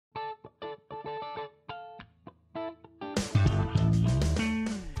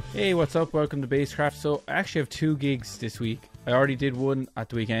Hey, what's up? Welcome to Basscraft. So I actually have 2 gigs this week. I already did one at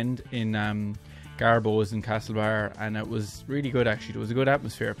the weekend in Garbo's in Castlebar, and it was really good actually. It was a good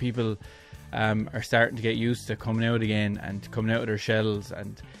atmosphere. People are starting to get used to coming out again and coming out of their shells,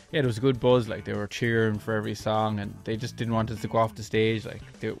 and yeah, there was a good buzz. Like, they were cheering for every song, and they just didn't want us to go off the stage. Like,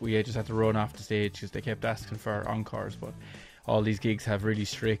 we just had to run off the stage because they kept asking for encores. But all these gigs have really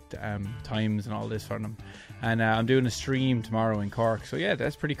strict times and all this for them. And I'm doing a stream tomorrow in Cork, so yeah,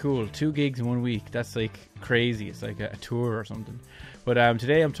 that's pretty cool. 2 gigs in 1 week, that's like crazy. It's like a tour or something. But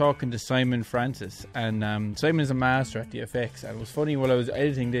today I'm talking to Simon Francis, and Simon is a master at the effects. And it was funny, while I was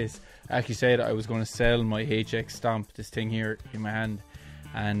editing this, I actually said I was going to sell my HX Stomp, this thing here in my hand.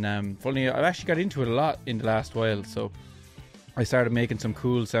 And funny, I've actually got into it a lot in the last while, so I started making some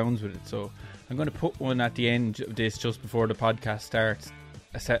cool sounds with it. So I'm going to put one at the end of this just before the podcast starts,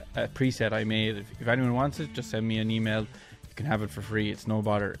 a preset I made. If anyone wants it, just send me an email. You can have it for free. It's no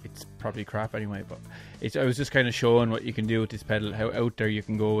bother. It's probably crap anyway, but I was just kind of showing what you can do with this pedal, how out there you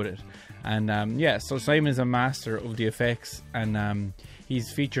can go with it. And yeah, so Simon's a master of the effects, and he's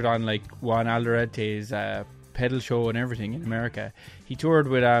featured on like Juan Alderete's pedal show and everything in America. He toured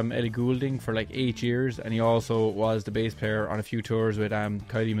with Ellie Goulding for like 8 years, and he also was the bass player on a few tours with Kyle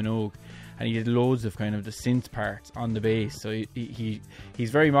Minogue. And he did loads of kind of the synth parts on the bass. So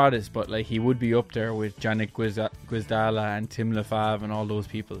he's very modest, but like he would be up there with Janik Gwizdala and Tim Lefebvre and all those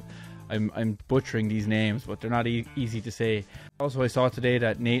people. I'm butchering these names, but they're not easy to say. Also, I saw today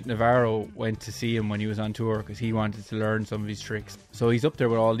that Nate Navarro went to see him when he was on tour because he wanted to learn some of his tricks. So he's up there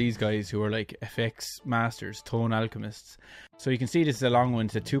with all these guys who are like effects masters, tone alchemists. So you can see this is a long one.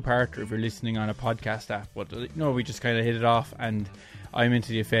 It's a 2-parter if you're listening on a podcast app. But you know, we just kind of hit it off, and I'm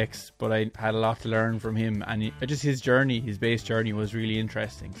into the effects, but I had a lot to learn from him, and just his journey, his bass journey, was really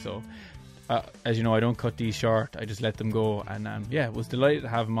interesting. So as you know, I don't cut these short, I just let them go. And yeah, was delighted to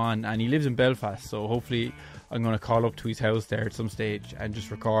have him on. And he lives in Belfast, so hopefully I'm going to call up to his house there at some stage and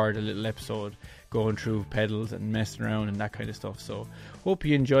just record a little episode going through pedals and messing around and that kind of stuff. So hope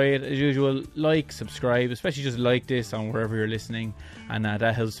you enjoy it. As usual, like, subscribe, especially just like this on wherever you're listening, and that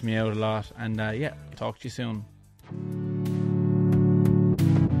helps me out a lot. And yeah, talk to you soon.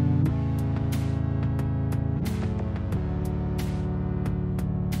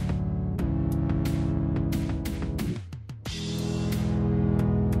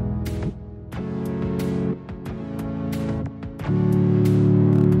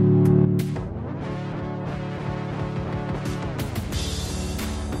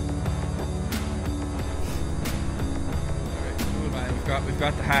 We've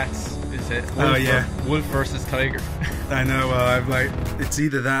got the hats. Is it? Wolf versus Tiger. I know. Well, I'm like, it's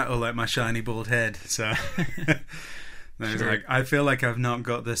either that or like my shiny bald head. So no, sure. Like, I feel like I've not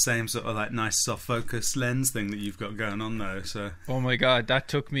got the same sort of like nice soft focus lens thing that you've got going on though. So oh my god, that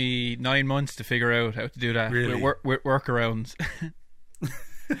took me 9 months to figure out how to do that. Really? With workarounds.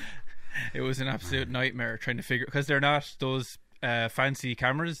 It was an absolute nightmare trying to figure, because they're not those fancy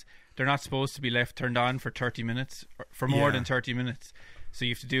cameras. They're not supposed to be left turned on for 30 minutes, for more than 30 minutes. So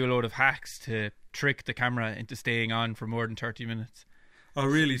you have to do a load of hacks to trick the camera into staying on for more than 30 minutes. Oh,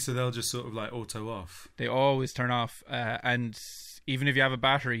 really? So they'll just sort of like auto off? They always turn off. And even if you have a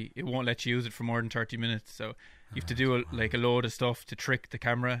battery, it won't let you use it for more than 30 minutes. So you have to do a load of stuff to trick the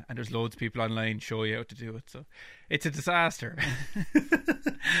camera. And there's loads of people online show you how to do it. So it's a disaster.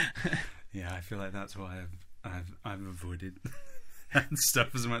 Yeah, I feel like that's why I've avoided and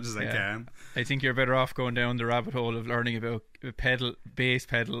stuff as much as I can. I think you're better off going down the rabbit hole of learning about bass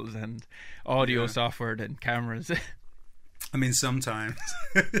pedals and audio software than cameras. I mean, sometimes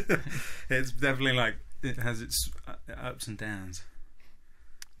it's definitely like it has its ups and downs.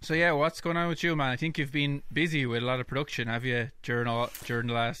 So yeah, what's going on with you, man? I think you've been busy with a lot of production, have you, during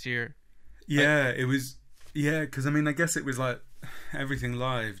the last year? Yeah, it was. Yeah, because I mean, I guess it was like everything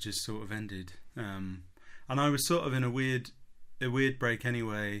live just sort of ended, and I was sort of in a weird break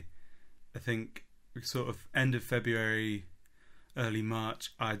anyway. I think sort of end of February, early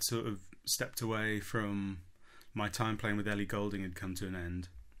March, I'd sort of stepped away from my time playing with Ellie Goulding had come to an end.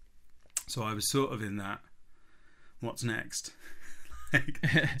 So I was sort of in that what's next like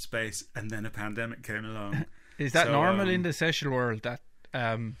space, and then a pandemic came along. Is that normal in the session world that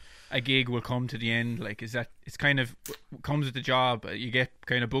a gig will come to the end? Like, is that, it's kind of comes with the job, you get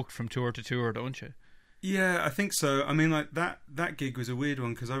kind of booked from tour to tour, don't you? Yeah, I think so. I mean, like that gig was a weird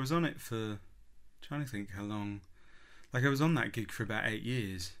one because I was on it for, trying to think how long. Like, I was on that gig for about 8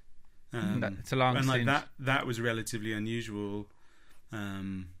 years. It's a long and like stint. that was relatively unusual.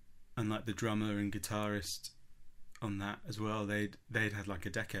 And like the drummer and guitarist on that as well, they'd had like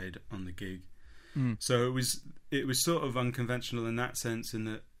a decade on the gig. So it was sort of unconventional in that sense, in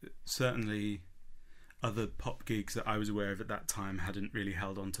that certainly other pop gigs that I was aware of at that time hadn't really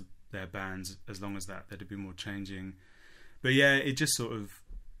held on to their bands as long as that. There'd been more changing. But yeah, it just sort of,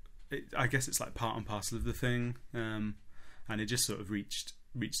 I guess it's like part and parcel of the thing, and it just sort of reached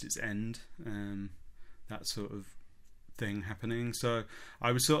its end, that sort of thing happening. So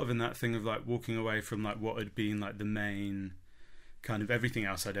I was sort of in that thing of like walking away from like what had been like the main kind of everything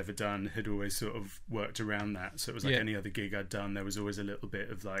else I'd ever done had always sort of worked around that. So it was like any other gig I'd done, there was always a little bit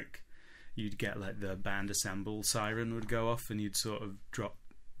of like, you'd get like the band assemble siren would go off, and you'd sort of drop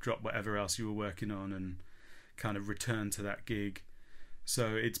whatever else you were working on and kind of return to that gig.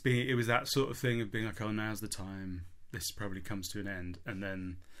 So it was that sort of thing of being like, oh, now's the time, this probably comes to an end, and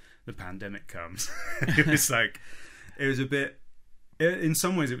then the pandemic comes. It was like, it was a bit, in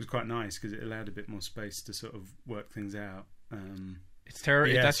some ways it was quite nice because it allowed a bit more space to sort of work things out. It's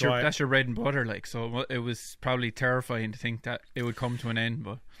terrible. That's your bread and butter, like, so it was probably terrifying to think that it would come to an end.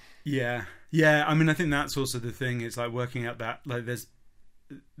 But yeah, I mean, I think that's also the thing. It's like working out that, like,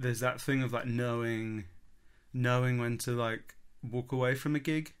 there's that thing of like knowing when to like walk away from a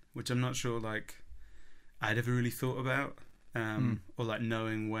gig, which I'm not sure like I'd ever really thought about, or like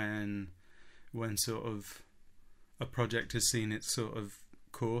knowing when sort of a project has seen its sort of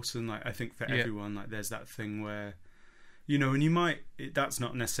course. And like, I think for everyone, like, there's that thing where, you know, and you might, that's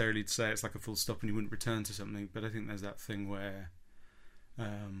not necessarily to say it's like a full stop and you wouldn't return to something, but I think there's that thing where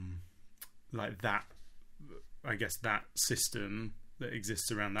like that, I guess that system that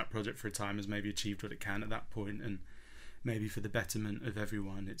exists around that project for a time has maybe achieved what it can at that point, and maybe for the betterment of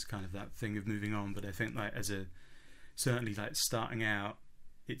everyone, it's kind of that thing of moving on. But I think like certainly like starting out,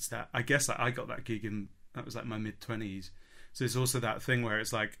 it's that, I guess like I got that gig that was like my mid-20s. So it's also that thing where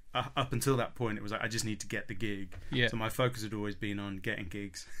it's like, up until that point, it was like, I just need to get the gig. Yeah. So my focus had always been on getting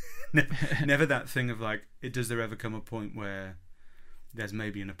gigs. Never that thing of like, does there ever come a point where there's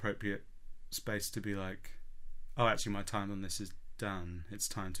maybe an appropriate space to be like, oh, actually my time on this is done. It's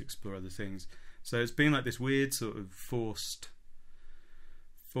time to explore other things. So it's been like this weird sort of forced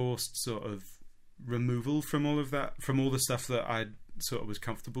sort of removal from all of that, from all the stuff that I sort of was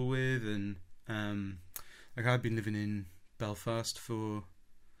comfortable with. And like, I've been living in Belfast for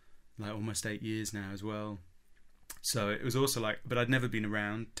like almost 8 years now as well. So it was also like, but I'd never been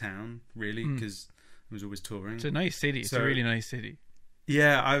around town really, because I was always touring. It's a nice city. It's a really nice city.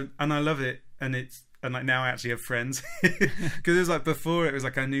 Yeah, I love it, and like now I actually have friends, because it was like before it was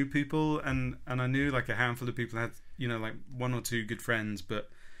like I knew people and I knew like a handful of people, had, you know, like one or two good friends, but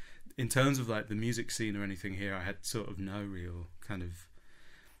in terms of like the music scene or anything here, I had sort of no real kind of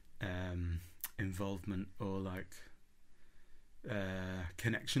involvement or like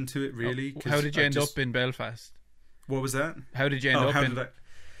connection to it really. How did you end up in Belfast? What was that? How did you end up in?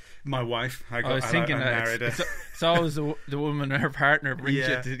 My wife. I was thinking that it's always the woman or her partner brings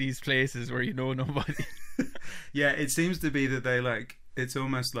you to these places where you know nobody. Yeah, it seems to be that they like, it's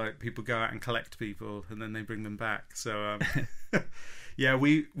almost like people go out and collect people and then they bring them back. So yeah,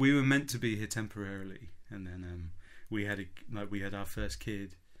 we were meant to be here temporarily, and then we had our first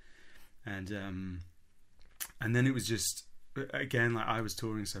kid, and then it was just, again, like, I was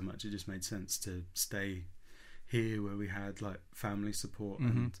touring so much, it just made sense to stay here where we had like family support.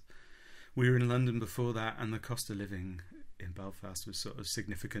 And we were in London before that, and the cost of living in Belfast was sort of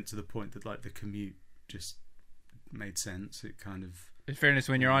significant to the point that like the commute just made sense. It kind of, in fairness,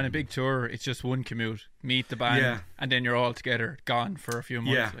 when you're on a big tour, it's just one commute, meet the band, and then you're all together, gone for a few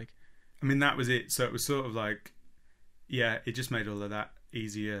months. Like, I mean, that was it. So it was sort of like, yeah, it just made all of that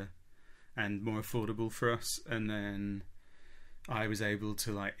easier and more affordable for us. And then I was able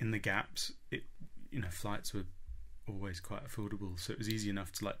to, like, in the gaps, you know, flights were always quite affordable, so it was easy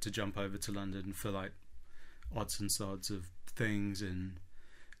enough to like to jump over to London for like odds and sods of things and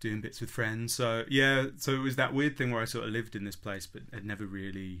doing bits with friends. So yeah, so it was that weird thing where I sort of lived in this place but had never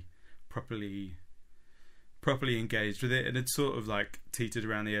really properly engaged with it, and had sort of like teetered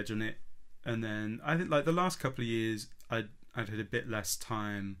around the edge on it. And then I think like the last couple of years I'd had a bit less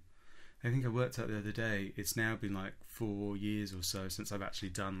time. I think I worked out the other day, it's now been like 4 years or so since I've actually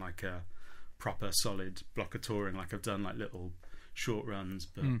done like a proper solid block of touring. Like, I've done like little short runs,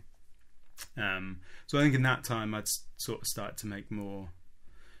 but so I think in that time I'd sort of started to make more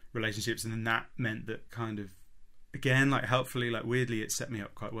relationships, and then that meant that kind of, again, like helpfully, like weirdly, it set me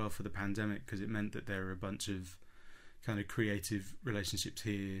up quite well for the pandemic, because it meant that there were a bunch of kind of creative relationships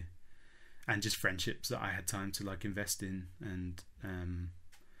here and just friendships that I had time to like invest in.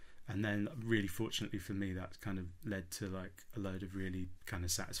 And then really fortunately for me, that kind of led to like a load of really kind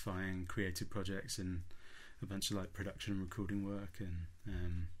of satisfying creative projects and a bunch of like production and recording work.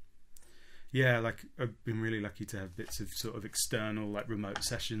 And yeah, like I've been really lucky to have bits of sort of external like remote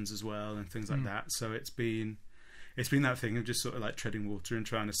sessions as well and things like that. So it's been that thing of just sort of like treading water and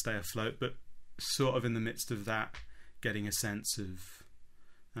trying to stay afloat, but sort of in the midst of that, getting a sense of,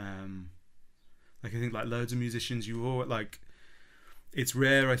 like I think like loads of musicians, you all like, it's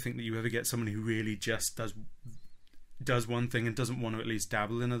rare I think that you ever get someone who really just does one thing and doesn't want to at least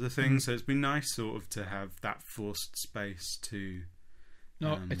dabble in other things. So it's been nice sort of to have that forced space to.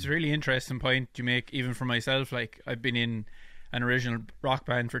 No, it's a really interesting point you make, even for myself. Like, I've been in an original rock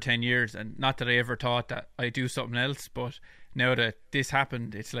band for 10 years, and not that I ever thought that I'd do something else, but now that this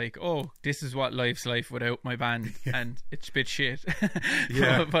happened, it's like, oh, this is what life's like without my band, and it's a bit shit.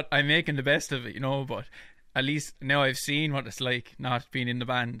 But I'm making the best of it, you know, but at least now I've seen what it's like not being in the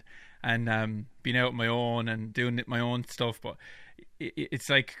band and being out on my own and doing my own stuff. But it's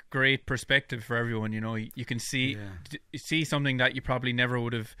like great perspective for everyone, you know. You can see something that you probably never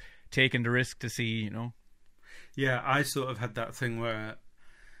would have taken the risk to see, you know. Yeah, I sort of had that thing where,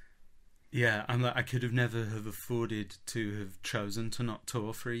 I'm like, I could have never have afforded to have chosen to not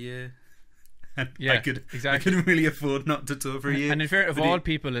tour for a year. And I couldn't really afford not to tour for a year. And in fair, of all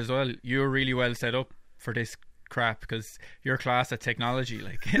people as well, you're really well set up for this crap, because you're class at technology.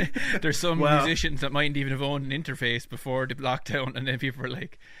 Like, there's some musicians that mightn't even have owned an interface before the lockdown, and then people are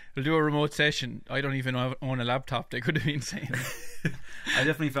like, we'll do a remote session. I don't even own a laptop. They could have been saying. I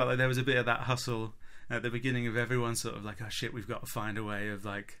definitely felt like there was a bit of that hustle at the beginning of everyone sort of like, oh shit, we've got to find a way of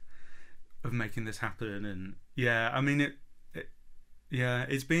like of making this happen. And I mean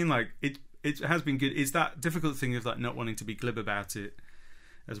it's been like it has been good. It's that difficult thing of like not wanting to be glib about it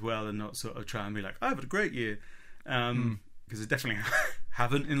as well, and not sort of try and be like, I've had a great year, because I definitely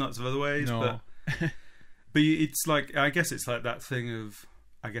haven't in lots of other ways. No. But it's like, I guess it's like that thing of,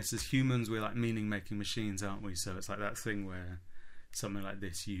 I guess as humans we're like meaning making machines, aren't we? So it's like that thing where something like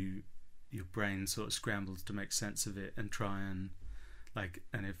this, your brain sort of scrambles to make sense of it and try and like,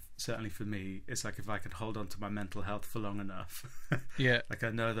 and if certainly for me, it's like if I could hold on to my mental health for long enough, like I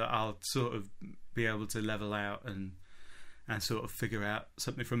know that I'll sort of be able to level out and sort of figure out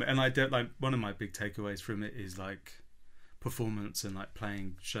something from it. And I don't like, one of my big takeaways from it is like performance and like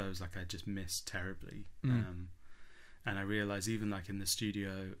playing shows like I just miss terribly. And I realize even like in the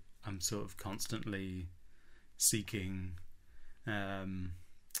studio, I'm sort of constantly seeking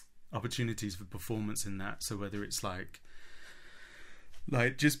opportunities for performance in that. So whether it's like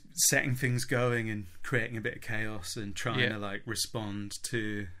just setting things going and creating a bit of chaos and trying to like respond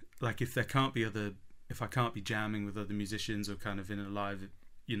to, like, if I can't be jamming with other musicians or kind of in a live,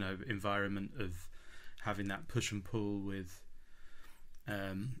 you know, environment of having that push and pull with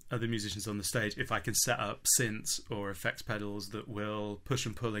other musicians on the stage, if I can set up synths or effects pedals that will push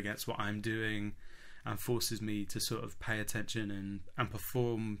and pull against what I'm doing and forces me to sort of pay attention and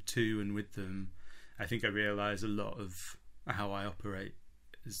perform to and with them, I think I realise a lot of how I operate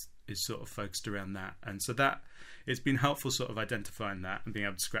is sort of focused around that. And so that it's been helpful sort of identifying that and being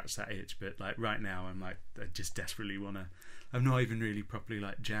able to scratch that itch. But like right now I'm like, I just desperately want to, I've not even really properly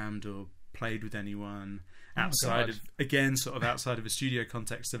like jammed or played with anyone outside of, again, sort of outside of a studio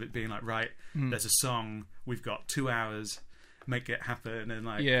context of it being like, right, there's a song, we've got 2 hours, make it happen. And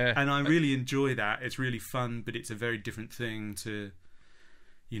like, and I really enjoy that. It's really fun, but it's a very different thing to,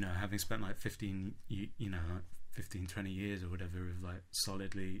 you know, having spent like 15, 20 years or whatever of like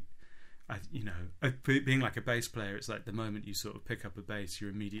solidly, being like a bass player, it's like the moment you sort of pick up a bass, you're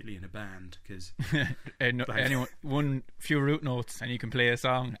immediately in a band, because anyone one few root notes and you can play a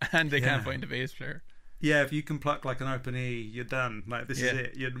song and they can't find a bass player. Yeah, if you can pluck like an open E, you're done. Like, this is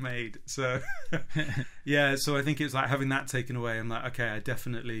it, you're made. So so I think it's like having that taken away. I'm like, okay, I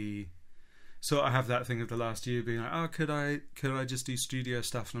definitely sort of have that thing of the last year being like, oh, could I just do studio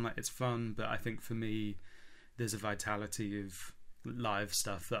stuff? And I'm like, it's fun, but I think for me there's a vitality of live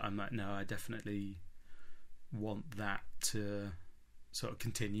stuff that I'm like, no, I definitely want that to sort of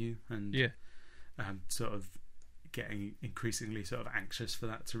continue, and I'm sort of getting increasingly sort of anxious for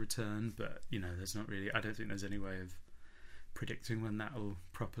that to return. But you know, there's not really, I don't think there's any way of predicting when that will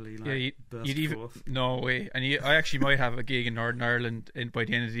properly like burst forth. No way. And I actually might have a gig in Northern Ireland by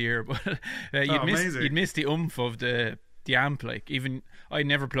the end of the year, but you'd miss the oomph of the amp. Like, even I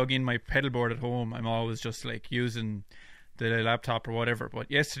never plug in my pedal board at home. I'm always just like using the laptop or whatever. But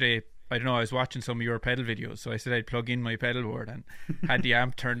yesterday, I don't know, I was watching some of your pedal videos, so I said I'd plug in my pedal board and had the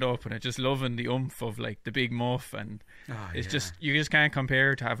amp turned up, and I just loving the oomph of like the big muff, and it's just, you just can't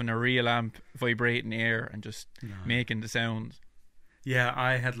compare to having a real amp vibrating air and just making the sounds. Yeah,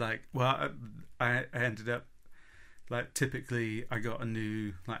 I had like, well, I ended up like typically I got a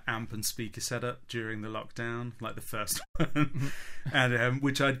new like amp and speaker setup during the lockdown, like the first one, and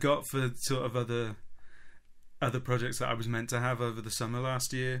which I'd got for sort of other projects that I was meant to have over the summer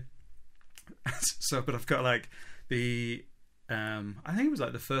last year. So, but I've got like the I think it was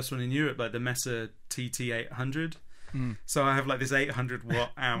like the first one in Europe, like the Mesa TT800. So I have like this 800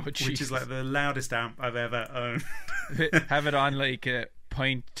 watt amp, which is like the loudest amp I've ever owned. Have it on like a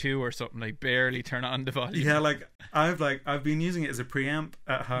 0.2 or something, like barely turn on the volume. Yeah, like I've been using it as a preamp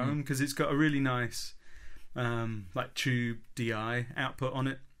at home because it's got a really nice like tube DI output on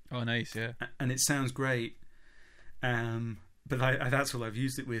it. Oh, nice, yeah. And it sounds great. But that's all I've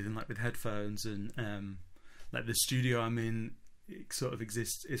used it with, and like with headphones, and like the studio I'm in, it sort of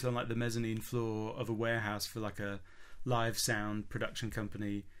exists. It's on like the mezzanine floor of a warehouse for like a live sound production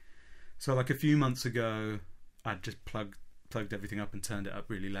company. So like a few months ago, I just plugged everything up and turned it up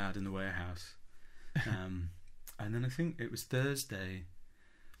really loud in the warehouse. And then I think it was Thursday,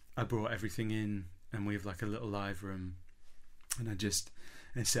 I brought everything in, and we have like a little live room, and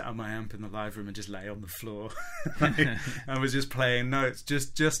I set up my amp in the live room and just lay on the floor. I was just playing notes,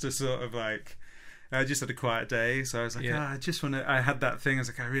 just a sort of like, I just had a quiet day, so I was like, I just want to. I had that thing. I was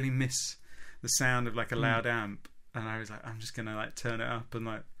like, I really miss the sound of like a loud amp, and I was like, I'm just gonna like turn it up and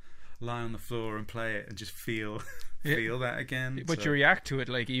like lie on the floor and play it and just feel that again. But you react to it,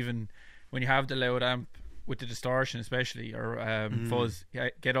 like even when you have the loud amp with the distortion, especially, or fuzz,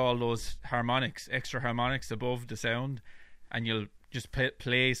 get all those harmonics, extra harmonics above the sound, and you'll just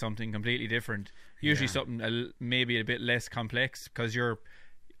play something completely different. Usually something maybe a bit less complex, because you're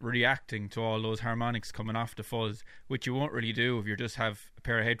reacting to all those harmonics coming off the fuzz, which you won't really do if you just have a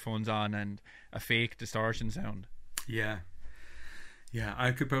pair of headphones on and a fake distortion sound. Yeah,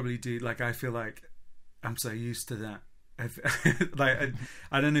 I could probably do, like, I feel like I'm so used to that. Like,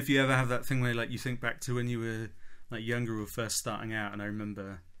 I don't know if you ever have that thing where like you think back to when you were like younger or first starting out, and I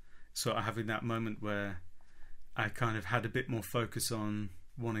remember sort of having that moment where I kind of had a bit more focus on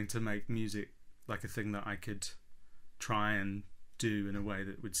wanting to make music like a thing that I could try and do in a way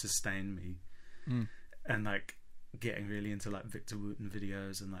that would sustain me, and like getting really into like Victor Wooten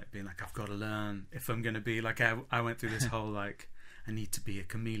videos and like being like, I've got to learn if I'm going to be like, I went through this whole like I need to be a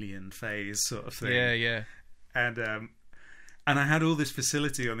chameleon phase sort of thing. And I had all this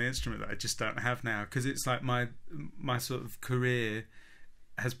facility on the instrument that I just don't have now, because it's like my sort of career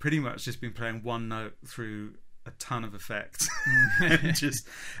has pretty much just been playing one note through a ton of effects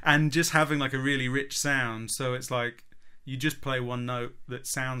and just having like a really rich sound. So it's like you just play one note that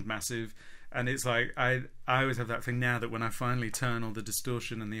sounds massive, and it's like I always have that thing now that when I finally turn all the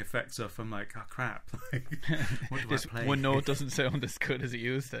distortion and the effects off, I'm like, oh crap, like, what do I play? One note doesn't sound as good as it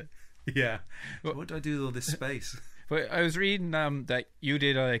used to. Yeah. So what do I do with all this space? But I was reading that you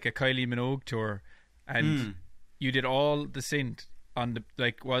did like a Kylie Minogue tour, and you did all the synth on the,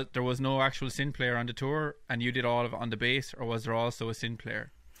 like, there was no actual synth player on the tour, and you did all of it on the bass, or was there also a synth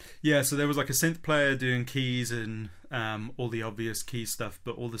player? Yeah, so there was like a synth player doing keys and all the obvious key stuff,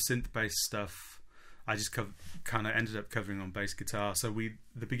 but all the synth bass stuff I just kind of ended up covering on bass guitar. So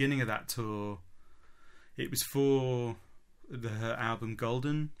the beginning of that tour, it was for her album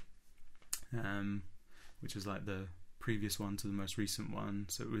Golden, which was like the previous one to the most recent one.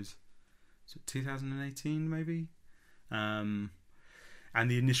 So it was 2018 maybe, and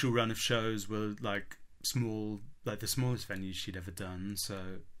the initial run of shows were like small, like the smallest venues she'd ever done. So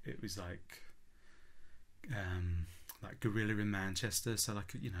it was like Gorilla in Manchester, so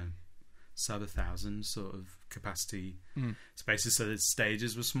like, you know, sub 1,000 sort of capacity spaces. So the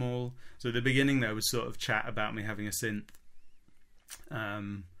stages were small. So at the beginning there was sort of chat about me having a synth,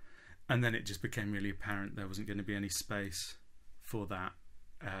 and then it just became really apparent there wasn't going to be any space for that.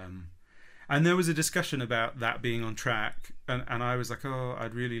 And there was a discussion about that being on track, and I was like, oh,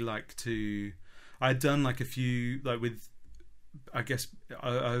 I'd really like to. I'd done like a few, like with, I guess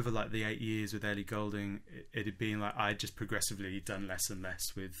over like the 8 years with Ellie Goulding, it had been like I'd just progressively done less and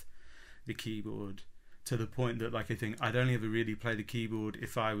less with the keyboard, to the point that like I think I'd only ever really play the keyboard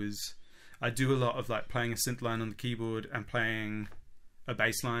if I'd do a lot of like playing a synth line on the keyboard and playing a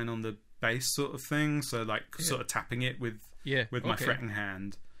bass line on the bass sort of thing, so like sort of tapping it with my fretting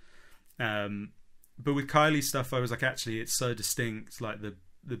hand. But with Kylie stuff, I was like, actually it's so distinct, like the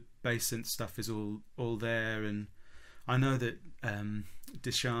bass synth stuff is all there. And I know that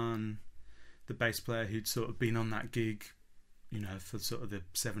Deshan, the bass player who'd sort of been on that gig, you know, for sort of the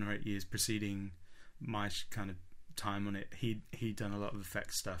 7 or 8 years preceding my kind of time on it, he'd done a lot of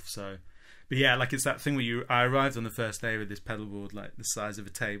effects stuff. So, but yeah, like it's that thing where I arrived on the first day with this pedal board like the size of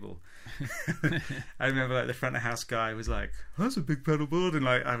a table. I remember like the front of house guy was like, oh, that's a big pedal board, and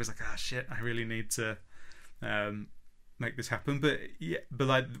like I was like, oh shit, I really need to make this happen. But yeah, but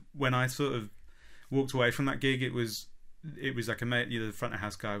like when I sort of walked away from that gig, it was like a mate, the front of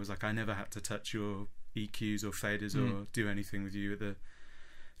house guy was like, I never had to touch your EQs or faders or do anything with you at the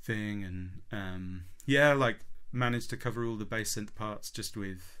thing, and like managed to cover all the bass synth parts just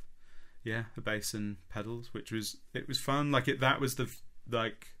with a bass and pedals, which was fun. Like that was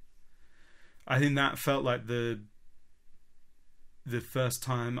I think that felt like the first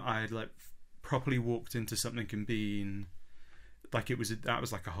time I'd like properly walked into something and been like that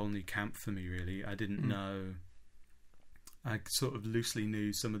was like a whole new camp for me, really. I didn't know. I sort of loosely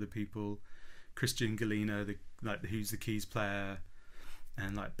knew some of the people, Christian Galino, who's the keys player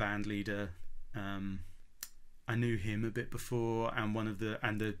and like band leader. I knew him a bit before, and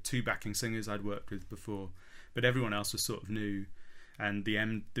the two backing singers I'd worked with before, but everyone else was sort of new. And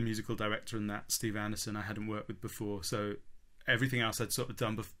the musical director and that, Steve Anderson, I hadn't worked with before. So everything else I'd sort of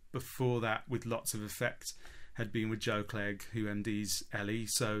done before that with lots of effect had been with Joe Clegg, who MDs Ellie.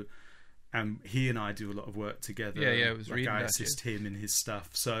 So he and I do a lot of work together. Yeah, it was like reading I that, assist him in his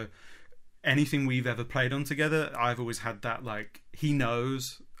stuff. So anything we've ever played on together, I've always had that, like, he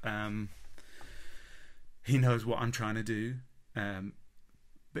knows what I'm trying to do.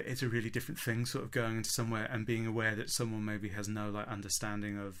 But it's a really different thing sort of going into somewhere and being aware that someone maybe has no like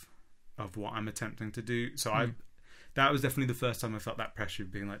understanding of what I'm attempting to do. So that was definitely the first time I felt that pressure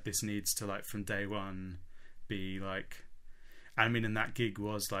of being like, this needs to like from day one be like, I mean, and that gig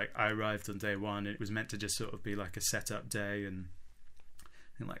was like, I arrived on day one and it was meant to just sort of be like a setup day, and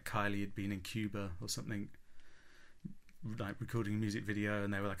I think like Kylie had been in Cuba or something, like recording a music video,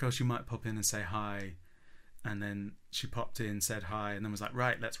 and they were like, oh, she might pop in and say hi. And then she popped in, said hi, and then was like,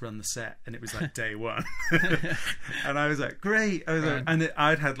 right, let's run the set. And it was like day one. And I was like, great.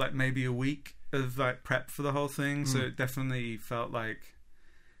 I'd had like maybe a week of like prep for the whole thing. So it definitely felt like,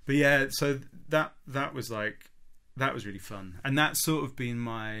 but yeah, so that was like, that was really fun. And that's sort of been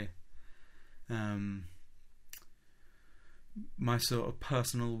my, my sort of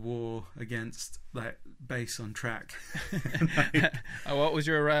personal war against like bass on track. Like, what was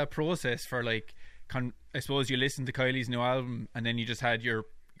your process for like, I suppose you listened to Kylie's new album and then you just had your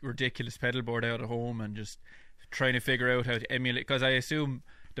ridiculous pedal board out at home and just trying to figure out how to emulate, because I assume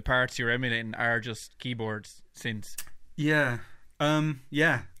the parts you're emulating are just keyboards synths. Yeah. I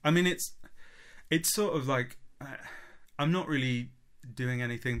mean, it's sort of like, I'm not really doing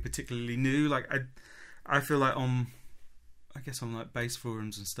anything particularly new. Like I feel like on like bass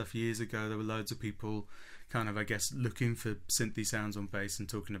forums and stuff years ago, there were loads of people kind of, I guess, looking for synthy sounds on bass and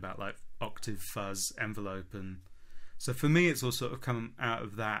talking about like octave, fuzz, envelope, and so for me it's all sort of come out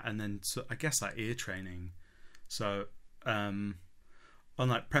of that, and then so I guess like ear training. So on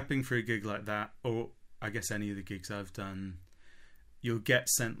like prepping for a gig like that, or I guess any of the gigs I've done, you'll get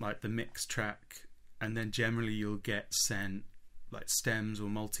sent like the mix track, and then generally you'll get sent like stems or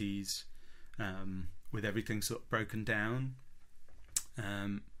multis with everything sort of broken down,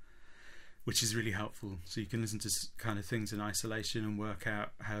 which is really helpful. So you can listen to kind of things in isolation and work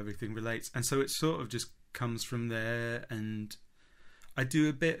out how everything relates. And so it sort of just comes from there. And I do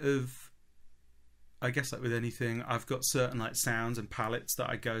a bit of, I guess like with anything, I've got certain like sounds and palettes that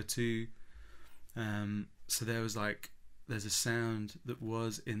I go to. So there's a sound that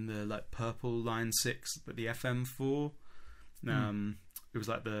was in the like purple line 6, but the FM4. It was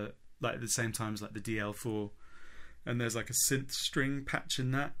like at the same time as like the DL4, and there's like a synth string patch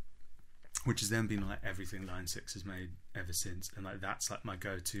in that, which has then been like everything line 6 has made ever since. And like that's like my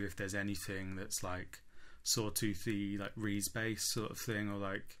go-to if there's anything that's like sawtoothy, like Reese bass sort of thing, or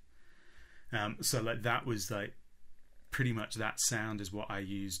like so like that was like pretty much that sound is what I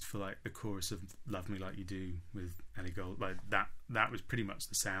used for like the chorus of Love Me Like You Do with Ellie Goulding. Like that was pretty much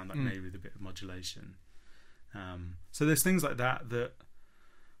the sound, like maybe with a bit of modulation. So there's things like that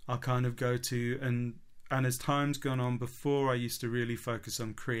I'll kind of go to, and as time's gone on, before I used to really focus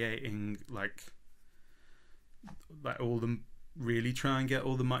on creating like all the, really try and get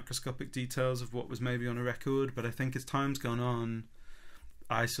all the microscopic details of what was maybe on a record. But I think as time's gone on,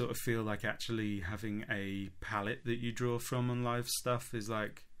 I sort of feel like actually having a palette that you draw from on live stuff is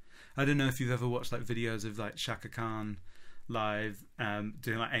like, I don't know if you've ever watched like videos of like Shaka Khan live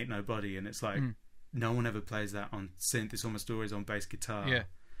doing like Ain't Nobody, and it's like no one ever plays that on synth. It's almost always on bass guitar. Yeah.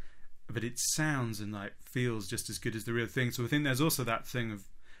 But it sounds and like feels just as good as the real thing. So I think there's also that thing of,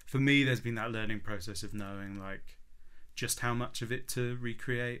 for me, there's been that learning process of knowing like just how much of it to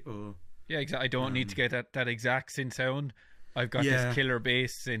recreate. Or yeah, exactly. I don't need to get that exact synth sound. I've got this killer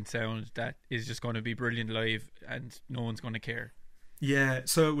bass synth sound that is just going to be brilliant live, and no one's going to care. Yeah.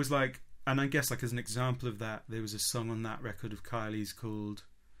 So it was like, and I guess like as an example of that, there was a song on that record of Kylie's called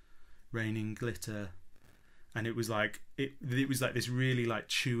Raining Glitter, and it was like it was like this really like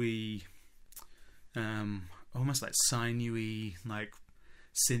chewy, almost like sinewy, like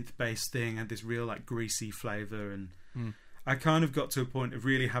synth based thing, had this real like greasy flavor, and I kind of got to a point of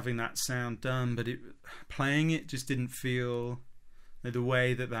really having that sound done, but playing it just didn't feel the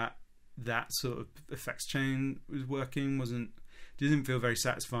way that sort of effects chain was working didn't feel very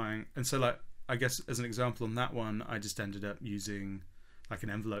satisfying. And so, like, I guess as an example on that one, I just ended up using like an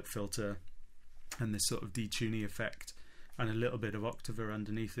envelope filter and this sort of detuning effect and a little bit of octaver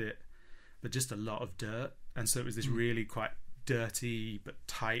underneath it, but just a lot of dirt. And so it was this really quite dirty but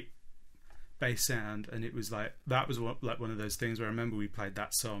tight bass sound, and it was like that was like one of those things where I remember we played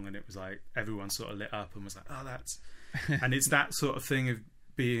that song and it was like everyone sort of lit up and was like, oh, that's and it's that sort of thing of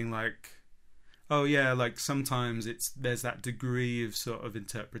being like, oh yeah, like sometimes there's that degree of sort of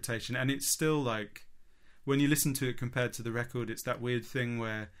interpretation, and it's still like when you listen to it compared to the record, it's that weird thing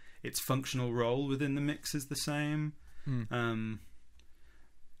where its functional role within the mix is the same. And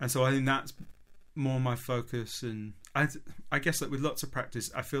so I think that's more my focus, and I guess like with lots of practice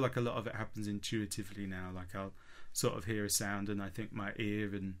I feel like a lot of it happens intuitively now. Like I'll sort of hear a sound and I think my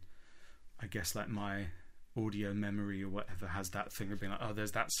ear and I guess like my audio memory or whatever has that thing of being like, oh,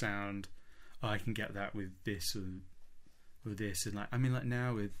 there's that sound, oh, I can get that with this or with this. And like, I mean, like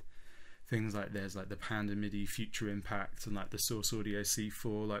now with things like there's like the Panda MIDI Future Impact and like the Source Audio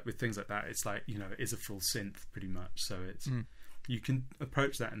C4, like with things like that, it's like, you know, it is a full synth pretty much. So it's you can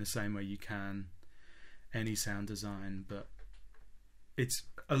approach that in the same way you can any sound design, but it's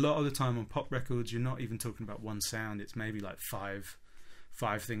a lot of the time on pop records you're not even talking about one sound, it's maybe like five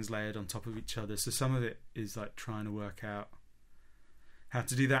things layered on top of each other. So some of it is like trying to work out how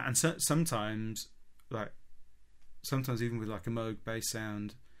to do that, and sometimes even with like a Moog bass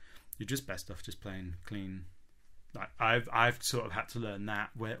sound, you're just best off just playing clean. Like I've sort of had to learn that,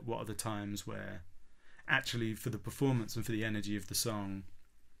 what are the times where actually for the performance and for the energy of the song,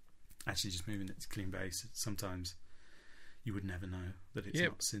 actually just moving it to clean bass, sometimes you would never know that it's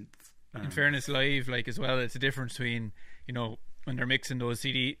not synth. In fairness, live, like as well, it's a difference between, you know, when they're mixing those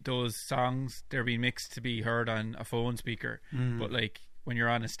songs, they're being mixed to be heard on a phone speaker. But like when you're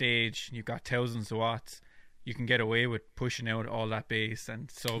on a stage and you've got thousands of watts, you can get away with pushing out all that bass and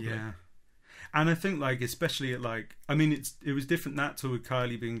sub. Yeah. And I think like especially at like, I mean it was different that tour with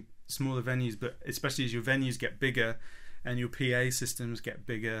Kylie being smaller venues, but especially as your venues get bigger and your PA systems get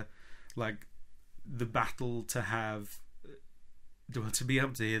bigger, like the battle to be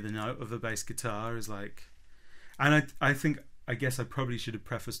able to hear the note of a bass guitar is like, and I guess I probably should have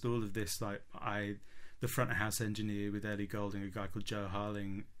prefaced all of this like the front of house engineer with Ellie Goulding, a guy called Joe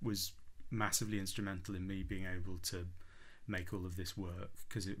Harling, was massively instrumental in me being able to make all of this work,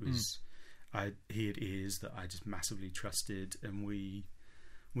 because it was he had ears that I just massively trusted, and we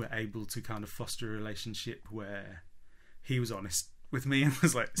were able to kind of foster a relationship where he was honest with me and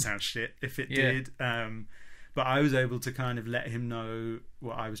was like, sounds shit if it did, but I was able to kind of let him know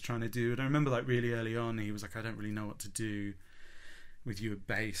what I was trying to do. And I remember like really early on he was like, I don't really know what to do with you at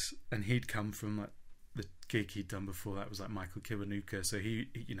bass, and he'd come from like the gig he'd done before that was like Michael Kiwanuka, so he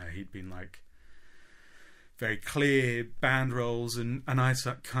you know, he'd been like very clear band roles, and I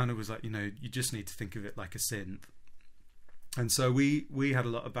kind of was like, you know, you just need to think of it like a synth. And so we had a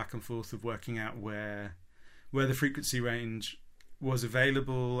lot of back and forth of working out where the frequency range was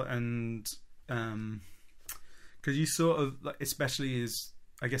available, and because you sort of like, especially as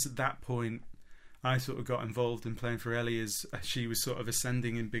I guess at that point I sort of got involved in playing for Ellie as she was sort of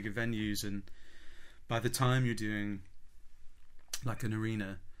ascending in bigger venues, and by the time you're doing like an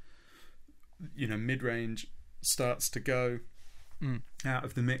arena, you know, mid-range starts to go out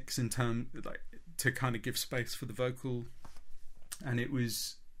of the mix in terms like to kind of give space for the vocal. And it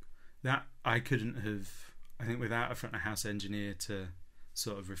was that I couldn't have, I think without a front of house engineer to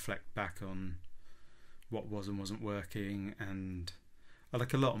sort of reflect back on what was and wasn't working, and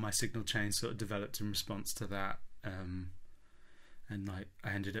like a lot of my signal chain sort of developed in response to that, and like I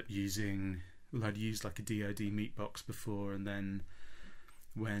ended up using, well, I'd used like a DoD meat box before, and then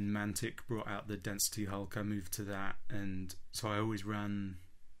when Mantic brought out the Density Hulk I moved to that, and so I always run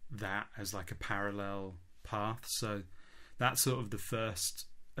that as like a parallel path. So that's sort of the first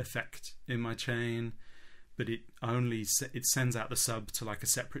effect in my chain, but it sends out the sub to like a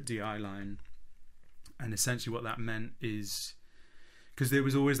separate DI line. And essentially what that meant is, because there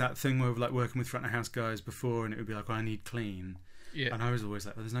was always that thing where like working with front of house guys before, and it would be like, well, I need clean, and I was always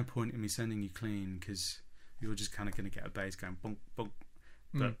like, well, there's no point in me sending you clean because you're just kind of going to get a bass going bonk bonk,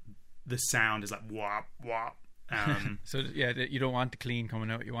 but the sound is like whop whop. So yeah, you don't want the clean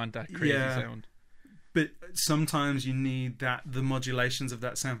coming out, you want that crazy sound. But sometimes you need the modulations of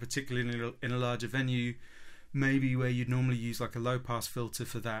that sound, particularly in a larger venue, maybe where you'd normally use like a low pass filter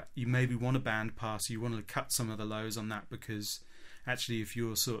for that, you maybe want a band pass, you want to cut some of the lows on that, because actually if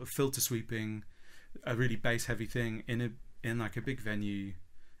you're sort of filter sweeping a really bass heavy thing in like a big venue,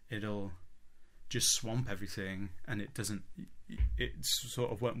 it'll just swamp everything, and it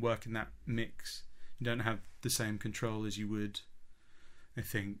sort of won't work in that mix. You don't have the same control as you would, I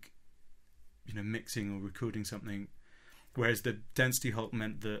think, mixing or recording something. Whereas the density halt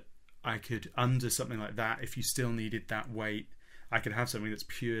meant that I could, under something like that, if you still needed that weight, I could have something that's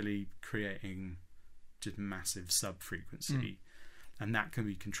purely creating just massive sub frequency, and that can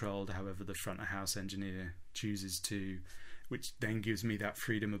be controlled however the front of house engineer chooses to, which then gives me that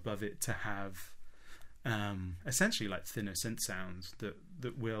freedom above it to have essentially like thinner synth sounds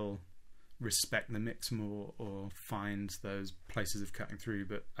that will respect the mix more or find those places of cutting through.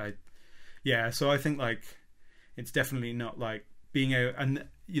 But so I think like it's definitely not like being and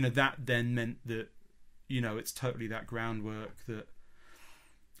that then meant that it's totally that groundwork that,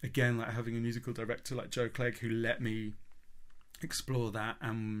 again, like having a musical director like Joe Clegg who let me explore that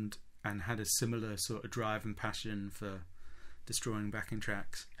and had a similar sort of drive and passion for destroying backing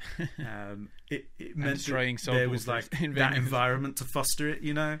tracks. It meant that there was like that environment to foster it,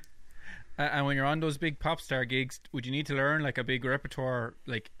 And when you're on those big pop star gigs, would you need to learn like a big repertoire?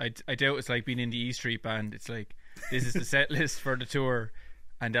 Like I doubt it's like being in the E Street Band. It's like, this is the set list for the tour,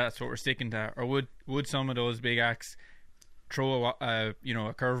 and that's what we're sticking to. Or would some of those big acts throw a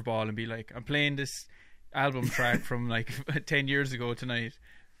curveball and be like, I'm playing this album track from like 10 years ago tonight?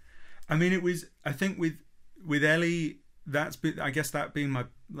 I mean, it was, I think with Ellie, that's been, I guess that being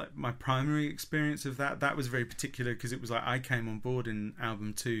my primary experience of that was very particular, because it was like I came on board in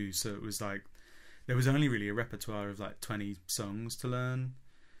album 2, so it was like there was only really a repertoire of like 20 songs to learn,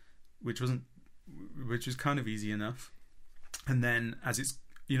 which was kind of easy enough. And then as it's,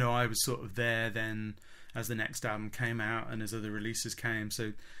 I was sort of there then as the next album came out and as other releases came,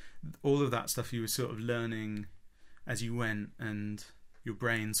 so all of that stuff you were sort of learning as you went, and your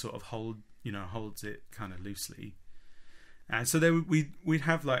brain sort of holds it kind of loosely. And so we'd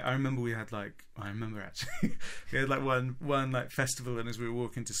have like, I remember actually we had like one like festival, and as we were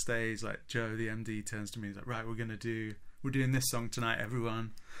walking to stage, like Joe the MD turns to me, he's like, right, we're doing this song tonight,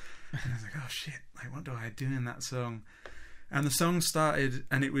 everyone. And I was like, oh shit, like what do I do in that song? And the song started,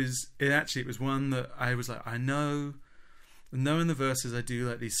 and it was one that I was like, I know in the verses I do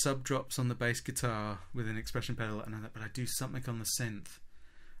like these sub drops on the bass guitar with an expression pedal, and I'm like, but I do something on the synth.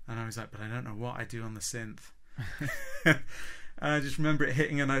 And I was like, but I don't know what I do on the synth. And I just remember it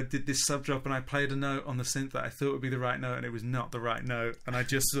hitting, and I did this sub drop, and I played a note on the synth that I thought would be the right note, and it was not the right note, and I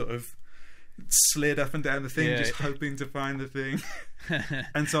just sort of slid up and down the thing, just hoping to find the thing.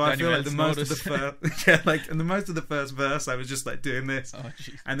 And so I feel like the most of the first verse I was just like doing this,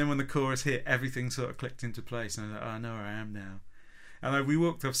 and then when the chorus hit, everything sort of clicked into place, and I was like, oh, I know where I am now. And like we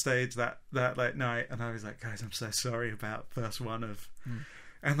walked off stage that like night, and I was like, guys, I'm so sorry about verse 1 of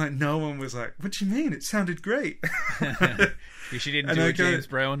and like no one was like, what do you mean, it sounded great. She didn't do a James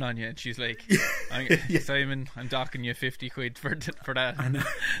Brown on you, and she's like, Simon, I'm docking you 50 quid for that. I know.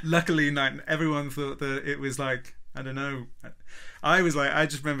 Luckily everyone thought that it was like, I don't know, I was like, I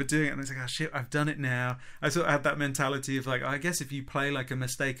just remember doing it, and I was like, oh shit, I've done it now. I sort of had that mentality of like, I guess if you play like a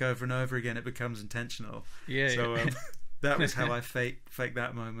mistake over and over again, it becomes intentional. That was how I faked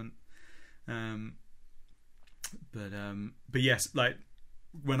that moment. But yes, like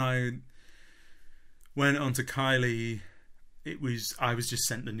when I went on to Kylie, I was just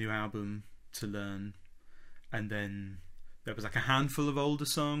sent the new album to learn, and then there was like a handful of older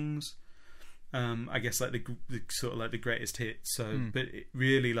songs. I guess like the sort of like the greatest hits. So, but it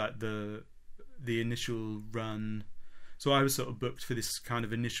really like the initial run. So I was sort of booked for this kind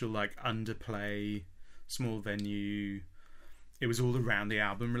of initial like underplay, small venue. It was all around the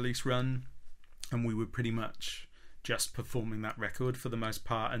album release run, and we were pretty much just performing that record for the most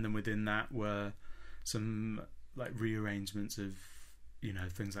part, and then within that were some like rearrangements of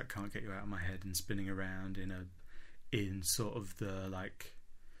things like Can't Get You Out of My Head and Spinning Around in sort of the like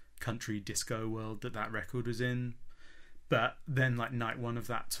country disco world that record was in. But then like night 1 of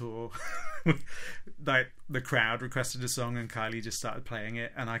that tour, like the crowd requested a song, and Kylie just started playing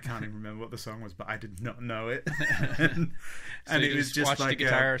it, and I can't even remember what the song was, but I did not know it. And it was just like the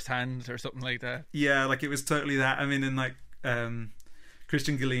guitarist's hands or something like that. Yeah, like it was totally that. I mean, and like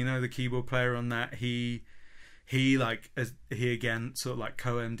Christian Galino, the keyboard player on that, he again sort of like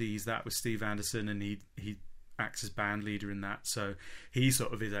co-MDs that with Steve Anderson, and he acts as band leader in that, so he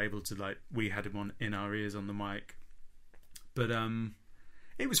sort of is able to, like, we had him on in our ears on the mic. But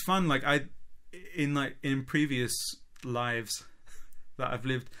it was fun. Like in previous lives, that I've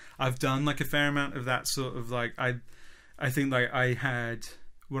lived. I've done like a fair amount of that sort of like I think like I had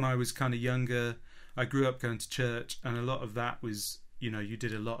when I was kind of younger. I grew up going to church, and a lot of that was, you know, you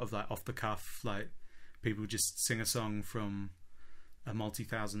did a lot of like off the cuff, like people just sing a song from a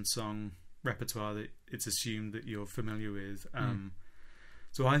multi-thousand song repertoire that it's assumed that you're familiar with.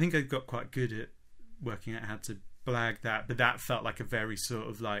 So I think I got quite good at working out how to blag that, but that felt like a very sort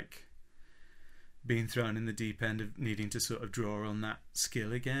of like being thrown in the deep end of needing to sort of draw on that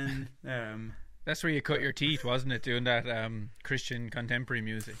skill again. That's where you cut your teeth, wasn't it, doing that Christian contemporary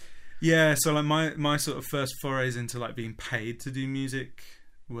music? Yeah, so like my sort of first forays into like being paid to do music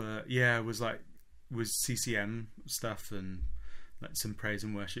was CCM stuff and like some praise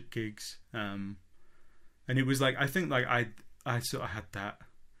and worship gigs. And it was like I think like I sort of had that,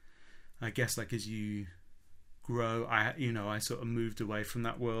 I guess, like as you grow, I sort of moved away from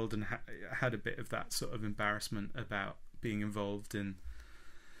that world and had a bit of that sort of embarrassment about being involved in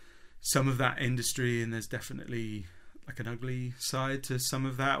some of that industry, and there's definitely like an ugly side to some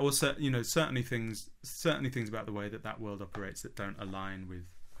of that. Also, you know, certainly things about the way that world operates that don't align with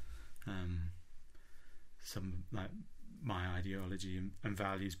some like my ideology and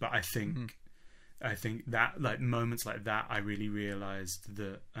values. But I think that like moments like that, I really realized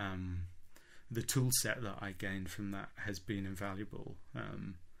that the tool set that I gained from that has been invaluable.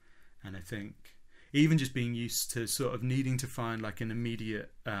 And I think even just being used to sort of needing to find like an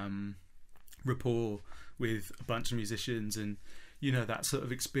immediate rapport with a bunch of musicians, and you know, that sort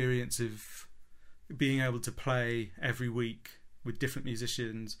of experience of being able to play every week with different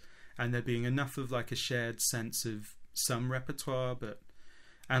musicians, and there being enough of like a shared sense of some repertoire,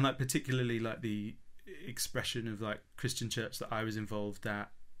 and like particularly like the expression of like Christian church that I was involved at,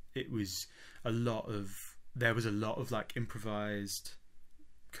 there was a lot of like improvised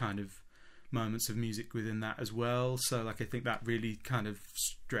kind of moments of music within that as well. So like I think that really kind of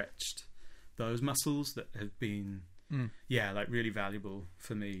stretched those muscles that have been like really valuable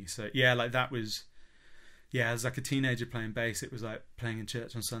for me. So yeah, like that was as like a teenager playing bass, it was like playing in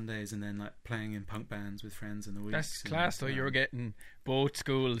church on Sundays and then like playing in punk bands with friends in the week. That's class though. You were getting both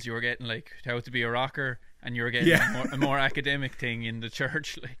schools. You were getting like how to be a rocker, and you were getting a more academic thing in the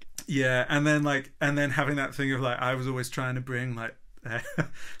church, like. Yeah, and then having that thing of like I was always trying to bring like like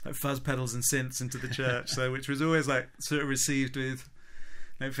fuzz pedals and synths into the church, so which was always like sort of received with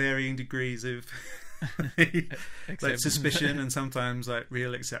like varying degrees of like suspicion and sometimes like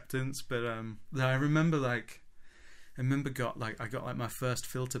real acceptance. But I remember I got like my first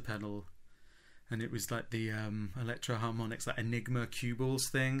filter pedal, and it was like the Electro Harmonix like Enigma cue balls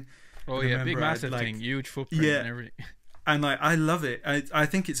thing. Oh yeah, big massive thing, huge footprint and everything. And like I love it. I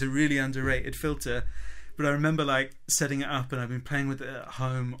think it's a really underrated filter. But I remember like setting it up, and I've been playing with it at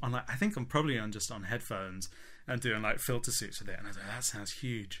home on like, I think I'm probably just on headphones and doing like filter suits with it, and I was like, that sounds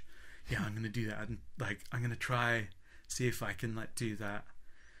huge. Yeah, I'm gonna do that, and like I'm gonna try see if I can like do that,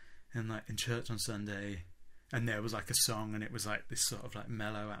 and like in church on Sunday, and there was like a song, and it was like this sort of like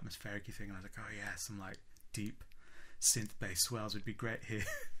mellow atmospheric thing, and I was like, oh yeah, some like deep synth bass swells would be great here.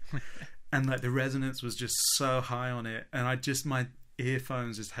 And like the resonance was just so high on it, and my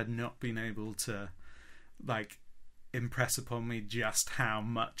earphones just had not been able to like impress upon me just how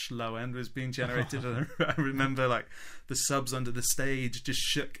much low end was being generated. And I remember like the subs under the stage just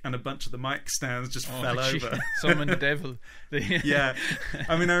shook, and a bunch of the mic stands just fell over. Summon the devil. Yeah,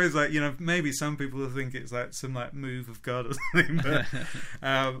 I mean, I was like, you know, maybe some people will think it's like some like move of God or something, but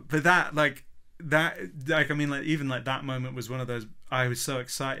that I mean, like even like that moment was one of those. I was so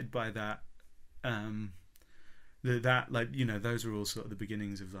excited by that. That like, you know, those were all sort of the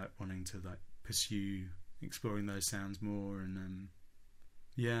beginnings of like wanting to like pursue exploring those sounds more, and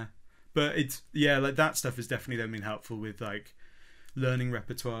but it's like that stuff has definitely then been helpful with like learning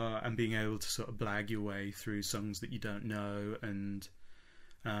repertoire and being able to sort of blag your way through songs that you don't know, and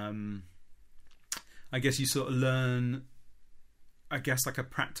I guess you sort of learn, I guess, like a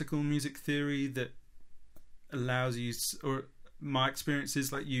practical music theory that allows you, or my experience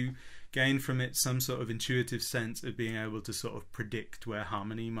is like you gain from it some sort of intuitive sense of being able to sort of predict where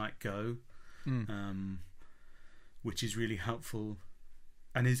harmony might go, which is really helpful,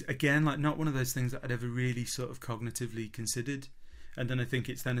 and is again like not one of those things that I'd ever really sort of cognitively considered. And then I think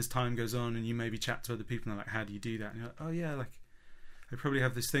it's then as time goes on and you maybe chat to other people and they're like, how do you do that? And you're like, oh yeah, like I probably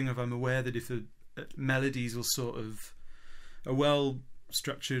have this thing of, I'm aware that if the melodies will sort of, a well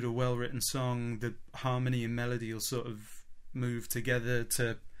structured or well written song, the harmony and melody will sort of move together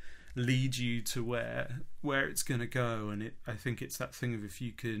to lead you to where it's going to go. And I think it's that thing of if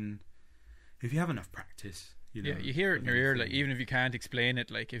you have enough practice, you know, you hear it in your ear, like even if you can't explain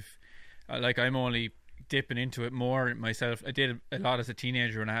it, like if like I'm only dipping into it more myself. I did a lot as a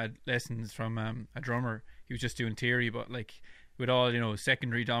teenager when I had lessons from a drummer. He was just doing theory, but like with all, you know,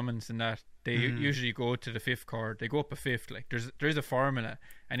 secondary dominants and that, they usually go to the fifth chord. They go up a fifth. Like there's a formula,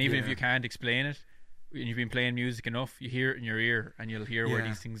 and even if you can't explain it, and you've been playing music enough, you hear it in your ear, and you'll hear where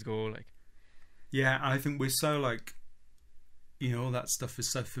these things go. Like, yeah, I think we're so like, you know, all that stuff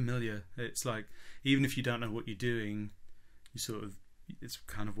is so familiar. It's like, even if you don't know what you're doing, you sort of, it's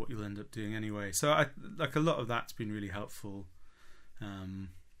kind of what you'll end up doing anyway. So I like, a lot of that's been really helpful, and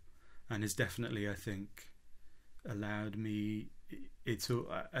it's definitely, I think, allowed me. It's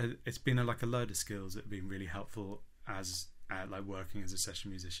been like a load of skills that have been really helpful as like working as a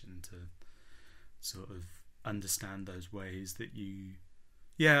session musician, to sort of understand those ways that you.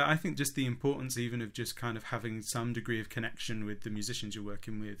 Yeah, I think just the importance even of just kind of having some degree of connection with the musicians you're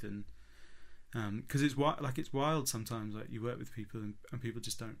working with, and because it's wild sometimes. Like, you work with people and people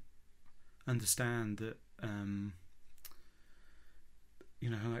just don't understand that. You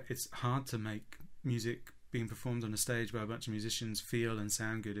know, like, it's hard to make music being performed on a stage by a bunch of musicians feel and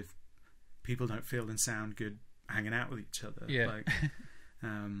sound good if people don't feel and sound good hanging out with each other. Yeah. Like,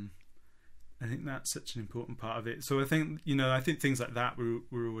 I think that's such an important part of it. So I think, you know, I think things like that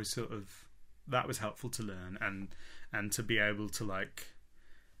were always sort of, that was helpful to learn, and to be able to, like,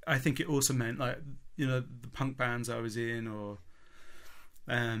 I think it also meant, like, you know, the punk bands I was in, or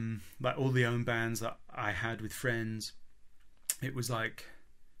like all the own bands that I had with friends, it was like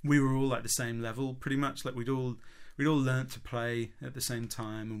we were all like the same level pretty much. Like, we'd all learnt to play at the same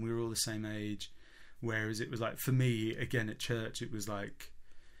time, and we were all the same age. Whereas it was like, for me, again, at church, it was like,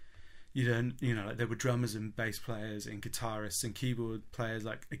 you know, like, there were drummers and bass players and guitarists and keyboard players.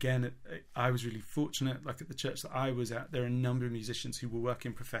 Like, again, I was really fortunate, like, at the church that I was at, there are a number of musicians who were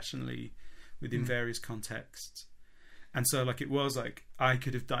working professionally within various contexts. And so, like, it was like, I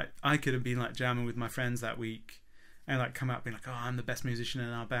could have been like jamming with my friends that week and like come out being like, oh, I'm the best musician in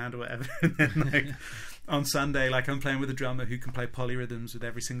our band or whatever. And then, like, on Sunday, like, I'm playing with a drummer who can play polyrhythms with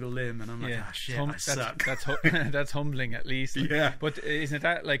every single limb, and I'm like, oh shit, I suck. That's humbling, at least. Like, yeah. But isn't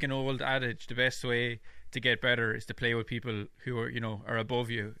that like an old adage? The best way to get better is to play with people who are, you know, are above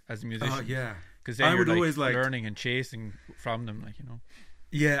you as a musician. Oh yeah. Because then you're always like learning and chasing from them, like, you know.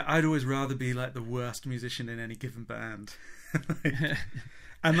 Yeah, I'd always rather be like the worst musician in any given band. Like,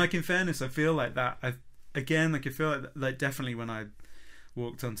 and like, in fairness, I feel like that. I feel like definitely when I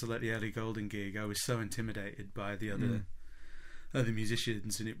walked onto like the Ellie Goulding gig, I was so intimidated by the other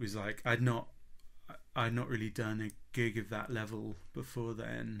musicians, and it was like I'd not really done a gig of that level before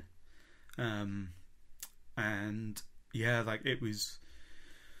then, and yeah, like, it was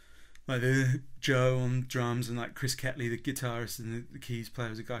like Joe on drums and like Chris Ketley, the guitarist, and the keys player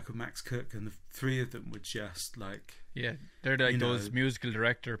was a guy called Max Cook, and the three of them were just like, yeah, they're like those musical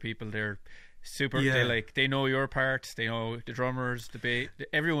director people. They're super. Yeah. They know your parts. They know the drummers, the bass,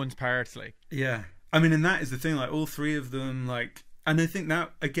 everyone's parts. Like, yeah, I mean, and that is the thing. Like, all three of them, like, and I think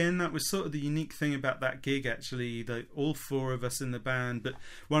that again, that was sort of the unique thing about that gig. Actually, like, all four of us in the band. But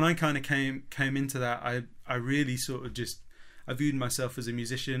when I kind of came into that, I really sort of just, I viewed myself as a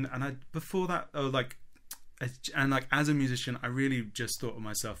musician, and before that, as a musician, I really just thought of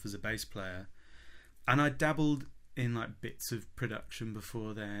myself as a bass player, and I dabbled in like bits of production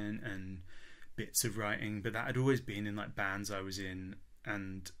before then and bits of writing, but that had always been in like bands I was in,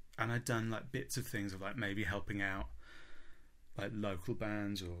 and I'd done like bits of things of like maybe helping out like local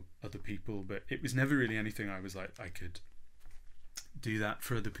bands or other people, but it was never really anything I was like, I could do that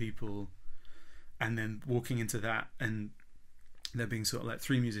for other people. And then walking into that, and there being sort of like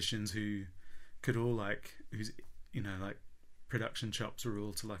three musicians who could all like, whose, you know, like production chops were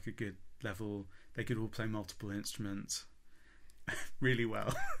all to like a good level. They could all play multiple instruments really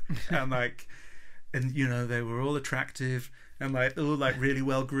well. and you know, they were all attractive and like all like really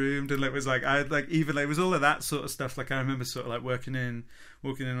well groomed, and it was like, I like, even it was all of that sort of stuff. Like, I remember sort of like walking in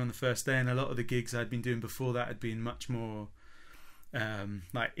on the first day, and a lot of the gigs I'd been doing before that had been much more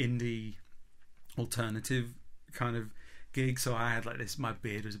like indie alternative kind of gigs. So I had like this, my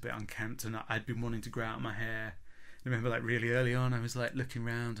beard was a bit unkempt, and I'd been wanting to grow out my hair. I remember like really early on, I was like looking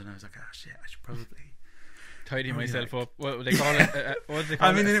around, and I was like, oh shit, I should probably tidy myself up. What would they call it? What do they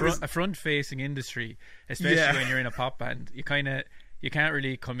call it? A front-facing industry, especially when you're in a pop band. You can't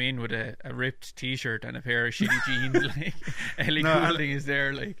really come in with a ripped t-shirt and a pair of shitty jeans. Like, Ellie Goulding is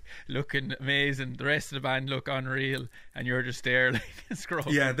there, like, looking amazing. The rest of the band look unreal, and you're just there, like,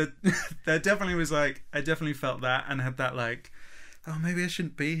 scrolling. Yeah, that definitely was like, I definitely felt that, and had that like, oh, maybe I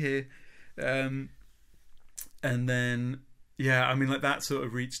shouldn't be here. And then, yeah, I mean, like, that sort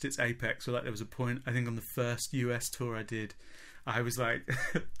of reached its apex. So like, there was a point, I think on the first US tour I did, I was like,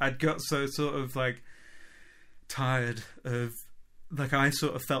 I'd got so sort of like tired of, like, I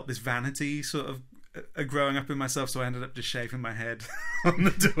sort of felt this vanity sort of growing up in myself, so I ended up just shaving my head on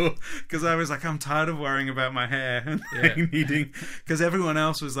the door, because I was like, I'm tired of worrying about my hair and like, needing, because everyone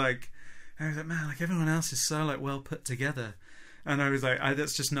else was like, I was like, man, like everyone else is so like well put together, and I was like,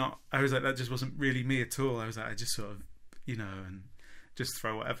 that's just not, I was like, that just wasn't really me at all. I was like, I just sort of, you know, and just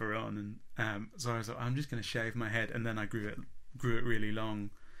throw whatever on, and so I was like, I'm just going to shave my head, and then I grew it really long,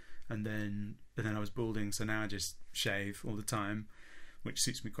 and then I was balding, so now I just shave all the time, which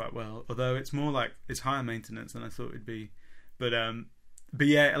suits me quite well, although it's more like, it's higher maintenance than I thought it'd be. But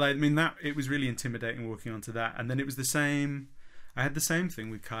yeah, like, I mean, that, it was really intimidating walking onto that. And then it was the same, I had the same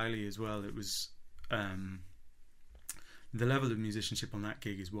thing with Kylie as well. It was the level of musicianship on that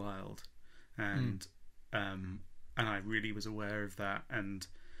gig is wild, and I really was aware of that. And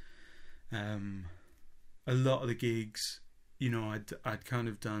a lot of the gigs, you know, I'd kind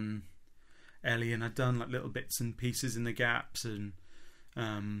of done Ellie, and I'd done like little bits and pieces in the gaps, and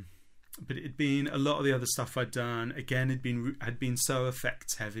but it'd been a lot of the other stuff I'd done, again, had been so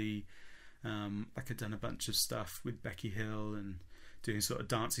effects heavy. Like I'd done a bunch of stuff with Becky Hill and doing sort of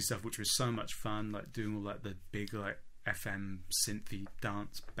dancey stuff, which was so much fun, like doing all like the big like FM synthy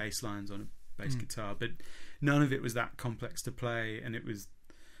dance bass lines on a bass guitar, but none of it was that complex to play. And it was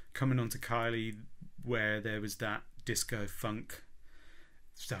coming onto Kylie where there was that disco funk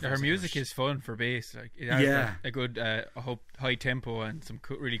stuff. Her music is fun for bass. Like, it has a good high tempo and some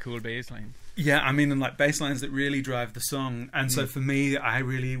really cool bass lines. Yeah, I mean, and like bass lines that really drive the song. And so for me, I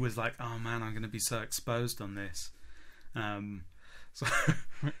really was like, oh man, I'm going to be so exposed on this. So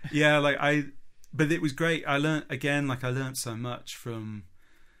yeah, like but it was great. I learned so much from,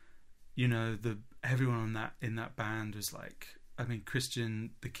 you know, everyone in that band was like, I mean,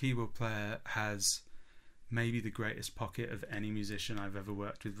 Christian, the keyboard player, has maybe the greatest pocket of any musician I've ever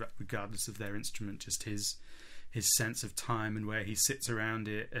worked with, regardless of their instrument. Just his sense of time and where he sits around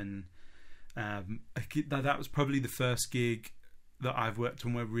it, and that was probably the first gig that I've worked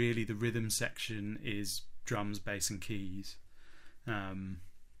on where really the rhythm section is drums, bass, and keys.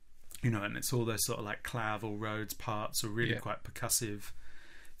 You know, and it's all those sort of like clavel Rhodes parts, or really quite percussive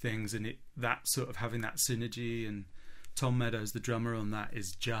things, and that sort of having that synergy. And Tom Meadows, the drummer on that,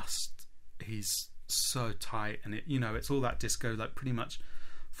 is just, he's so tight, and it, you know, it's all that disco, like pretty much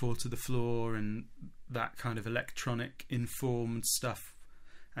Fall to the Floor and that kind of electronic informed stuff,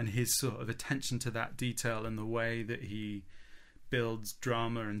 and his sort of attention to that detail and the way that he builds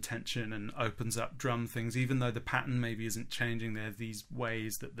drama and tension and opens up drum things, even though the pattern maybe isn't changing. There are these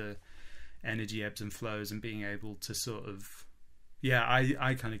ways that the energy ebbs and flows, and being able to sort of,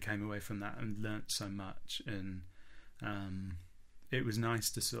 I kind of came away from that and learnt so much. And it was nice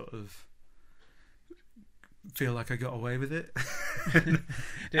to sort of feel like I got away with it.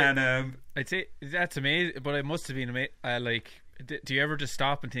 And I'd say that's amazing, but it must have been amazing. Like, do you ever just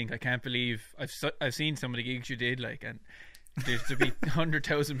stop and think, I can't believe I've seen some of the gigs you did, like, and there's to be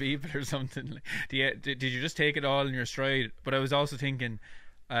 100,000 people or something. Like, did you just take it all in your stride? But I was also thinking,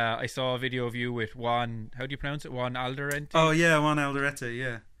 I saw a video of you with Juan, how do you pronounce it, Juan Alderete? Oh yeah, Juan Alderete,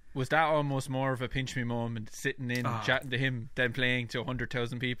 yeah. Was that almost more of a pinch me moment, sitting in chatting to him, than playing to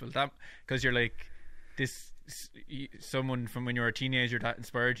 100,000 people? That, because you're like, this someone from when you were a teenager that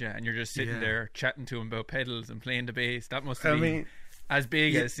inspired you, and you're just sitting there chatting to him about pedals and playing the bass. That must have been as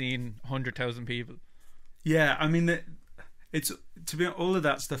big as seeing 100,000 people. Yeah, I mean, it's, to be honest, all of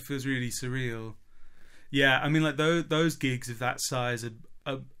that stuff feels really surreal. Yeah, I mean, like those gigs of that size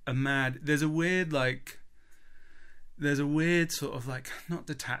are mad. There's a weird sort of like, not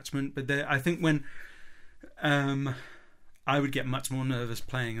detachment, but I think when I would get much more nervous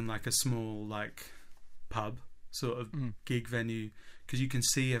playing in like a small like pub sort of gig venue, because you can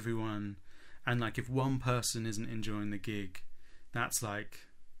see everyone, and like if one person isn't enjoying the gig, that's like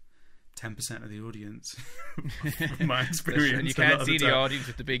 10% of the audience. From my experience, and you can't see the audience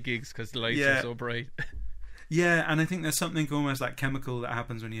at the big gigs because the lights are so bright. Yeah, and I think there's something almost like chemical that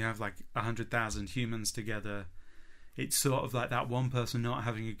happens when you have like 100,000 humans together. It's sort of like that one person not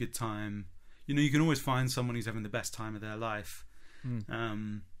having a good time. You know, you can always find someone who's having the best time of their life.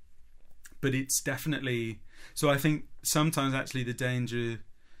 But it's definitely, so I think sometimes actually the danger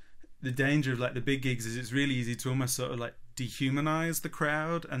of like the big gigs is it's really easy to almost sort of like dehumanize the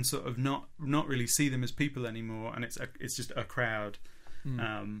crowd and sort of not really see them as people anymore, and it's just a crowd.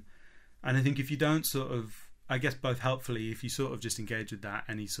 And I think if you don't sort of, I guess both helpfully, if you sort of just engage with that,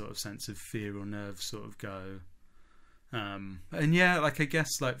 any sort of sense of fear or nerve sort of go. And yeah, like I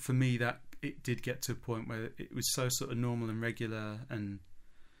guess like for me that it did get to a point where it was so sort of normal and regular, and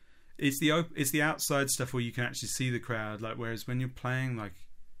it's the outside stuff where you can actually see the crowd, like, whereas when you're playing like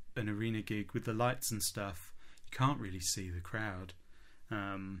an arena gig with the lights and stuff, you can't really see the crowd,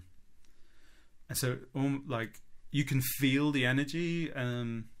 and so like you can feel the energy,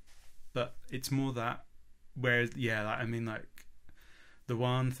 but it's more that. Whereas like, I mean, like the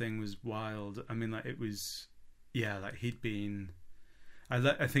one thing was wild. I mean, like it was like he'd been.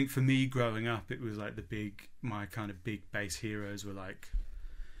 I think for me growing up, it was like my kind of big bass heroes were like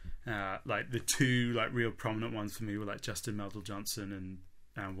the two like real prominent ones for me were like Justin Meldal-Johnson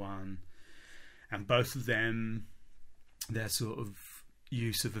and Juan, and both of them, their sort of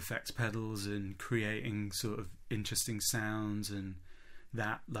use of effects pedals and creating sort of interesting sounds and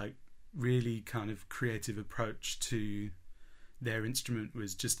that like really kind of creative approach to their instrument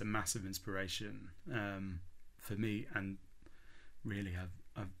was just a massive inspiration for me, and really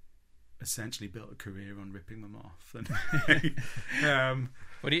I've essentially built a career on ripping them off. And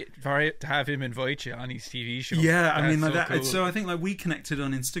to have him invite you on his TV show. Yeah, I mean, like so that. cool. So I think like we connected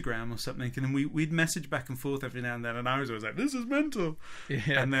on Instagram or something, and then we'd message back and forth every now and then, and I was always like, "This is mental."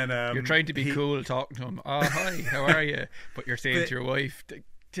 Yeah. And then you're trying to be cool, talking to him. Oh, hi, how are you? But you're saying to your wife,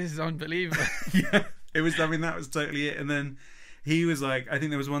 "This is unbelievable." Yeah, it was. I mean, that was totally it. And then he was like, I think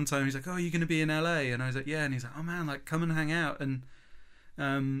there was one time he's like, "Oh, you're going to be in LA?" And I was like, "Yeah." And he's like, "Oh man, like come and hang out." And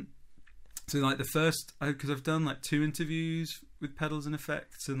so like the first, because I've done like 2 interviews with pedals and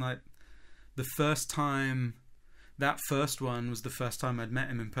effects, and like the first time, that first one was the first time I'd met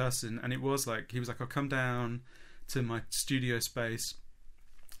him in person, and it was like he was like, "I'll come down to my studio space,"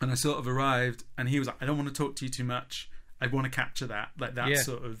 and I sort of arrived, and he was like, "I don't want to talk to you too much. I want to capture that, like that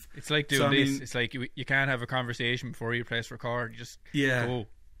sort of." It's like doing this. It's like you can't have a conversation before you press record. You just go.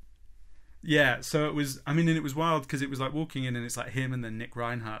 Yeah. So it was. I mean, and it was wild because it was like walking in, and it's like him, and then Nick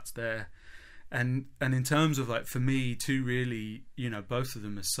Reinhardt's there, and in terms of like for me, two really, both of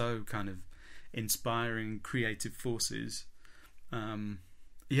them are so kind of inspiring creative forces. And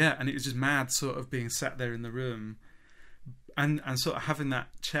it was just mad, sort of being sat there in the room, and sort of having that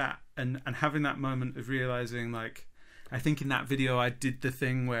chat, and having that moment of realizing like. I think in that video I did the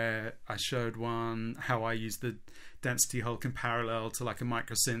thing where I showed one how I used the density Hulk in parallel to like a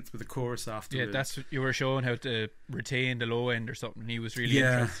micro synth with a chorus afterwards. Yeah, that's you were showing how to retain the low end or something. He was really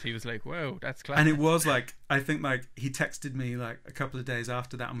interested. He was like, "Wow, that's class." And it was like, I think like he texted me like a couple of days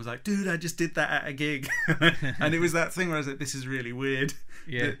after that and was like, "Dude, I just did that at a gig." And it was that thing where I was like, "This is really weird."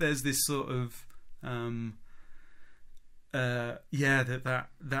 Yeah, there's this sort of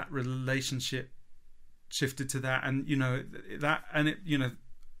that relationship shifted to that, and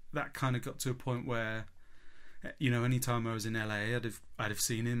that kind of got to a point where anytime I was in LA I'd have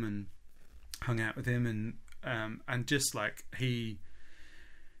seen him and hung out with him, and just like he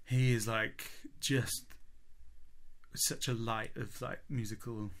is like just such a light of like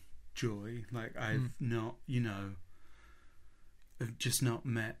musical joy. Like I've not I've just not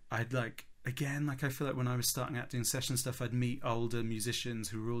met. I'd like again, like I feel like when I was starting out doing session stuff, I'd meet older musicians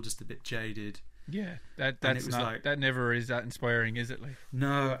who were all just a bit jaded. Yeah, that's not like, that never is that inspiring, is it? Like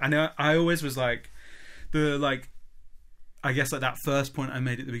no, and I always was like I guess like that first point I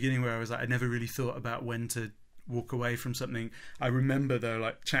made at the beginning where I was like I never really thought about when to walk away from something. I remember though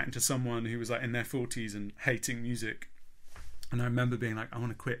like chatting to someone who was like in their 40s and hating music, and I remember being like I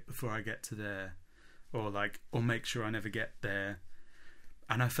want to quit before I get to there, or make sure I never get there.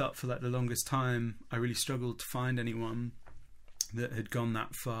 And I felt for like the longest time I really struggled to find anyone that had gone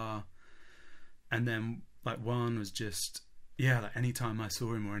that far. And then like one was just like anytime I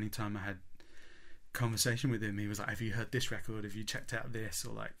saw him or anytime I had conversation with him, he was like, "Have you heard this record? Have you checked out this?"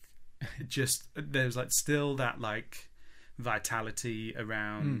 Or like just there's like still that like vitality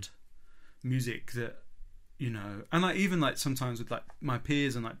around music that and like even like sometimes with like my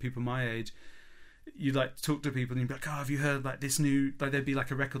peers and like people my age, you'd like talk to people and you'd be like, "Oh, have you heard like this new," like there'd be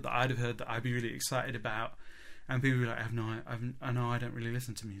like a record that I'd have heard that I'd be really excited about. And people were like, I know I don't really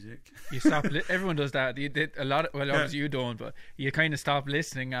listen to music. You stop. Everyone does that. You did a lot. Obviously you don't, but you kind of stop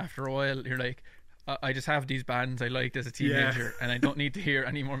listening after a while. You're like, I just have these bands I liked as a teenager, and I don't need to hear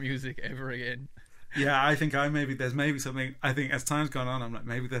any more music ever again. Yeah, I think there's maybe something. I think as time's gone on, I'm like,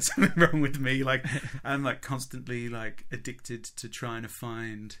 maybe there's something wrong with me. Like I'm like constantly like addicted to trying to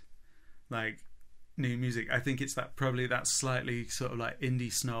find like new music. I think it's probably that slightly sort of like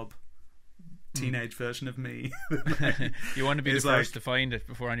indie snob teenage version of me. You want to be the first to find it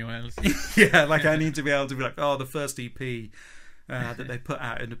before anyone else. Yeah, like I need to be able to be like, "Oh, the first EP that they put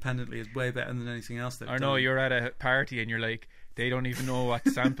out independently is way better than anything else they've done." No, you're at a party and you're like, they don't even know what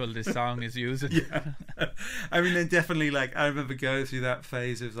sample this song is using. Yeah. I mean, then definitely like I remember going through that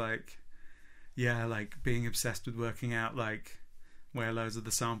phase of like being obsessed with working out like where loads of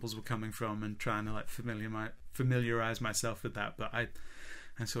the samples were coming from and trying to like familiarize myself with that. But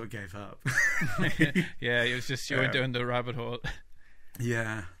I sort of gave up. Yeah, it was just you went down the rabbit hole.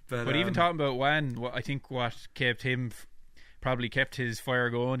 Yeah, but even talking about Juan, I think what kept him probably kept his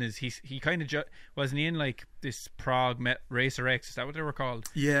fire going is he kind of wasn't he in like this prog Racer X, is that what they were called?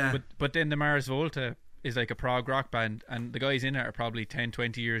 Yeah, but then the Mars Volta is like a prog rock band, and the guys in it are probably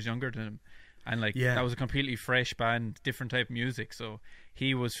 10-20 years younger than him, and like that was a completely fresh band, different type of music, so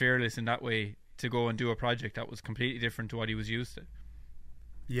he was fearless in that way to go and do a project that was completely different to what he was used to.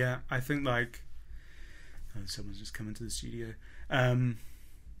 Yeah, I think like someone's just come into the studio.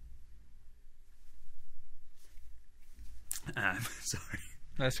 Sorry,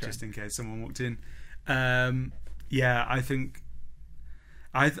 that's great. Just in case someone walked in. Yeah, I think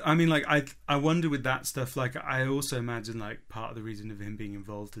I mean like I wonder with that stuff, like I also imagine like part of the reason of him being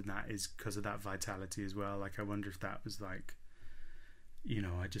involved in that is because of that vitality as well. Like I wonder if that was like, you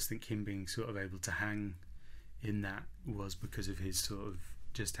know, I just think him being sort of able to hang in that was because of his sort of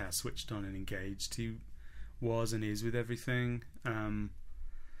just how switched on and engaged he was and is with everything. And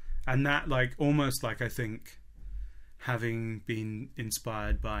that like almost like I think having been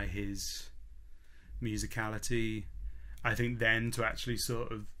inspired by his musicality, I think then to actually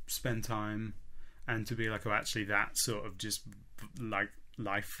sort of spend time and to be like, oh, actually that sort of just like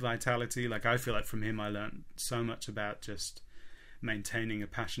life vitality. Like I feel like from him I learned so much about just maintaining a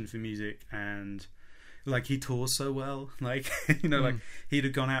passion for music, and like he tours so well, like you know, like he'd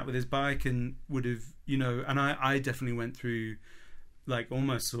have gone out with his bike and would have, you know, and I definitely went through like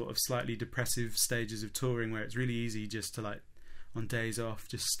almost sort of slightly depressive stages of touring where it's really easy just to like on days off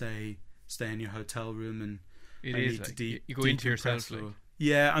just stay in your hotel room and it is like, you go into yourself like.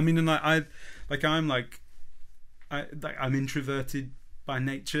 Yeah, I mean, and like I'm introverted by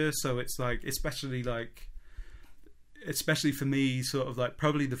nature, so it's like especially for me, sort of like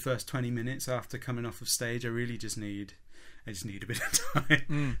probably the first 20 minutes after coming off of stage, I just need a bit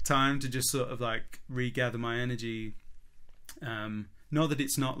of time to just sort of like regather my energy. Not that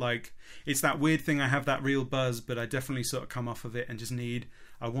it's not like it's that weird thing, I have that real buzz, but I definitely sort of come off of it and just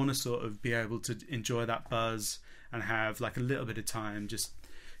I want to sort of be able to enjoy that buzz and have like a little bit of time just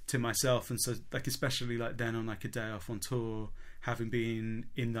to myself. And so like especially like then on like a day off on tour, having been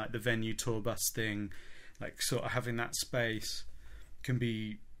in like the venue tour bus thing, like sort of having that space can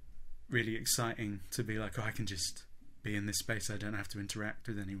be really exciting to be like, oh, I can just be in this space, I don't have to interact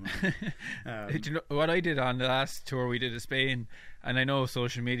with anyone. Do you know what I did on the last tour we did in Spain? And I know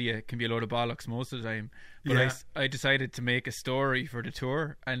social media can be a load of bollocks most of the time, but I decided to make a story for the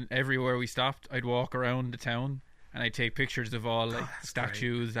tour, and everywhere we stopped I'd walk around the town and I'd take pictures of all like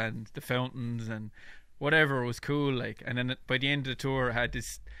statues and the fountains and whatever was cool, like. And then by the end of the tour I had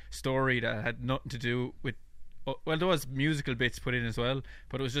this story that had nothing to do with, well, there was musical bits put in as well,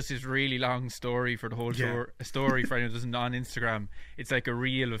 but it was just this really long story for the whole tour. A story for anyone who doesn't on Instagram. It's like a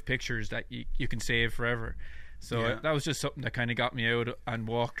reel of pictures that you can save forever. So that was just something that kind of got me out and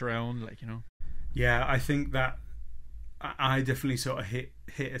walked around, like, you know. Yeah, I think that I definitely sort of hit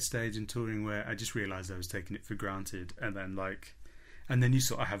a stage in touring where I just realised I was taking it for granted, and then you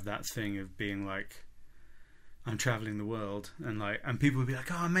sort of have that thing of being like, I'm travelling the world, and people would be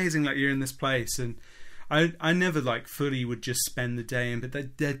like, oh, amazing, like you're in this place, and I never like fully would just spend the day in,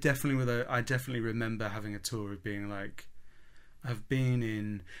 but there definitely were I definitely remember having a tour of being like, I've been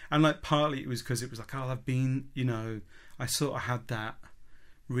in, and like partly it was because it was like, oh, I've been, you know, I sort of had that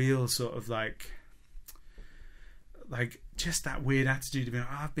real sort of like just that weird attitude of being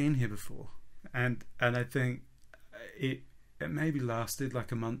like, oh, I've been here before, and I think it maybe lasted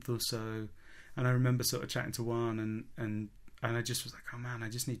like a month or so, and I remember sort of chatting to Juan and I just was like, oh man, I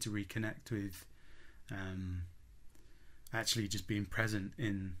just need to reconnect with actually just being present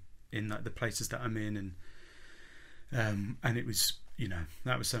in like the places that I'm in, and it was, you know,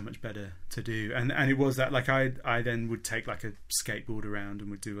 that was so much better to do, and it was that like I then would take like a skateboard around and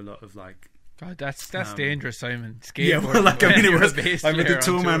would do a lot of like, God, that's dangerous, Simon. Skateboard. Yeah, well, like I mean, it was like the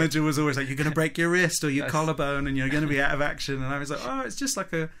tour manager was always like, you're going to break your wrist or your collarbone and you're going to be out of action, and I was like, oh, it's just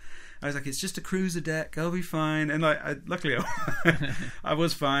like it's just a cruiser deck, I'll be fine. And like, luckily I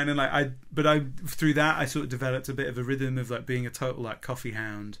was fine. And like, through that, I sort of developed a bit of a rhythm of like being a total like coffee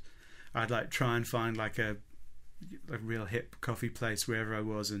hound. I'd like try and find like a real hip coffee place wherever I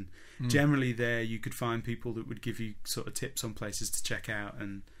was. And generally there you could find people that would give you sort of tips on places to check out.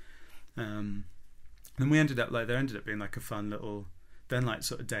 And then we ended up like, there ended up being like a fun little, then like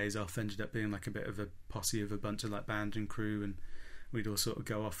sort of days off ended up being like a bit of a posse of a bunch of like band and crew, and we'd all sort of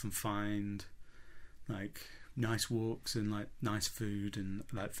go off and find like nice walks and like nice food, and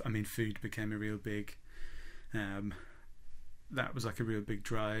like, I mean, food became a real big that was like a real big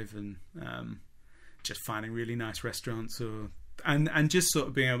drive, and just finding really nice restaurants or and just sort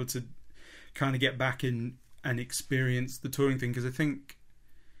of being able to kind of get back in and experience the touring thing, because I think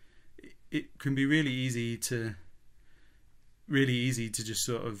it can be really easy to just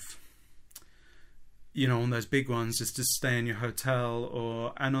sort of, you know, on those big ones, just to stay in your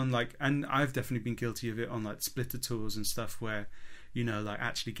hotel, and I've definitely been guilty of it on like splitter tours and stuff, where, you know, like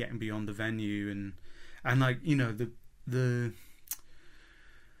actually getting beyond the venue and like, you know, the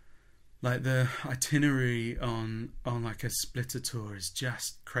itinerary on like a splitter tour is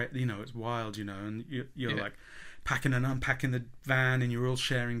just crazy, you know, it's wild, you know, and you're like packing and unpacking the van, and you're all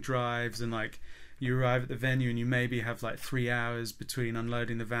sharing drives, and like you arrive at the venue and you maybe have like 3 hours between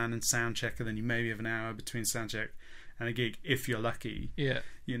unloading the van and sound check, and then you maybe have an hour between sound check and a gig if you're lucky.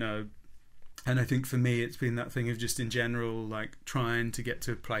 You know, and I think for me it's been that thing of just in general, like trying to get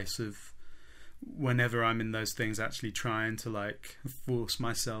to a place of, whenever I'm in those things, actually trying to like force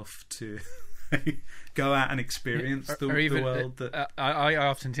myself to go out and experience the world. That I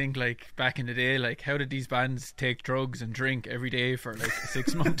often think, like, back in the day, like, how did these bands take drugs and drink every day for like a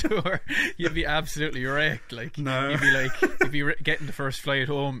 6-month tour? You'd be absolutely wrecked. Like, no. You'd be like, if you getting the first flight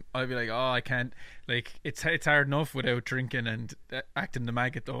home, I'd be like, oh, I can't. Like, it's hard enough without drinking and acting the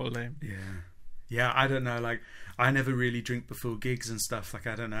maggot the whole time. Yeah, I don't know, like, I never really drink before gigs and stuff, like,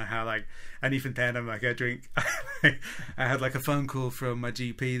 I don't know how, like, and even then I'm like, I drink. I had like a phone call from my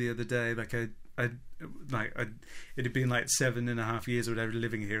GP the other day, like, it had been like 7.5 years or whatever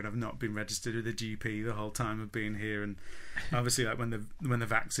living here, and I've not been registered with a GP the whole time of being here, and obviously like when the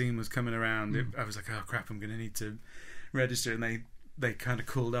vaccine was coming around, I was like, oh crap, I'm going to need to register, and they kind of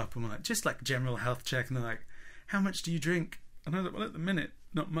called up and were like, just like general health check, and they're like, how much do you drink? And I was like, well, at the minute,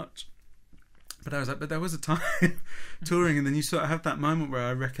 not much. But I was like, but there was a time touring, and then you sort of have that moment where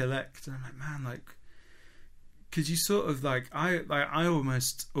I recollect, and I'm like, man, like, because you sort of like, I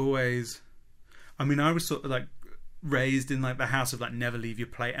almost always, I mean, I was sort of like raised in like the house of like never leave your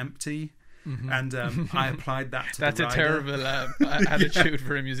plate empty, and I applied that to that's the a terrible attitude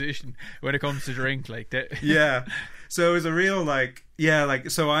for a musician when it comes to drink, like that. Yeah, so it was a real like, yeah,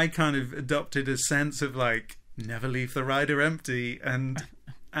 like, so I kind of adopted a sense of like never leave the rider empty, and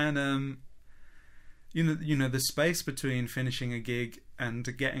you know the space between finishing a gig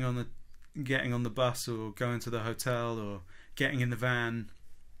and getting on the bus or going to the hotel or getting in the van,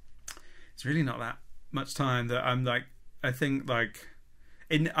 it's really not that much time that I'm like, I think like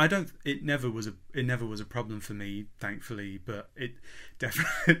it never was a problem for me, thankfully, but it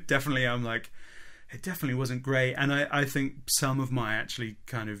definitely I'm like, it definitely wasn't great, and I think some of my actually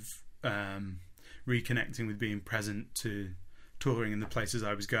kind of reconnecting with being present to touring in the places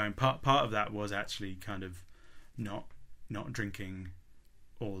I was going, part of that was actually kind of not drinking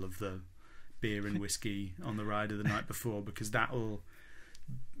all of the beer and whiskey on the rider the night before, because that'll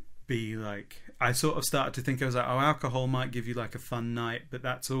be like, I sort of started to think, I was like, oh, alcohol might give you like a fun night, but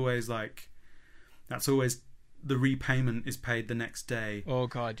that's always the repayment is paid the next day. Oh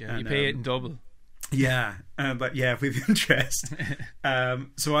god, yeah, and you pay it in double. Yeah, but yeah, with interest.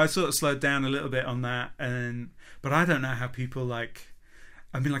 So I sort of slowed down a little bit on that, but I don't know how people like,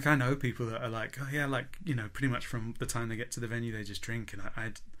 I mean, like, I know people that are like, oh yeah, like, you know, pretty much from the time they get to the venue they just drink, and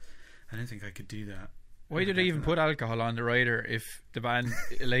I don't think I could do that. Why do they even put alcohol on the rider if the band,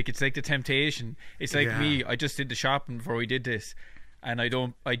 like, it's like the temptation? It's like me, I just did the shopping before we did this, and I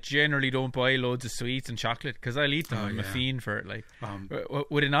generally don't buy loads of sweets and chocolate because I'll eat them. I'm a fiend for it. Like,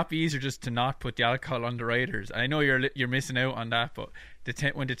 would it not be easier just to not put the alcohol on the riders? I know you're missing out on that, but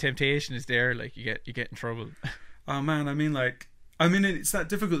when the temptation is there, like, you get in trouble. Oh man, I mean, it's that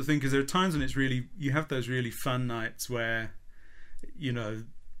difficult thing, because there are times when it's really, you have those really fun nights where, you know,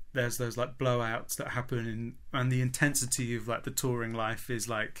 there's those like blowouts that happen, and the intensity of like the touring life is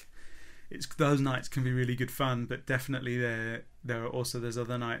like, those nights can be really good fun, but definitely there are also those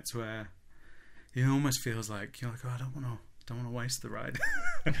other nights where it almost feels like you're like, oh, I don't want to waste the ride.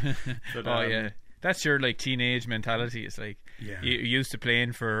 But, yeah, that's your like teenage mentality. It's like, you're used to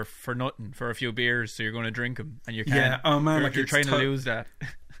playing for nothing, for a few beers, so you're going to drink them, and you can't. Yeah, oh man, like, you're trying to lose that.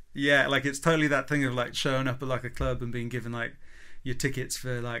 Yeah, like, it's totally that thing of like showing up at like a club and being given like your tickets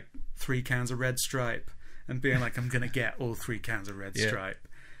for like 3 cans of Red Stripe and being like, I'm going to get all 3 cans of Red Stripe.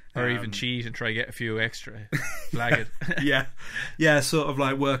 Or even cheat and try to get a few extra. Flag it. Yeah, sort of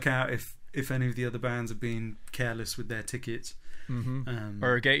like work out if any of the other bands are being careless with their tickets.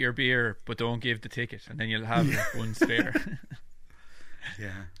 Or get your beer but don't give the ticket, and then you'll have one spare.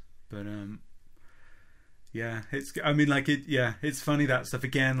 But it's, I mean, like, it's funny, that stuff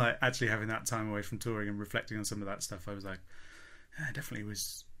again, like actually having that time away from touring and reflecting on some of that stuff. I was like, it definitely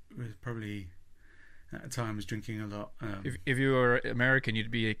was probably at the time was drinking a lot. If you were American,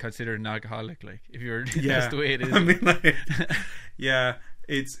 you'd be considered an alcoholic. Like if you're, yeah, that's the way it is. I mean, like, yeah,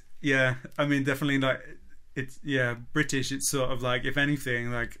 it's I mean, definitely like it's British. It's sort of like, if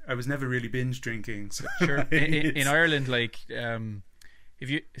anything, like I was never really binge drinking. So Sure. like, In Ireland, like if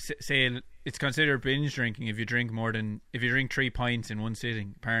you say it's considered binge drinking if you drink 3 pints in one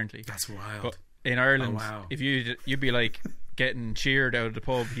sitting. Apparently, that's wild. But in Ireland, wow. if you'd be like getting cheered out of the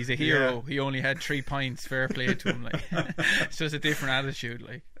pub. He's a hero. He only had 3 pints. Fair play to him. Like it's just a different attitude.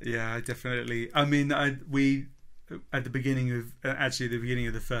 Like definitely. I mean, we at the beginning of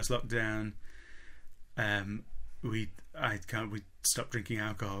the first lockdown, we stopped drinking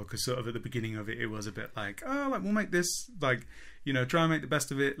alcohol, because sort of at the beginning of it was a bit like, oh, like we'll make this like, you know, try and make the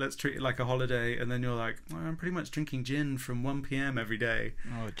best of it, let's treat it like a holiday. And then you're like, well, I'm pretty much drinking gin from 1 p.m. every day.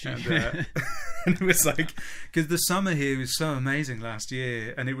 Oh gee. And it was like, because the summer here was so amazing last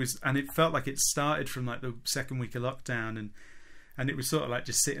year, and it felt like it started from like the second week of lockdown, and it was sort of like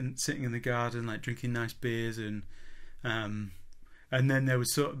just sitting in the garden, like drinking nice beers, and then there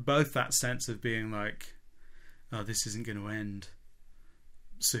was sort of both that sense of being like, oh, this isn't going to end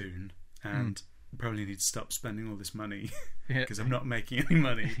soon, and probably need to stop spending all this money because I'm not making any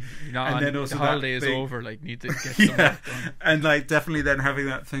money. And then also the holiday is over, like need to get some work done. And like definitely then having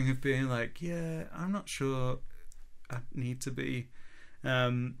that thing of being like, yeah, I'm not sure I need to be,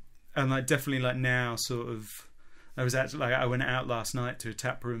 and like definitely like now sort of, I was actually like, I went out last night to a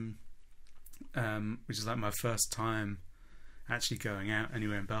tap room, which is like my first time actually going out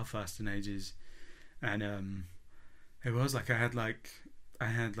anywhere in Belfast in ages, and it was like I had like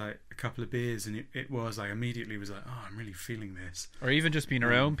a couple of beers, and it was like immediately was like, oh, I'm really feeling this. Or even just being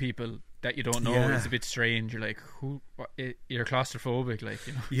around people that you don't know is a bit strange. You're like, you're claustrophobic, like,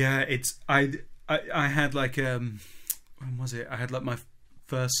 you know. Yeah, it's I had like when was it? I had like my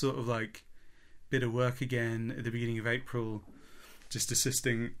first sort of like bit of work again at the beginning of April, just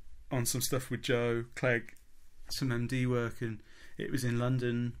assisting on some stuff with Joe Clegg, some MD work, and it was in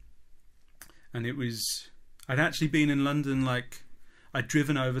London, and I'd actually been in London, like I'd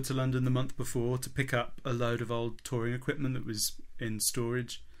driven over to London the month before to pick up a load of old touring equipment that was in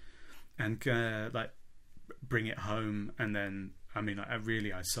storage, and like bring it home. And then I mean,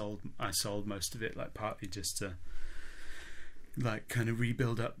 I sold most of it, like partly just to like kind of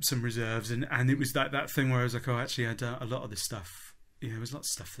rebuild up some reserves, and it was that thing where I was like, oh, actually I done a lot of this stuff. You know, there was lots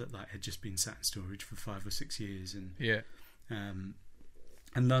of stuff that like had just been sat in storage for 5 or 6 years, and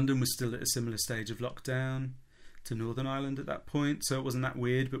London was still at a similar stage of lockdown to Northern Ireland at that point, so it wasn't that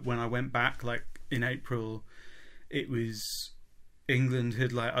weird. But when I went back, like in April, it was England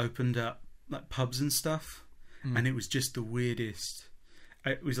had like opened up like pubs and stuff, and it was just the weirdest.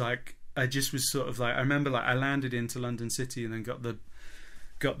 It was like I just was sort of like, I remember like I landed into London City and then got the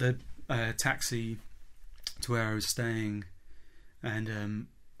taxi to where I was staying, and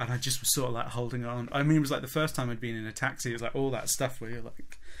I just was sort of like holding on. I mean, it was like the first time I'd been in a taxi. It was like all that stuff where you're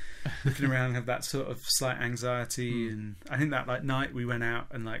like looking around and have that sort of slight anxiety. And I think that like night we went out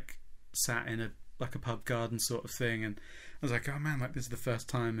and like sat in a pub garden sort of thing, and I was like, oh man, like this is the first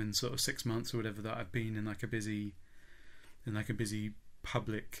time in sort of 6 months or whatever that I've been in like a busy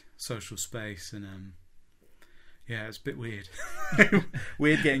public social space. And yeah, it's a bit weird.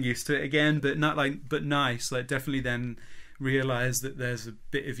 Weird getting used to it again, but nice. Like definitely then realize that there's a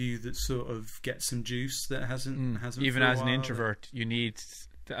bit of you that sort of gets some juice that hasn't even for a as an while. introvert, you need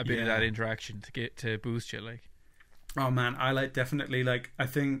a bit of that interaction to boost you. Like, oh man, I like definitely like, I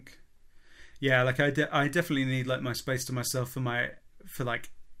think, yeah, like I definitely need like my space to myself for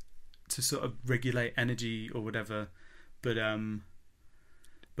like to sort of regulate energy or whatever, but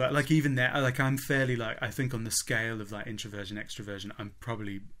like even there, like I'm fairly like, I think on the scale of like introversion extroversion, I'm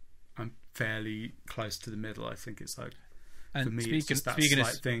fairly close to the middle. I think it's like, and for me, it's just that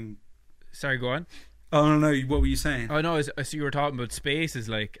slight thing. Sorry, go on. Oh no, what were you saying? Oh no, so you were talking about spaces,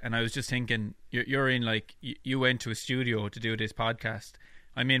 like, and I was just thinking, you're in like, you went to a studio to do this podcast.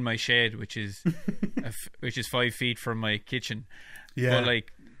 I'm in my shed, which is 5 feet from my kitchen. Yeah. But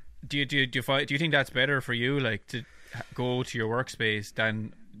like, do you think that's better for you, like, to go to your workspace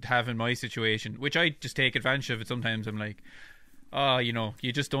than having my situation, which I just take advantage of it sometimes? I'm like, oh, you know,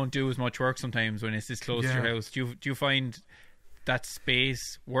 you just don't do as much work sometimes when it's this close to your house. Do you find that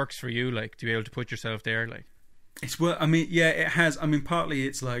space works for you, like, to be able to put yourself there? Like, it's what I mean. Yeah, it has. I mean, partly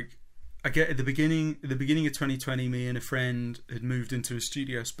it's like, I get at the beginning of 2020, me and a friend had moved into a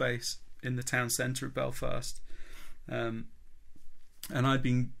studio space in the town centre of Belfast, and I'd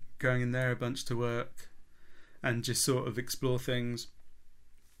been going in there a bunch to work and just sort of explore things.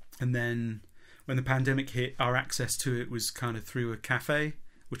 And then when the pandemic hit, our access to it was kind of through a cafe,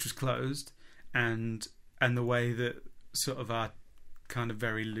 which was closed, and the way that sort of our kind of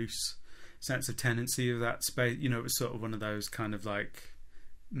very loose sense of tenancy of that space, you know, it was sort of one of those kind of like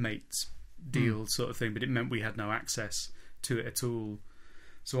mates deal sort of thing, but it meant we had no access to it at all.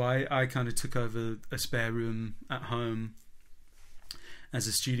 So I kind of took over a spare room at home as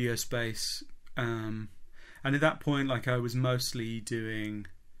a studio space, and at that point, like, I was mostly doing,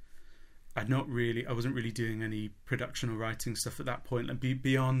 I wasn't really doing any production or writing stuff at that point, like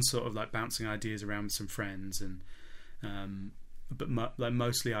beyond sort of like bouncing ideas around with some friends, and but like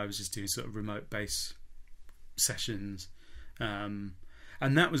mostly I was just doing sort of remote bass sessions, and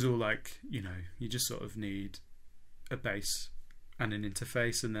that was all like, you know, you just sort of need a bass and an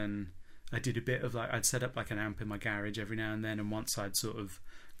interface, and then I did a bit of like, I'd set up like an amp in my garage every now and then, and once I'd sort of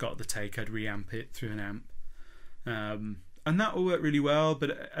got the take, I'd reamp it through an amp, and that all worked really well.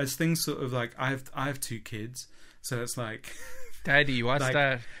 But as things sort of like, I have 2 kids, so it's like, Daddy, what's like,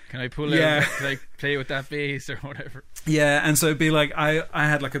 that? Can I pull out, like, play with that bass or whatever? Yeah, and so it'd be like, I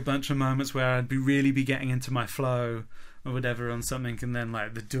had like a bunch of moments where I'd really be getting into my flow or whatever on something, and then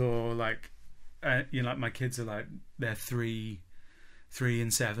like the door, like, you know, like my kids are like, they're 3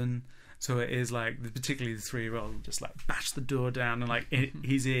 and 7, so it is like, particularly the 3-year-old just like bash the door down and like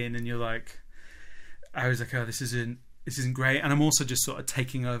he's in, and you're like, I was like, oh, this isn't great. And I'm also just sort of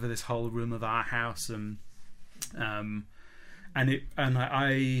taking over this whole room of our house, and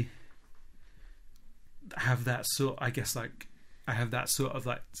I have that sort, I guess, like, I have that sort of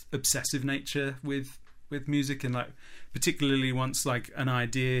like obsessive nature with music, and like particularly once like an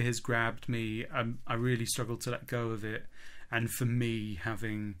idea has grabbed me, I really struggle to let go of it. And for me,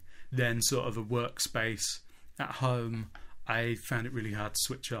 having then sort of a workspace at home, I found it really hard to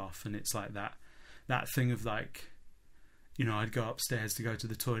switch off. And it's like that thing of like, you know, I'd go upstairs to go to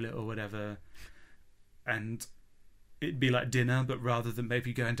the toilet or whatever, and it'd be like dinner, but rather than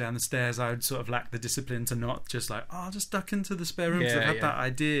maybe going down the stairs, I would sort of lack the discipline to not just like, oh, I'll just duck into the spare room because I've had that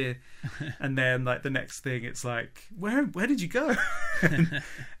idea. And then like the next thing, it's like, where did you go?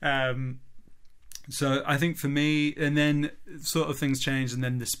 So I think for me, and then sort of things changed, and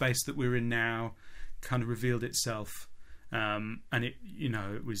then the space that we're in now kind of revealed itself, and it, you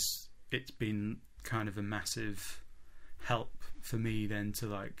know, it's been kind of a massive help for me then to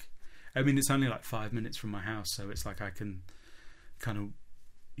like, I mean, it's only like 5 minutes from my house, so it's like I can kind of,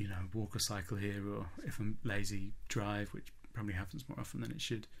 you know, walk or cycle here, or if I'm lazy, drive, which probably happens more often than it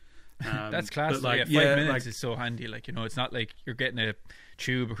should. That's class. But like, 5 minutes is so handy. Like, you know, it's not like you're getting a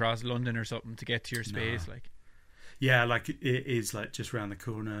tube across London or something to get to your space. No. Like, yeah, like it is like just around the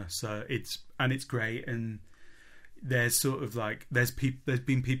corner. So it's great. And there's sort of like, there's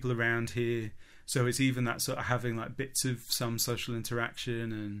been people around here, so it's even that sort of having like bits of some social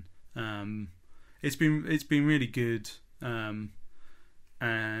interaction, and it's been really good. And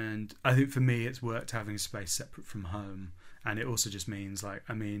I think for me, it's worked having a space separate from home, and it also just means like,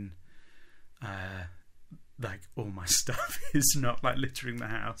 I mean, like all my stuff is not like littering the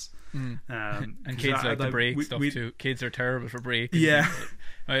house. And kids like to break stuff too. Kids are terrible for breaking. Yeah.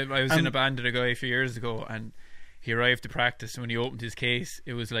 I was in a band with a guy a few years ago, and he arrived to practice, and when he opened his case,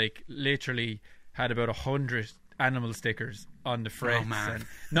 it was like literally had about 100 animal stickers on the frets. Oh, man. And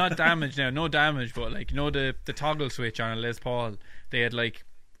not damaged now, no damage, but like, you know, the toggle switch on a Les Paul, they had like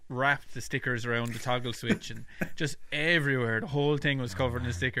wrapped the stickers around the toggle switch, and just everywhere the whole thing was covered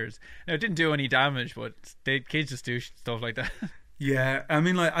in stickers. Now, it didn't do any damage, but kids just do stuff like that. Yeah, I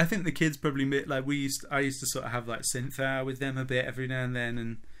mean, like, I think the kids probably like, I used to sort of have like synth hour with them a bit every now and then,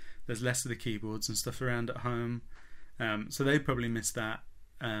 and there's less of the keyboards and stuff around at home, so they probably miss that.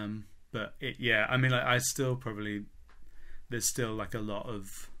 But yeah, I mean, like, I still probably, there's still like a lot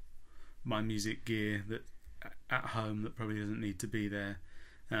of my music gear that at home that probably doesn't need to be there.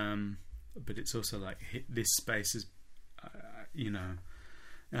 But it's also like, this space is, you know,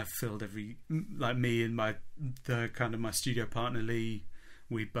 I've filled every, like, me and the kind of my studio partner Lee,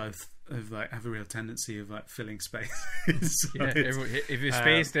 we both have a real tendency of like filling space. So yeah, if there's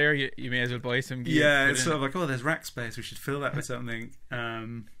space there, you may as well buy some gear. Yeah, it's sort of like, oh, there's rack space, we should fill that with something.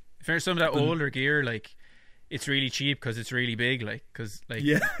 If there's some of that older gear, like, it's really cheap because it's really big, like, because like,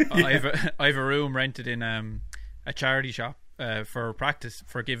 yeah. I have a room rented in a charity shop for practice,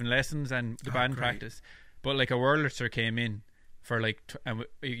 for giving lessons and the band practice. But like, a Wurlitzer came in for like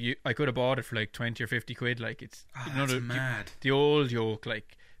I could have bought it for like 20 or 50 quid. Like, it's, you know, mad. The old yoke,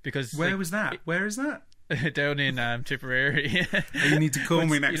 like, because where was that? Where is that? Down in Tipperary. You need to call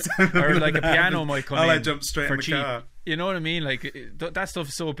me next time. Or like a piano might come in. I jump straight in the cheap. car. You know what I mean? Like, that stuff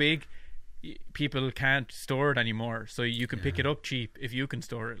is so big, people can't store it anymore. So you can pick it up cheap if you can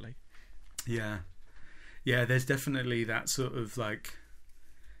store it. Like, yeah, there's definitely that sort of like,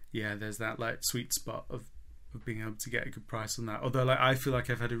 yeah, there's that like sweet spot of being able to get a good price on that. Although like I feel like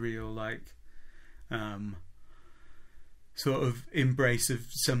I've had a real like sort of embrace of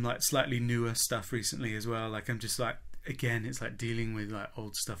some like slightly newer stuff recently as well. Like I'm just like, again, it's like dealing with like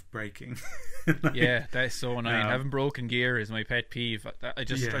old stuff breaking. Like, yeah, that's so annoying. Having broken gear is my pet peeve. I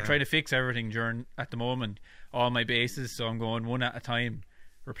try to fix everything at the moment, all my bases, so I'm going one at a time,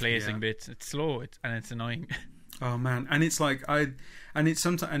 replacing bits. It's slow, and it's annoying. Oh man, and it's like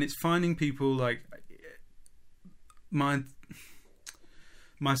it's finding people like my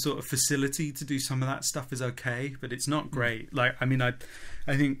sort of facility to do some of that stuff is okay, but it's not great. Like, I mean, I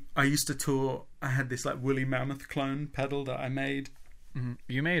think I used to tour. I had this like woolly mammoth clone pedal that I made. Mm-hmm.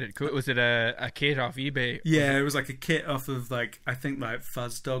 You made it. Was it a kit off eBay? Yeah, it was like a kit off of like, I think like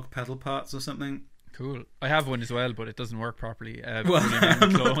Fuzz Dog pedal parts or something. Cool. I have one as well, but it doesn't work properly. Well,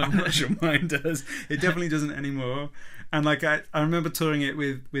 I'm not sure mine does. It definitely doesn't anymore. And like I remember touring it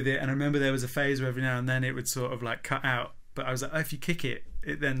with it, and I remember there was a phase where every now and then it would sort of like cut out. But I was like, oh, if you kick it,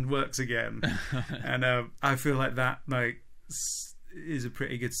 it then works again. And I feel like that like is a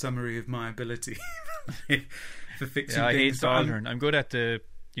pretty good summary of my ability for fixing things. I hate soldering. I'm good at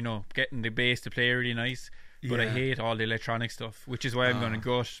getting the bass to play really nice, but I hate all the electronic stuff, which is why I'm going to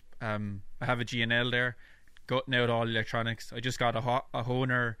gut. I have a G&L there, gutting out all the electronics. I just got a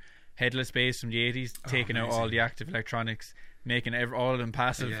Hohner headless bass from the 80s, taking out all the active electronics, making all of them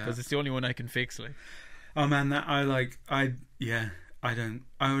passive, because it's the only one I can fix. Like, oh man, I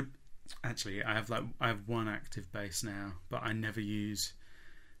have one active bass now, but I never use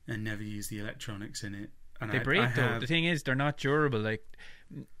the electronics in it. And they break though. The thing is, they're not durable. Like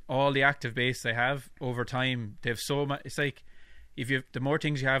all the active bass I have over time, they have so much. It's like the more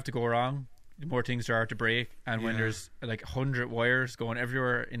things you have to go wrong, the more things there are to break. And when there's like 100 wires going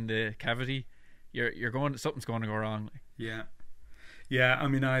everywhere in the cavity, something's going to go wrong. Yeah. I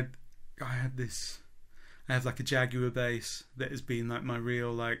mean, I have like a Jaguar bass that has been like my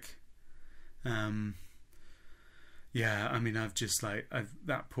real like, I mean,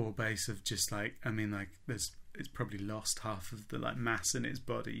 that poor bass of just like, I mean, like it's probably lost half of the like mass in its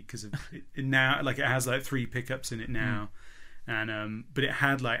body because of it now. Like it has like 3 pickups in it now, and but it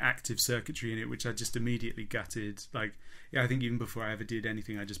had like active circuitry in it, which I just immediately gutted. Like, I think even before I ever did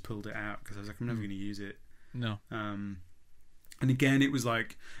anything, I just pulled it out because I was like, I'm never going to use it. No. And again, it was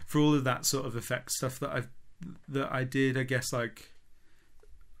like for all of that sort of effect stuff that I did, I guess like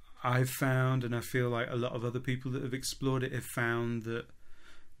I've found, and I feel like a lot of other people that have explored it have found that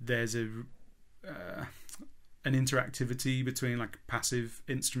there's an interactivity between like passive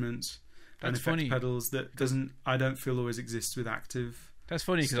instruments and effect pedals that I don't feel always exists with active. That's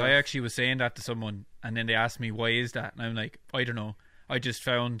funny because I actually was saying that to someone, and then they asked me why is that, and I'm like, I don't know. I just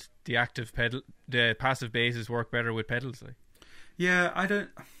found the passive basses work better with pedals. Like, yeah, I don't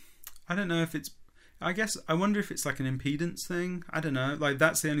know if it's. I guess I wonder if it's like an impedance thing. I don't know. Like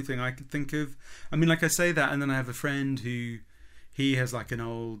that's the only thing I could think of. I mean, like I say that, and then I have a friend who he has like an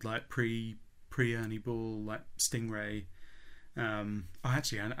old like pre Ernie Ball like Stingray. And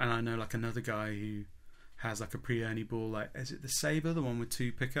I know like another guy who has like a pre Ernie Ball, like, is it the Sabre, the one with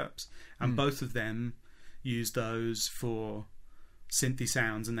 2 pickups, and both of them use those for synthy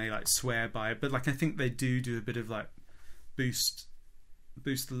sounds, and they like swear by it. But like I think they do a bit of like boost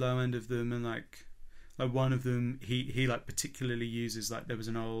the low end of them, and like one of them he like particularly uses, like there was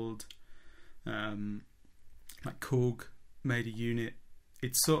an old like Korg made a unit.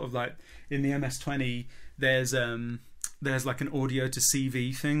 It's sort of like in the MS-20 there's like an audio to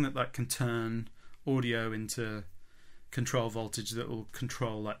CV thing that like can turn audio into control voltage that will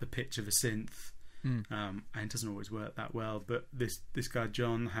control like the pitch of a synth. And it doesn't always work that well, but this guy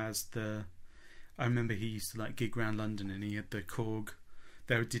John has I remember he used to like gig around London, and he had the Korg.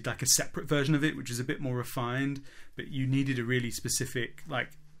 They did like a separate version of it, which was a bit more refined, but you needed a really specific, like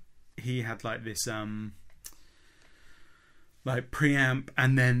he had like this like preamp,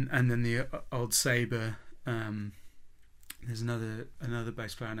 and then the old Sabre. There's another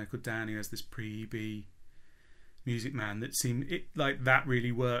bass player I know called Dan who has this pre-EB Music Man that like that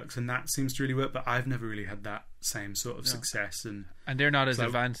really works, and that seems to really work, but I've never really had that same sort of success, and they're not as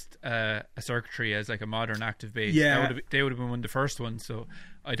advanced a circuitry as like a modern active bass. They would have been one of the first ones, so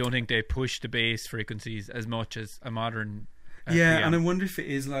I don't think they push the bass frequencies as much as a modern preamp. And I wonder if it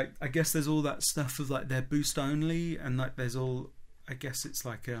is like, I guess there's all that stuff of like they're boost only, and like there's all, I guess it's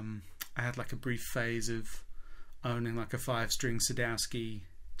like I had like a brief phase of owning like a 5-string Sadowski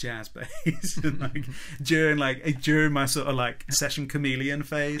jazz bass and like during my sort of like session chameleon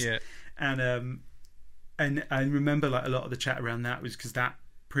phase, and I remember like a lot of the chat around that was because that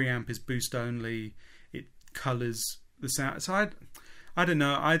preamp is boost only, it colors the sound. So I don't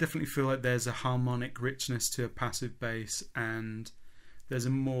know. I definitely feel like there's a harmonic richness to a passive bass, and there's a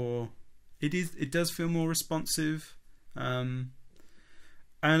more. It does feel more responsive, and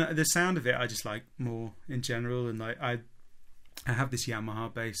the sound of it I just like more in general. And like I have this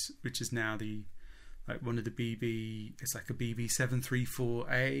Yamaha bass, which is now one of the BB. It's like a BB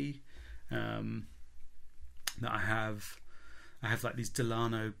 734A that I have. I have like these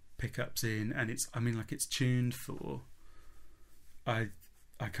Delano pickups in, and it's tuned for. I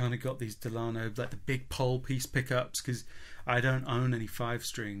kind of got these Delano, like the big pole piece pickups, because I don't own any 5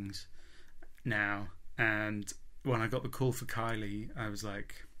 strings now. And when I got the call for Kylie, I was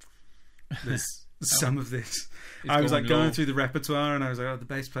like, there's some of this. I was like going through the repertoire, and I was like, the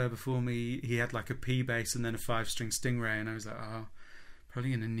bass player before me, he had like a P bass and then a 5-string Stingray, and I was like,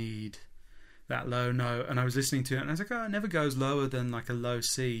 probably going to need that low note. And I was listening to it, and I was like, it never goes lower than like a low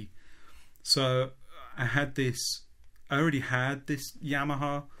C. So I already had this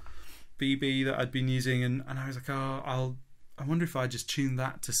Yamaha BB that I'd been using, and I was like, I wonder if I just tune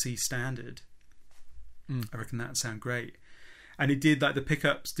that to C standard. I reckon that'd sound great. And it did. Like the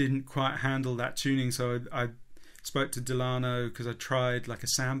pickups didn't quite handle that tuning, so I spoke to Delano, because I tried like a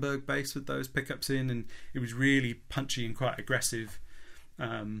Sandberg bass with those pickups in, and it was really punchy and quite aggressive.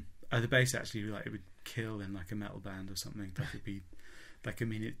 The bass actually, like, it would kill in like a metal band or something. Like it'd be like, I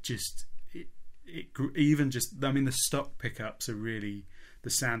mean, the stock pickups are really, the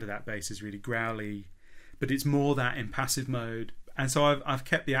sound of that bass is really growly, but it's more that in passive mode. And so I've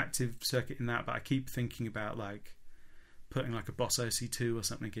kept the active circuit in that, but I keep thinking about like putting like a Boss OC2 or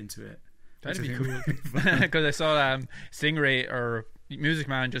something into it. That'd be cool. Because I saw Stingray or Music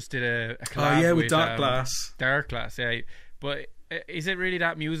Man just did a collab with Dark Glass. Dark Glass, yeah. But is it really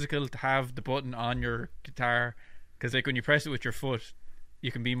that musical to have the button on your guitar? Because like when you press it with your foot,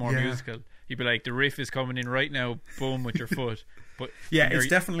 you can be more musical. You'd be like, the riff is coming in right now, boom, with your foot. But yeah, it's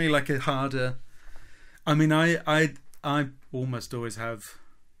definitely like a harder. I mean, I almost always have.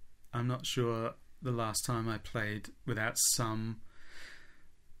 I'm not sure the last time I played without some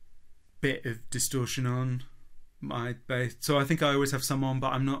bit of distortion on my bass. So I think I always have some on,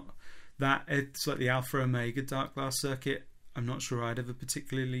 but I'm not that. It's like the Alpha Omega Dark Glass circuit. I'm not sure I'd ever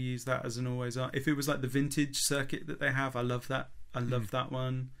particularly use that as an always on. If it was like the vintage circuit that they have, I love that. I love that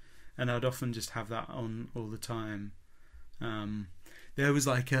one, and I'd often just have that on all the time. There was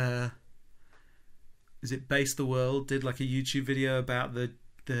like is it Bass the World did like a YouTube video about the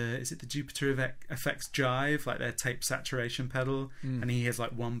is it the Jupiter Effects Jive, like their tape saturation pedal, and he has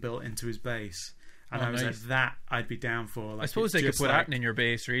like one built into his bass, and I was like, that I'd be down for. Like, I suppose they could put that in your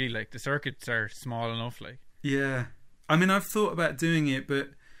bass, really. Like the circuits are small enough, like. Yeah, I mean, I've thought about doing it,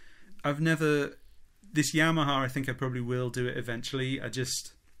 but I've never. This Yamaha, I think I probably will do it eventually. I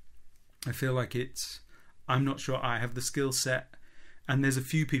feel like I'm not sure I have the skill set, and there's a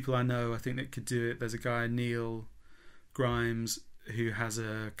few people I know I think that could do it. There's a guy, Neil Grimes, who has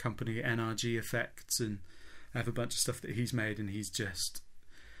a company, NRG Effects, and I have a bunch of stuff that he's made, and he's just,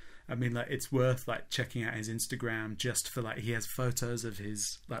 I mean, like, it's worth like checking out his Instagram just for like, he has photos of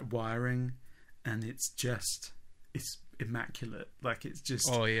his like wiring, and it's immaculate. Like, it's just,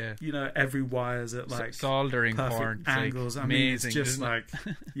 oh yeah, you know, every wire's at like soldering perfect porn angles. Like, I mean, it's just like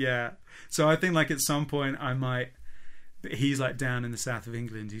yeah. So I think like at some point I might. He's like down in the south of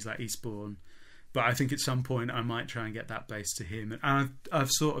England. He's like Eastbourne, but I think at some point I might try and get that bass to him. And I've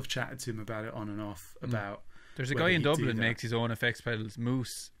sort of chatted to him about it on and off about. There's a guy in Dublin makes his own effects pedals,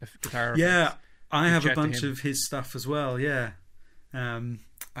 Moose guitar. Yeah, effects. I have a bunch of his stuff as well. Yeah, I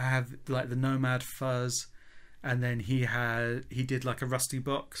have like the Nomad Fuzz. And then he did like a Rusty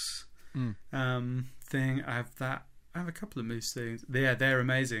Box thing. I have that. I have a couple of Moose things. They're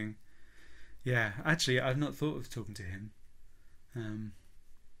amazing. Yeah, actually, I've not thought of talking to him.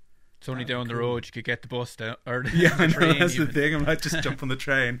 It's only down the road. You could get the bus down, or yeah, the train. That's the thing. I might just jump on the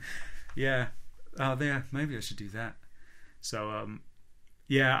train. Yeah. There. Maybe I should do that. So,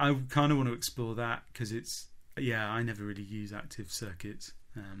 yeah, I kind of want to explore that because I never really use active circuits.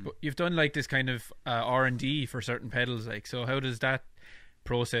 But you've done like this kind of R&D for certain pedals, like, so how does that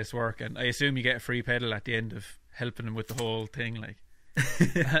process work? And I assume you get a free pedal at the end of helping them with the whole thing, like.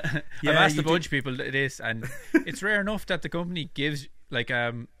 I've asked a bunch of people this, and it's rare enough that the company gives, like,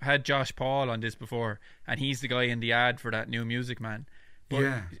 had Josh Paul on this before, and he's the guy in the ad for that new Music Man.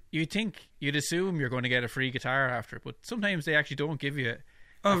 But you'd assume you're going to get a free guitar after it, but sometimes they actually don't give you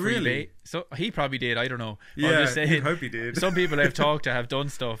Oh, really? So he probably did. I don't know. Yeah, I'm just saying, I hope he did. Some people I've talked to have done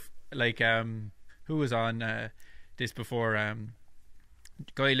stuff like who was on this before?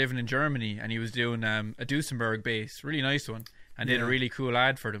 Guy living in Germany, and he was doing a Duesenberg bass, really nice one, and did a really cool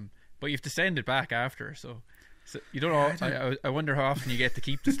ad for them. But you have to send it back after. So So you don't know. I wonder how often you get to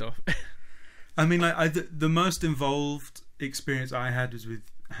keep the stuff. I mean, like the most involved experience I had was with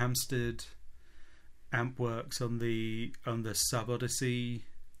Hampstead Ampworks on the Sub Odyssey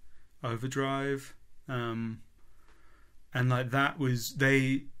Overdrive, and like that was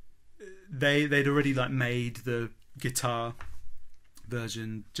they'd already like made the guitar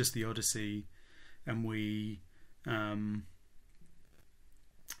version, just the Odyssey, and we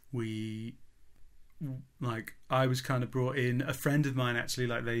like I was kind of brought in. A friend of mine actually,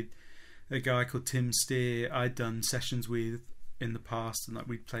 like a guy called Tim Steer, I'd done sessions with in the past, and like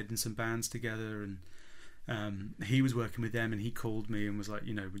we played in some bands together, and he was working with them, and he called me and was like,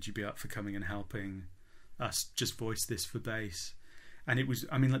 you know, would you be up for coming and helping us just voice this for bass? And it was,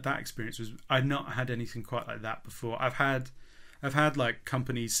 I mean, like that experience was, I'd not had anything quite like that before. I've had like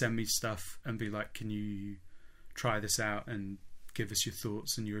companies send me stuff and be like, can you try this out and give us your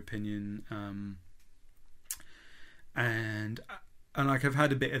thoughts and your opinion, and like I've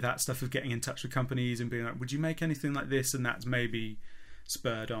had a bit of that stuff of getting in touch with companies and being like, would you make anything like this? And that's maybe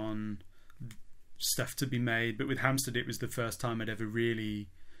spurred on stuff to be made. But with Hampstead, it was the first time I'd ever really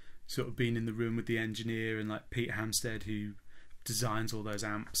sort of been in the room with the engineer, and like Pete Hampstead, who designs all those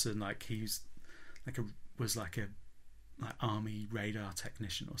amps, and like he's like was like a army radar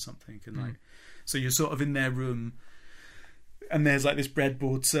technician or something, and like so you're sort of in their room, and there's like this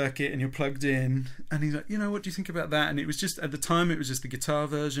breadboard circuit, and you're plugged in, and he's like, you know, what do you think about that? And it was just, at the time, it was just the guitar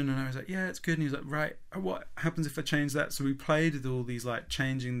version, and I was like, yeah, it's good. And he was like, right, what happens if I change that? So we played with all these, like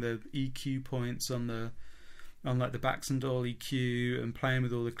changing the EQ points on like the Baxendall EQ, and playing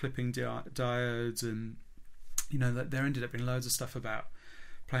with all the clipping diodes, and you know, that there ended up being loads of stuff about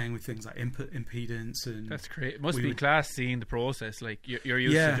playing with things like input impedance. And that's great. It must be class seeing the process. Like you're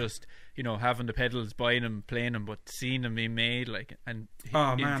used to just, you know, having the pedals, buying them, playing them, but seeing them being made, like, and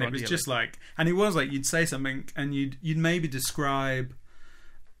oh man, it was just like, and it was like you'd say something and you'd maybe describe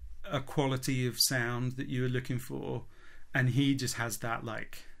a quality of sound that you were looking for, and he just has that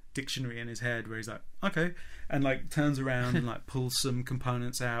like dictionary in his head where he's like, okay, and like turns around and like pulls some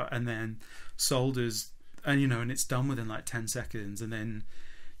components out and then solders, and you know, and it's done within like 10 seconds, and then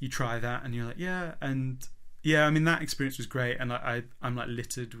you try that and you're like, yeah. And yeah, I mean, that experience was great, and I'm like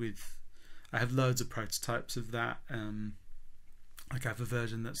littered with, I have loads of prototypes of that. Like I have a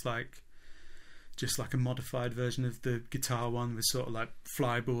version that's like just like a modified version of the guitar one with sort of like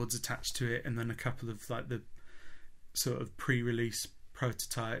flyboards attached to it, and then a couple of like the sort of pre-release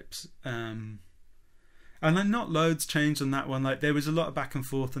prototypes, and then not loads changed on that one. Like there was a lot of back and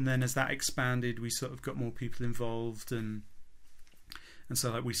forth, and then as that expanded, we sort of got more people involved, and so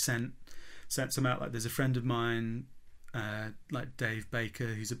like we sent some out. Like there's a friend of mine, like Dave Baker,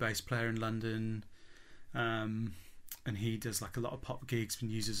 who's a bass player in London, and he does like a lot of pop gigs and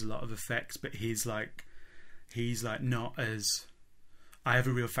uses a lot of effects, but he's like not as, I have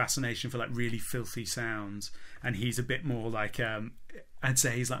a real fascination for like really filthy sounds, and he's a bit more like I'd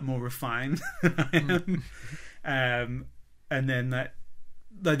say he's like more refined than I am. And then that,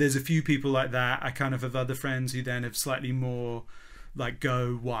 like there's a few people like that. I kind of have other friends who then have slightly more like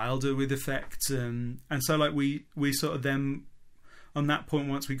go wilder with effects, and so like we sort of then on that point,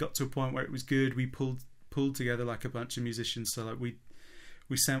 once we got to a point where it was good, we pulled together like a bunch of musicians. So like we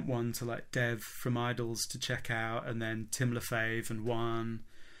sent one to like Dev from Idols to check out, and then Tim Lefebvre and Juan,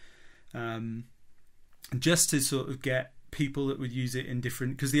 just to sort of get people that would use it in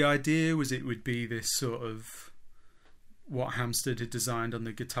different, because the idea was it would be this sort of what Hampstead had designed on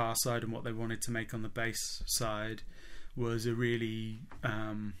the guitar side and what they wanted to make on the bass side was a really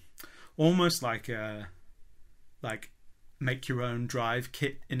almost like a make your own drive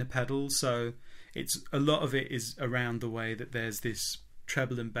kit in a pedal. So it's a lot of it is around the way that there's this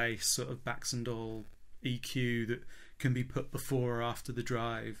treble and bass sort of Baxendall EQ that can be put before or after the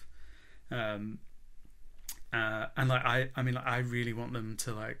drive, and like I mean like I really want them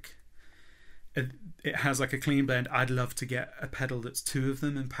to like, it has like a clean blend. I'd love to get a pedal that's two of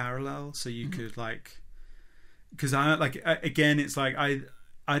them in parallel, so you could like, because I like, again, it's like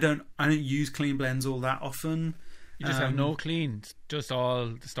I don't use clean blends all that often. You just have no cleans, just all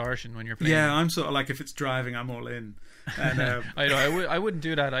distortion when you're playing. Yeah, I'm sort of like, if it's driving, I'm all in. And I wouldn't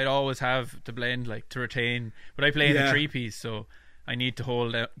do that. I'd always have the blend like to retain, but I play in a 3-piece, so I need to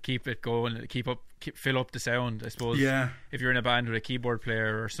hold it, keep it going, fill up the sound, I suppose. Yeah. If you're in a band with a keyboard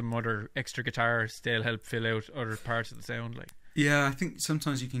player or some other extra guitars, they'll help fill out other parts of the sound. Like, yeah, I think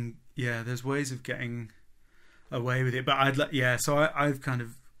sometimes you can. Yeah, there's ways of getting away with it, but So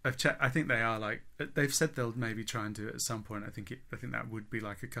I've checked. I think they are like, they've said they'll maybe try and do it at some point. I think that would be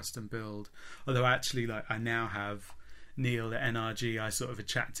like a custom build. Although actually, like I now have Neil at NRG. I sort of a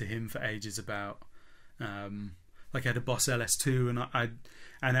chat to him for ages about Like I had a Boss LS2,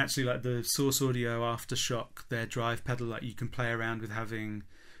 and actually like the Source Audio Aftershock, their drive pedal, like you can play around with having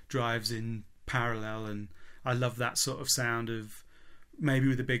drives in parallel, and I love that sort of sound of maybe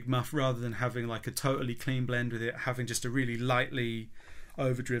with a big muff rather than having like a totally clean blend with it, having just a really lightly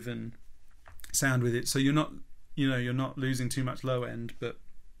overdriven sound with it, so you're not losing too much low end,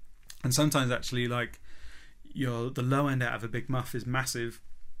 and sometimes actually like the low end out of a big muff is massive,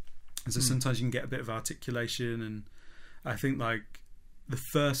 and so sometimes you can get a bit of articulation. And I think like the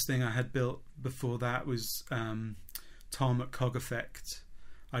first thing I had built before that was Tom at Cog Effect.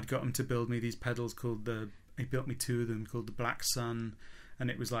 I'd got him to build me these pedals he built me two of them called the Black Sun, and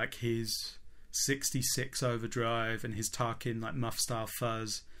it was like his 66 overdrive and his Tarkin like muff style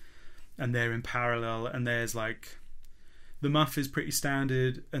fuzz, and they're in parallel, and there's like the muff is pretty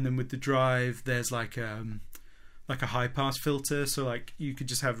standard, and then with the drive there's like a high pass filter, so like you could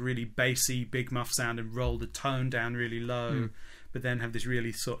just have really bassy big muff sound and roll the tone down really low, but then have this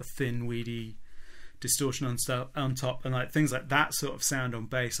really sort of thin weedy distortion on top, and like things like that sort of sound on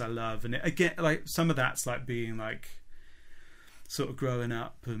bass I love. And again, like some of that's like being like sort of growing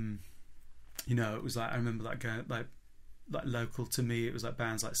up, and it was like I remember like going like local to me, it was like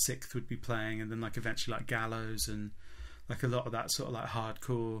bands like Sixth would be playing, and then like eventually like Gallows, and like a lot of that sort of like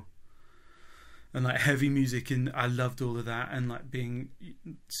hardcore and like heavy music, and I loved all of that, and like being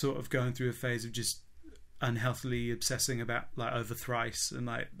sort of going through a phase of just unhealthily obsessing about like Over Thrice and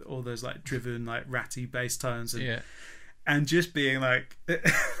like all those like driven like ratty bass tones, and just being like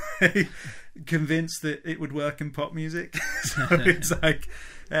convinced that it would work in pop music. So it's like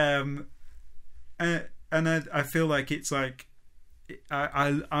and I feel like it's like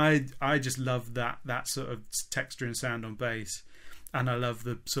I just love that sort of texture and sound on bass, and I love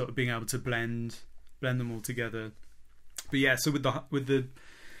the sort of being able to blend them all together. But yeah, so with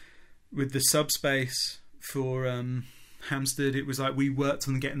the subspace for Hampstead, it was like we worked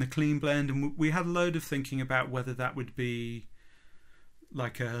on getting the clean blend, and we had a load of thinking about whether that would be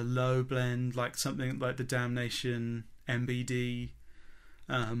like a low blend, like something like the Damnation MBD,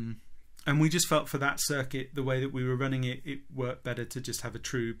 and we just felt for that circuit, the way that we were running it, it worked better to just have a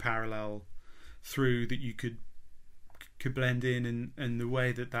true parallel through that you could blend in, and the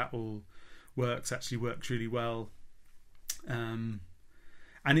way that all works really well.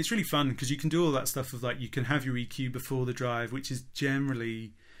 And it's really fun because you can do all that stuff of like you can have your EQ before the drive, which is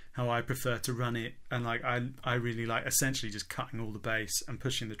generally how I prefer to run it, and like I really like essentially just cutting all the bass and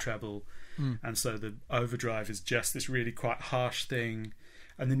pushing the treble, and so the overdrive is just this really quite harsh thing,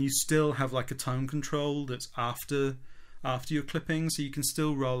 and then you still have like a tone control that's after your clipping, so you can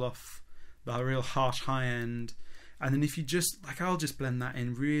still roll off the real harsh high end, and then if you just like I'll just blend that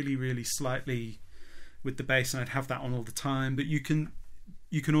in really really slightly with the bass, and I'd have that on all the time. But you can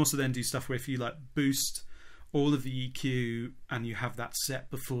also then do stuff where if you like boost all of the EQ and you have that set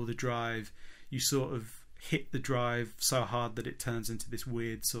before the drive, you sort of hit the drive so hard that it turns into this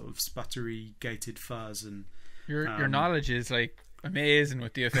weird sort of sputtery gated fuzz. And your knowledge is like amazing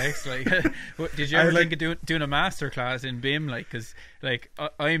with the effects. Like did you ever think of doing a masterclass in BIM? Like, because like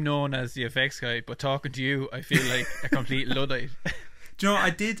I'm known as the effects guy, but talking to you I feel like a complete Luddite. Do you know what I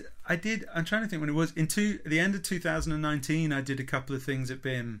did I'm trying to think when it was the end of 2019. I did a couple of things at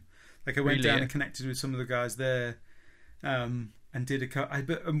BIM. Like I went down and connected with some of the guys there, and did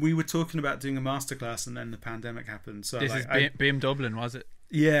and we were talking about doing a masterclass, and then the pandemic happened. So this is BIM Dublin, was it?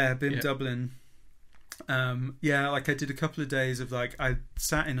 Yeah, BIM Dublin. Like I did a couple of days of like I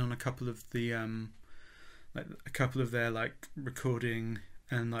sat in on a couple of the like a couple of their like recording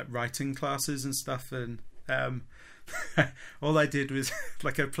and like writing classes and stuff, and all I did was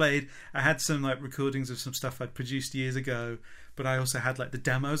like I had some like recordings of some stuff I'd produced years ago, but I also had like the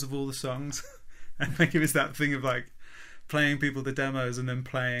demos of all the songs. And like it was that thing of like playing people the demos and then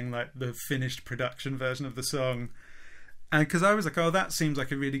playing like the finished production version of the song. And because I was like, oh, that seems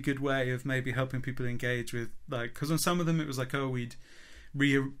like a really good way of maybe helping people engage with, like, because on some of them it was like, oh,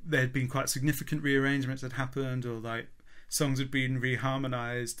 there'd been quite significant rearrangements that happened, or like songs had been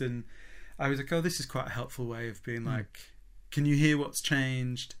reharmonized, and I was like, oh, this is quite a helpful way of being like, can you hear what's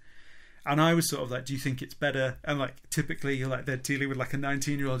changed? And I was sort of like, do you think it's better? And like typically you're like, they're dealing with like a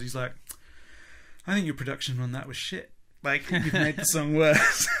 19-year-old who's like, I think your production on that was shit. Like, you've made the song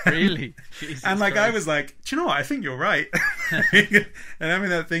worse. Really? Jesus and like Christ. I was like, do you know what? I think you're right. And having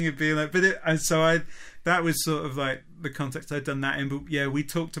that thing of being like, that was sort of like the context I'd done that in. But yeah, we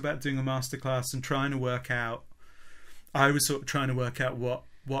talked about doing a masterclass and trying to work out. I was sort of trying to work out what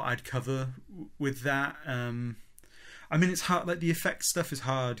I'd cover with that. I mean, it's hard. Like the effects stuff is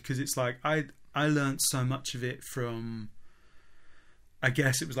hard because it's like I learned so much of it from I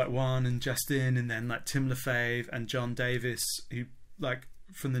guess it was like Juan and Justin, and then like Tim Lefebvre and John Davis, who like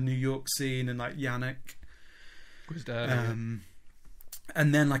from the New York scene, and like Janik Gwizdala.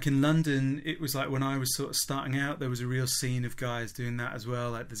 And then like in London, it was like when I was sort of starting out, there was a real scene of guys doing that as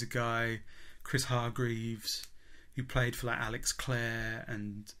well. Like there's a guy, Chris Hargreaves, who played for like Alex Clare,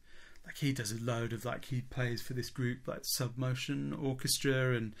 and like he does a load of like, he plays for this group like Submotion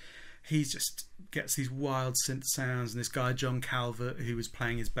Orchestra, and he just gets these wild synth sounds. And this guy John Calvert, who was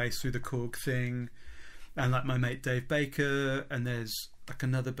playing his bass through the Korg thing, and like my mate Dave Baker, and there's like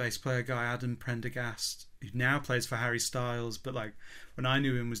another bass player guy, Adam Prendergast, who now plays for Harry Styles, but like when I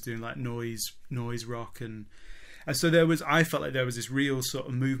knew him was doing like noise rock, and so I felt like there was this real sort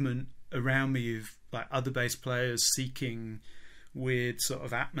of movement around me of like other bass players seeking weird sort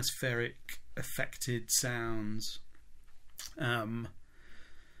of atmospheric affected sounds, and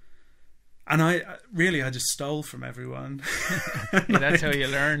I just stole from everyone. Yeah, that's how you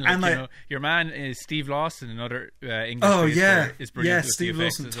learn. Like, you know, your man is Steve Lawson, another English bass player, is brilliant. Yeah, with Steve the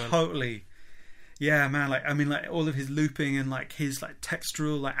effects Lawson, as well. totally. Yeah, man. Like, I mean, like all of his looping and like his like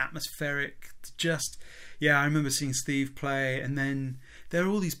textural, like atmospheric. Just, yeah, I remember seeing Steve play, and then there are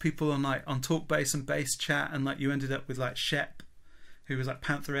all these people on Talk Bass and Bass Chat, and like you ended up with like Shep, who was like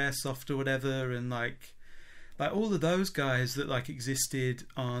Panther Airsoft or whatever, and like all of those guys that like existed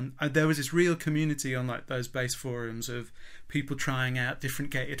on. There was this real community on like those bass forums of people trying out different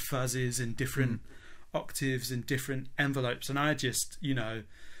gated fuzzes and different octaves and different envelopes, and I just, you know,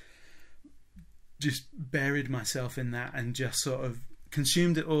 just buried myself in that and just sort of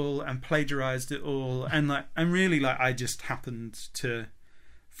consumed it all and plagiarized it all, and really I just happened to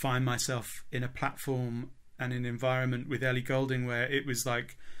find myself in a platform and an environment with Ellie Goulding where it was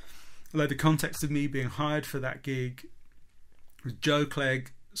like the context of me being hired for that gig was Joe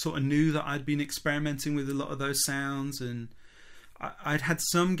Clegg sort of knew that I'd been experimenting with a lot of those sounds, and I'd had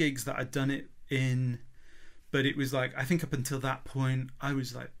some gigs that I'd done it in, but it was like, I think up until that point I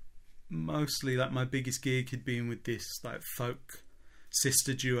was like, mostly like my biggest gig had been with this like folk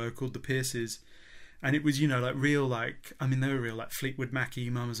sister duo called the Pierces, and it was, you know, like real, like, I mean, they were real like Fleetwood Mackie,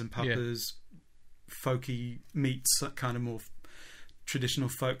 Mamas and Papas, folky meets like kind of more traditional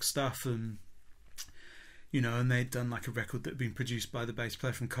folk stuff, and you know, and they'd done like a record that had been produced by the bass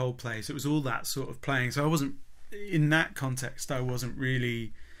player from Coldplay, so it was all that sort of playing. So I wasn't, in that context, I wasn't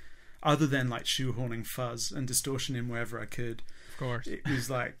really, other than like shoehorning fuzz and distortion in wherever I could. Of course, it was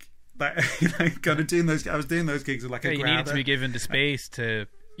like kind of doing those. I was doing those gigs with like a grabber. You needed to be given the space to,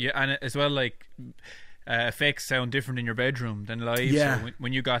 and as well, like effects sound different in your bedroom than live. Yeah. So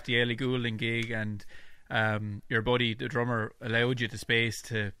when you got the Ellie Goulding gig and your buddy, the drummer, allowed you the space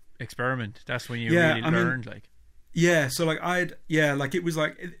to experiment, that's when you really learned. So like it was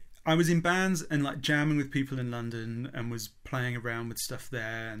like I was in bands and like jamming with people in London and was playing around with stuff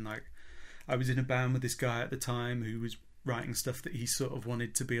there, and like I was in a band with this guy at the time who was writing stuff that he sort of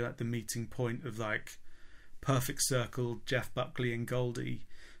wanted to be like the meeting point of like Perfect Circle, Jeff Buckley and Goldie.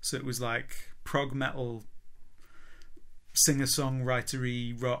 So it was like prog metal,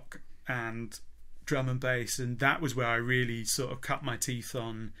 singer-songwritery rock and drum and bass, and that was where I really sort of cut my teeth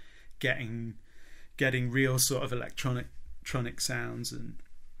on getting real sort of electronic sounds,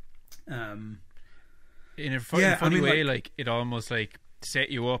 and in a funny way, like it almost like set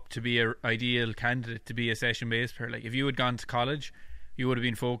you up to be an ideal candidate to be a session bass player. Like if you had gone to college, you would have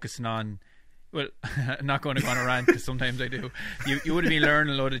been focusing on, well, I'm not going to go on a rant because sometimes I do. You would have been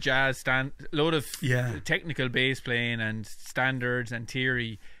learning a load of jazz, load of technical bass playing and standards and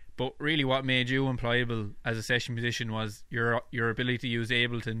theory. But really, what made you employable as a session musician was your ability to use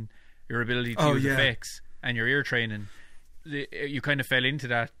Ableton, your ability to use effects, and your ear training. You kind of fell into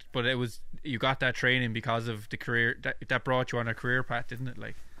that, but you got that training because of the career that brought you on a career path, didn't it?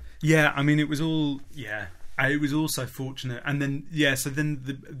 Like, yeah, I mean, it was all it was all so fortunate, and then so then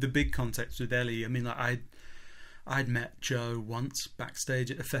the big context with Ellie. I mean, like I'd met Joe once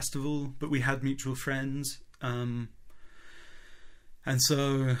backstage at a festival, but we had mutual friends, and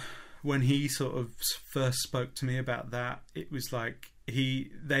so when he sort of first spoke to me about that, it was like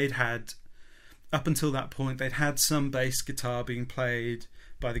they'd had, up until that point, they'd had some bass guitar being played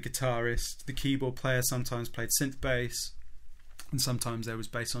by the guitarist. The keyboard player sometimes played synth bass, and sometimes there was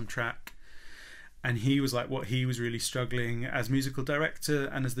bass on track. And he was like, what he was really struggling as musical director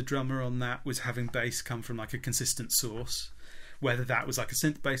and as the drummer on that was having bass come from like a consistent source, whether that was like a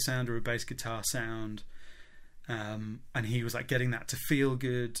synth bass sound or a bass guitar sound. And he was like getting that to feel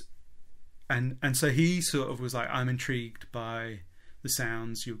good. And so he sort of was like, I'm intrigued by the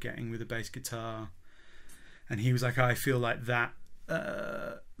sounds you're getting with a bass guitar. And he was like, I feel like that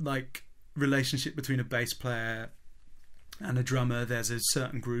like relationship between a bass player and a drummer, there's a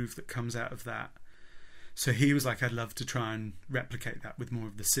certain groove that comes out of that. So he was like, I'd love to try and replicate that with more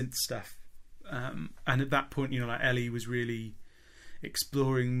of the synth stuff. And at that point, like Ellie was really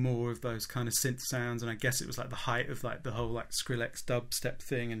exploring more of those kind of synth sounds, and I guess it was like the height of like the whole like Skrillex dubstep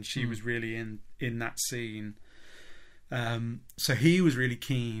thing, and she was really in that scene. So he was really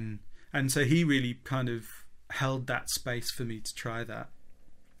keen, and so he really kind of held that space for me to try that.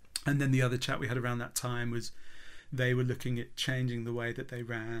 And then the other chat we had around that time was they were looking at changing the way that they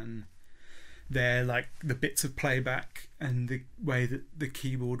ran their like the bits of playback and the way that the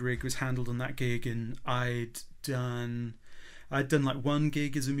keyboard rig was handled on that gig. And I'd done like one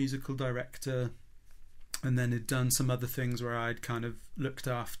gig as a musical director, and then had done some other things where I'd kind of looked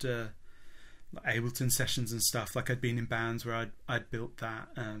after like Ableton sessions and stuff. Like I'd been in bands where I'd built that,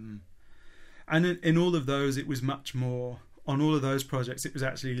 and in all of those it was much more, on all of those projects it was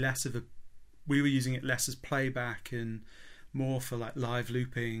actually less of a, we were using it less as playback and more for like live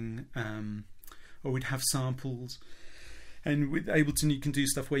looping, or we'd have samples. And with Ableton you can do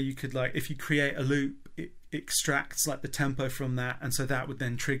stuff where you could, like, if you create a loop, it extracts like the tempo from that, and so that would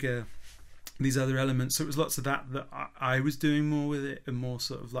then trigger these other elements. So it was lots of that I was doing more with it, and more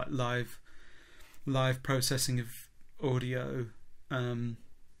sort of like live processing of audio. And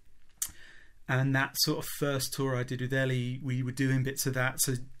that sort of first tour I did with Ellie, we were doing bits of that.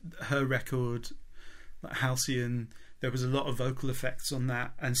 So her record, like Halcyon, there was a lot of vocal effects on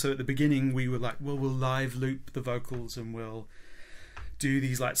that, and so at the beginning we were like, well, we'll live loop the vocals and we'll do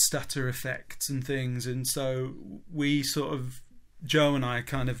these like stutter effects and things. And so we sort of, Joe and I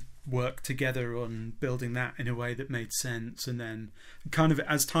kind of worked together on building that in a way that made sense. And then kind of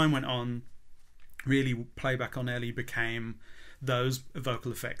as time went on, really playback on Ellie became those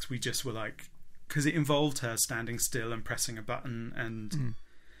vocal effects. We just were like, because it involved her standing still and pressing a button, and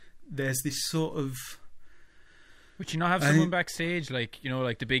there's this sort of, would you not have someone backstage, like,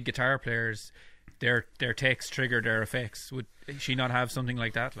 like the big guitar players, their takes trigger their effects? Would she not have something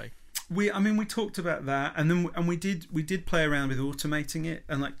like that? Like, we talked about that, and we did play around with automating it,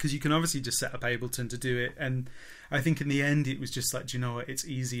 and like, because you can obviously just set up Ableton to do it. And I think in the end it was just like, do you know what, it's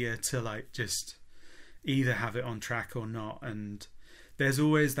easier to like just either have it on track or not. And there's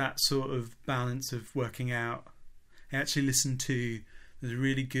always that sort of balance of working out. I actually listened to, there's a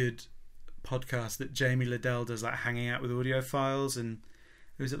really good podcast that Jamie Liddell does, like hanging out with audio files, and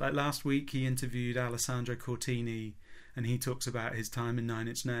it was like last week he interviewed Alessandro Cortini, and he talks about his time in Nine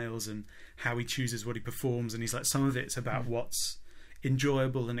Inch Nails and how he chooses what he performs. And he's like, some of it's about what's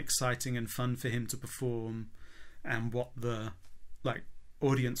enjoyable and exciting and fun for him to perform, and what the like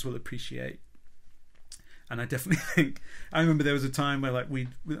audience will appreciate. And I definitely think, I remember there was a time where like we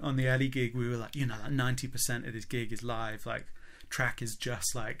on the Ellie gig we were like, like 90% of this gig is live, like track is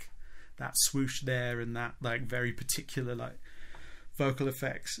just like that swoosh there and that like very particular like vocal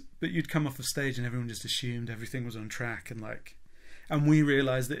effects. But you'd come off of stage and everyone just assumed everything was on track, and we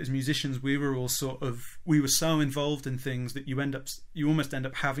realized that as musicians we were all we were so involved in things that you almost end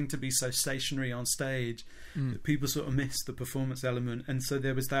up having to be so stationary on stage that people sort of miss the performance element. And so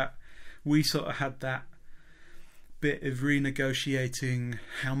there was that, we sort of had that bit of renegotiating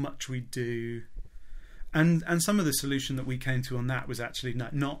how much we do, and some of the solution that we came to on that was actually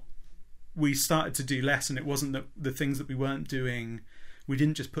not we started to do less, and it wasn't that the things that we weren't doing, we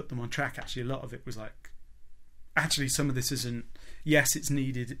didn't just put them on track. Actually a lot of it was like, actually some of this isn't, yes it's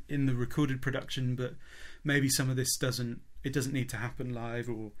needed in the recorded production, but maybe some of this doesn't need to happen live.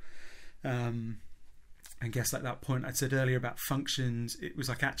 Or I guess like that point I said earlier about functions, it was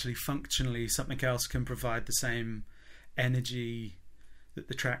like actually functionally something else can provide the same energy that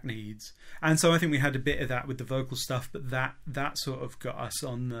the track needs. And so I think we had a bit of that with the vocal stuff, but that sort of got us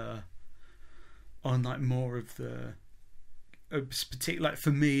on like more of the particular, like for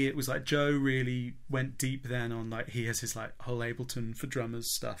me it was like Joe really went deep then on like, he has his like whole Ableton for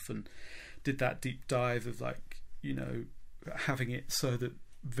drummers stuff, and did that deep dive of like, having it so that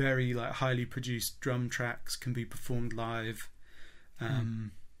very like highly produced drum tracks can be performed live,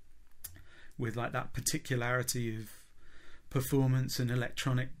 with like that particularity of performance and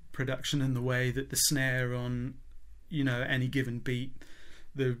electronic production, and the way that the snare on any given beat,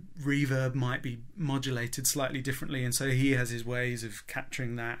 the reverb might be modulated slightly differently, and so he has his ways of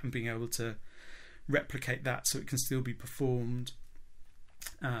capturing that and being able to replicate that so it can still be performed.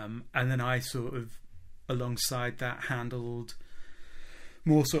 And then I sort of alongside that handled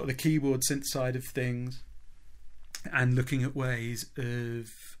more sort of the keyboard synth side of things, and looking at ways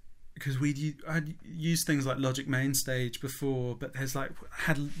of, because I'd used things like Logic Mainstage before, but there's like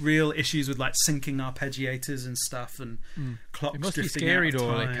had real issues with like syncing arpeggiators and stuff, and clocks. It must be drifting scary out of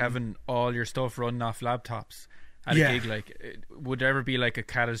though, time. like having all your stuff running off laptops at a gig? Like, would there ever be like a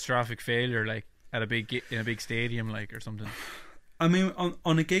catastrophic failure, like at in a big stadium, like, or something? I mean,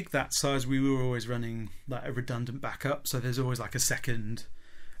 on a gig that size, we were always running like a redundant backup, so there's always like a second.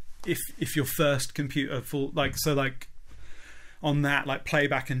 If your first computer full, like, so like on that, like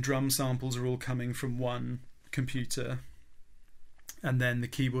playback and drum samples are all coming from one computer, and then the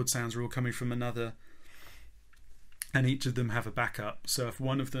keyboard sounds are all coming from another, and each of them have a backup. So if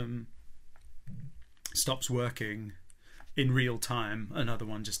one of them stops working in real time, another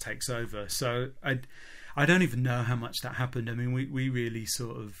one just takes over. So I don't even know how much that happened. I mean, we really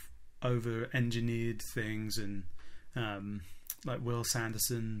sort of over engineered things, and like Will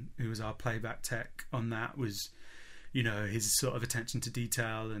Sanderson, who was our playback tech on that, was, you know, his sort of attention to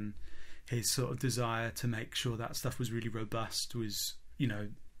detail and his sort of desire to make sure that stuff was really robust was, you know,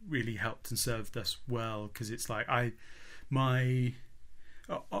 really helped and served us well. Because it's like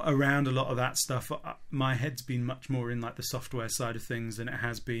around a lot of that stuff, my head's been much more in like the software side of things than it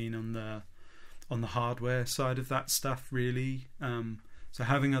has been on the hardware side of that stuff, really. So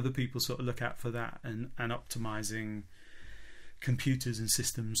having other people sort of look out for that and optimizing computers and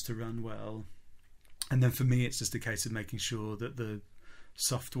systems to run well. And then for me, it's just a case of making sure that the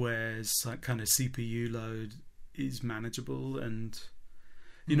software's like kind of CPU load is manageable, and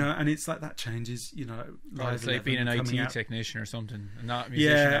you know, and it's like that changes, you know, it's like being an IT technician or something, and not a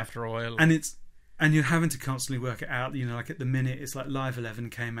musician after a while. And you're having to constantly work it out, you know, like at the minute it's like Live 11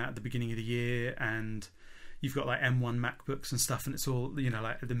 came out at the beginning of the year, and you've got like M1 MacBooks and stuff, and it's all, you know,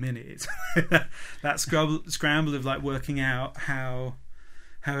 like at the minute it's that scramble of like working out how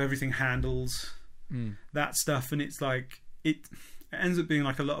everything handles that stuff. And it's like it ends up being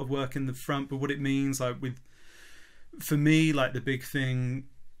like a lot of work in the front, but what it means, like for me, like the big thing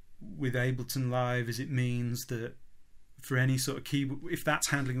with Ableton Live is it means that for any sort of keyboard, if that's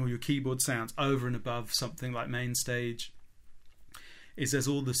handling all your keyboard sounds over and above something like main stage, is there's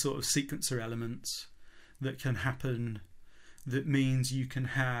all the sort of sequencer elements that can happen, that means you can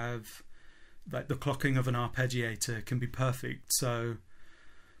have like the clocking of an arpeggiator can be perfect. So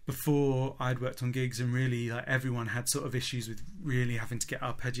before, I'd worked on gigs and really like everyone had sort of issues with really having to get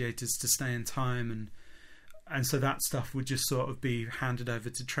arpeggiators to stay in time, and so that stuff would just sort of be handed over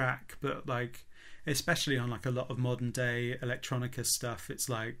to track. But like, especially on like a lot of modern day electronica stuff, it's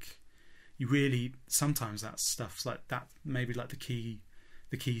like you really, sometimes that stuff's like that, maybe like the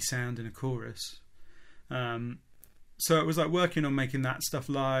key sound in a chorus. So it was like working on making that stuff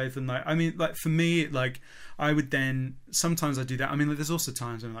live, and like, I mean, like for me, like I would then, sometimes I do that. I mean, like, there's also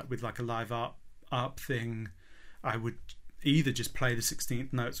times when like with like a live ARP thing, I would either just play the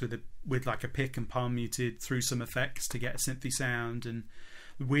 16th notes with like a pick and palm muted through some effects to get a synthy sound. And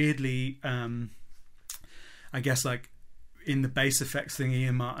weirdly, I guess like in the bass effects thing,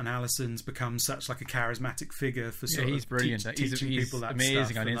 Ian Martin Allison's become such like a charismatic figure for sort of he's brilliant. teaching people that amazing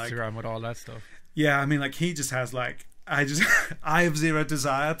stuff. on Instagram with all that stuff. Yeah, I mean, like he just has like, I have zero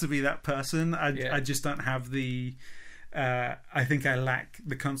desire to be that person. I just don't have the I think I lack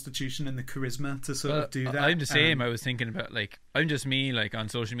the constitution and the charisma to sort of do that. I'm the same. I was thinking about like, I'm just me, like on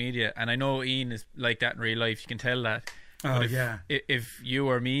social media, and I know Ian is like that in real life. You can tell that. Oh, if you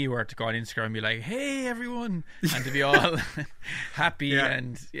or me were to go on Instagram and be like, hey everyone, and to be all happy,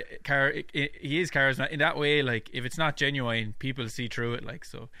 and he is charismatic in that way. Like if it's not genuine, people see through it. Like,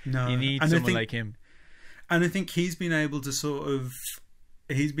 so you need someone like him. And I think he's been able to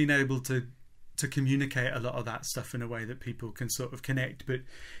communicate a lot of that stuff in a way that people can sort of connect. But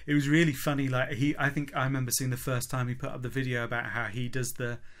it was really funny. Like I think I remember seeing the first time he put up the video about how he does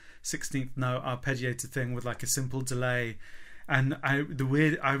the 16th note arpeggiator thing with like a simple delay, and I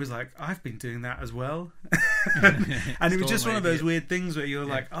was like, I've been doing that as well. And it was just one of those weird things where you're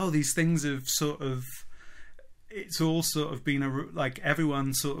like, oh, these things have sort of, it's all sort of been like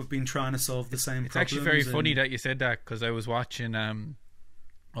everyone's sort of been trying to solve the same problems. It's actually very funny that you said that, because I was watching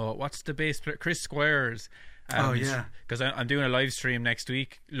what's the bass player, Chris Squires. Because I'm doing a live stream next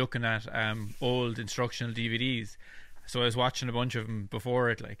week looking at old instructional DVDs. So I was watching a bunch of them before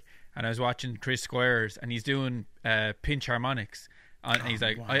it, like, and I was watching Chris Squires, and he's doing pinch harmonics, and he's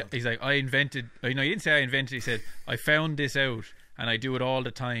like, I invented. You know, he didn't say I invented. He said I found this out, and I do it all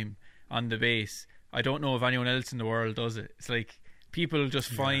the time on the bass. I don't know if anyone else in the world does it. It's like people just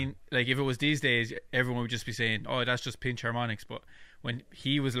find, like, if it was these days, everyone would just be saying, oh, that's just pinch harmonics. But when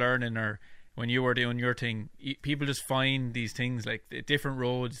he was learning, or when you were doing your thing, people just find these things, like different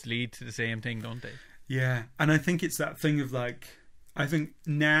roads lead to the same thing, don't they? Yeah, and I think it's that thing of like, I think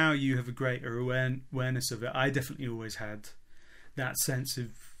now you have a greater awareness of it. I definitely always had that sense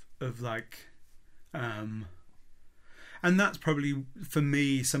of like, and that's probably for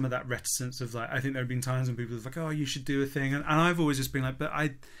me some of that reticence of like, I think there have been times when people are like, oh, you should do a thing, and I've always just been like,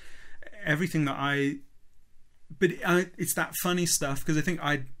 it's that funny stuff, because I think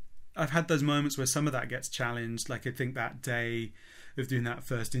I've had those moments where some of that gets challenged. Like I think that day of doing that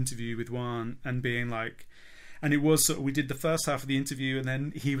first interview with Juan and being like, and it was sort of, we did the first half of the interview and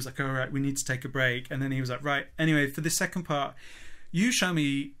then he was like, all right, we need to take a break, and then he was like, right, anyway, for the second part, you show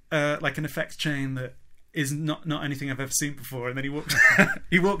me like an effects chain that is not anything I've ever seen before. And then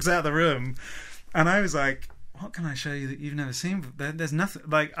he walks out of the room, and I was like, what can I show you that you've never seen? There's nothing.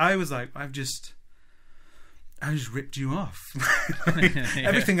 Like I was like, I just ripped you off.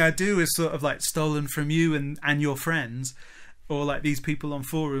 Everything I do is sort of like stolen from you and your friends, or like these people on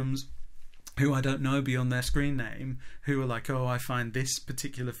forums who I don't know beyond their screen name, who are like, oh, I find this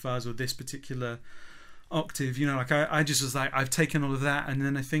particular fuzz or this particular octave, you know, like I just was like, I've taken all of that, and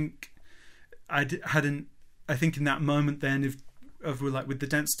then I think I think in that moment then of like with the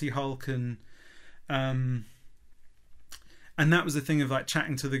density Hulk and that was the thing of like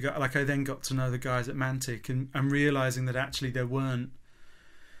chatting to the guy, like I then got to know the guys at Mantic and realizing that actually there weren't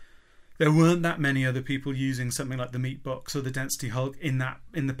that many other people using something like the Meat Box or the Density Hulk in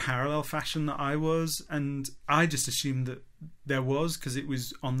the parallel fashion that I was, and I just assumed that there was, because it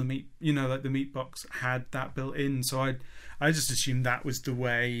was on the Meat, you know, like the Meat Box had that built in, so I just assumed that was the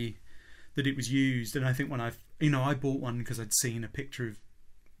way that it was used. And I think when I bought one because I'd seen a picture of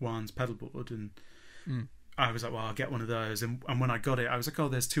Juan's pedalboard, and I was like, well, I'll get one of those, and when I got it, I was like, oh,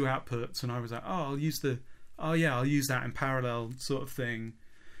 there's two outputs, and I was like, oh, I'll use that in parallel sort of thing.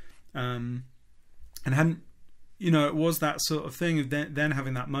 And hadn't, you know, it was that sort of thing of then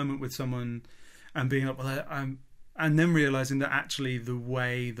having that moment with someone and being like, well, and then realizing that actually the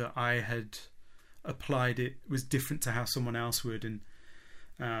way that I had applied it was different to how someone else would, and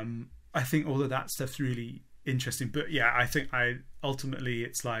I think all of that stuff's really interesting. But yeah, I think ultimately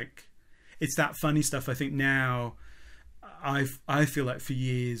it's like, it's that funny stuff. I think now I feel like for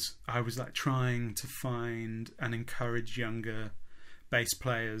years I was like trying to find and encourage younger bass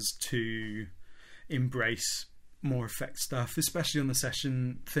players to embrace more effect stuff, especially on the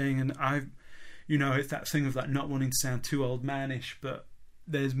session thing. And it's that thing of like not wanting to sound too old manish, but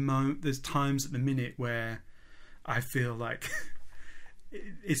there's times at the minute where I feel like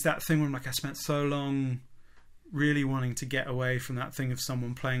it's that thing where I'm like, I spent so long really wanting to get away from that thing of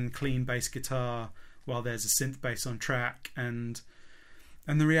someone playing clean bass guitar while there's a synth bass on track, and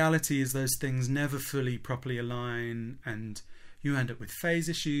the reality is those things never fully properly align, and you end up with phase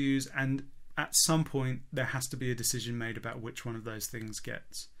issues, and at some point there has to be a decision made about which one of those things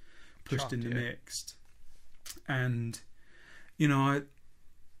gets pushed in the mix. And you know,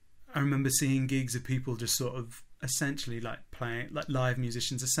 I remember seeing gigs of people just sort of essentially like playing, like live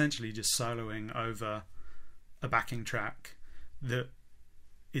musicians essentially just soloing over a backing track that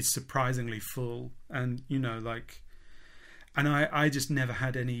is surprisingly full, and you know, like, and I just never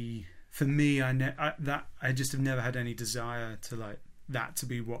had any, for me, I just have never had any desire to like that to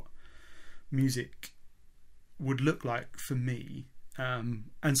be what music would look like for me, and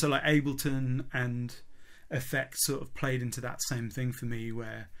so like Ableton and effects sort of played into that same thing for me,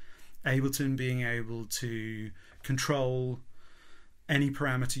 where Ableton being able to control any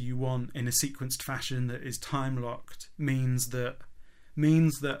parameter you want in a sequenced fashion that is time locked means that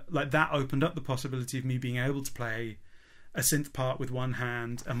like that opened up the possibility of me being able to play a synth part with one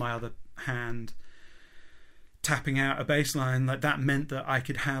hand and my other hand tapping out a bass line. Like that meant that I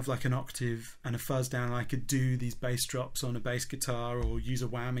could have like an octave and a fuzz down, and I could do these bass drops on a bass guitar or use a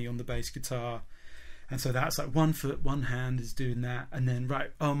whammy on the bass guitar. And so that's like one hand is doing that, and then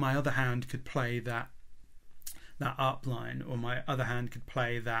my other hand could play that up line, or my other hand could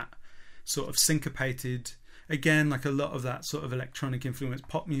play that sort of syncopated, again, like a lot of that sort of electronic influence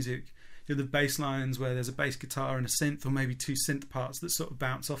pop music, you know, the bass lines where there's a bass guitar and a synth, or maybe two synth parts that sort of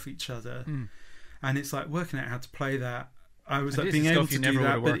bounce off each other. And it's like working out how to play that. I was like being able to do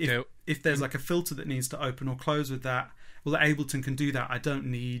that, but if there's like a filter that needs to open or close with that, well, Ableton can do that. I don't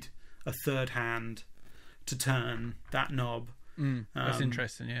need a third hand to turn that knob. That's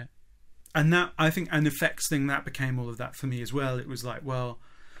interesting, yeah. And that, I think, an effects thing, that became all of that for me as well. It was like, well,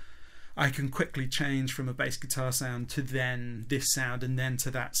 I can quickly change from a bass guitar sound to then this sound and then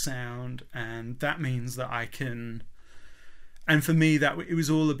to that sound, and that means that I can. And for me, that it was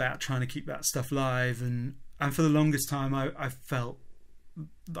all about trying to keep that stuff live, and for the longest time, I felt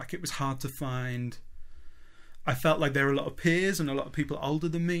like it was hard to find. I felt like there were a lot of peers and a lot of people older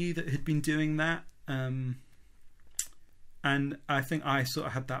than me that had been doing that. And I think I sort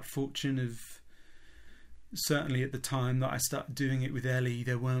of had that fortune of, certainly at the time that I started doing it with Ellie,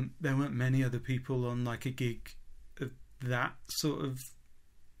 there weren't many other people on like a gig that sort of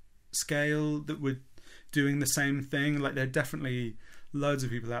scale that were doing the same thing. Like, there are definitely loads of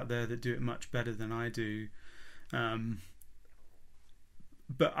people out there that do it much better than I do.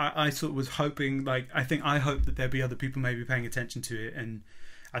 But I sort of was hoping, like, I hope that there'd be other people maybe paying attention to it, and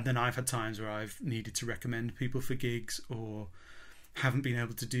then I've had times where I've needed to recommend people for gigs or haven't been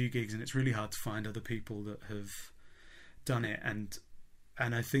able to do gigs, and it's really hard to find other people that have done it, and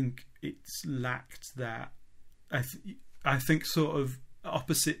I think it's lacked that. I think sort of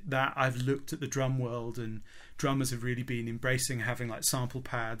opposite that, I've looked at the drum world, and drummers have really been embracing having like sample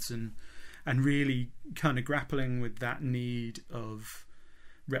pads and really kind of grappling with that need of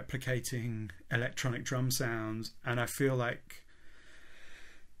replicating electronic drum sounds. And I feel like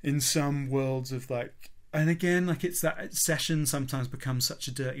in some worlds of like, and again, like, it's that session sometimes becomes such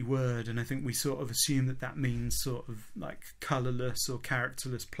a dirty word, and I think we sort of assume that means sort of like colourless or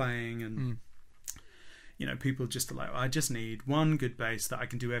characterless playing, and you know, people just are like, I just need one good bass that I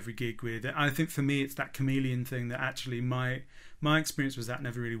can do every gig with. And I think for me it's that chameleon thing that actually my experience was that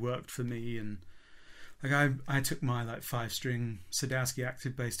never really worked for me. And like, I took my like 5-string Sadowski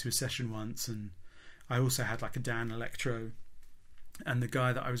active bass to a session once, and I also had like a Dan Electro, and the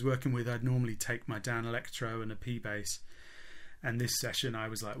guy that I was working with, I'd normally take my Dan Electro and a P bass, and this session I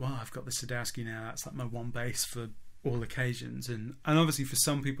was like, well, I've got the Sadowski now, that's like my one bass for all occasions. And obviously for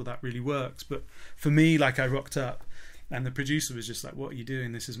some people that really works, but for me, like, I rocked up and the producer was just like, what are you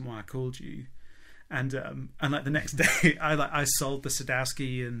doing, this isn't why I called you. And like the next day I sold the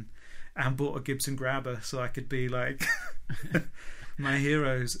Sadowski and bought a Gibson Grabber so I could be like my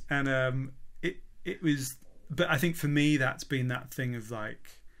heroes. And it was, but I think for me that's been that thing of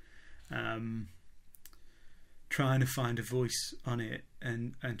like trying to find a voice on it,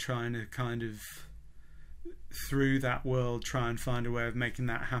 and trying to kind of through that world try and find a way of making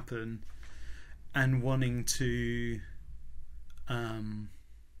that happen, and wanting to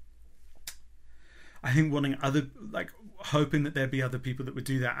I think wanting other, like, hoping that there'd be other people that would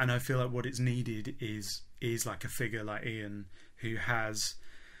do that. And I feel like what it's needed is like a figure like Ian, who has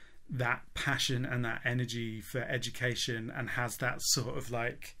that passion and that energy for education, and has that sort of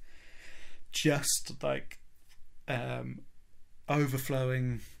like just like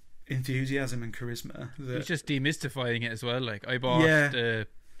overflowing enthusiasm and charisma. He's just demystifying it as well. Like, I bought the,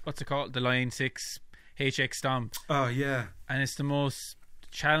 what's it called, the Line 6 HX Stomp. Oh yeah, and it's the most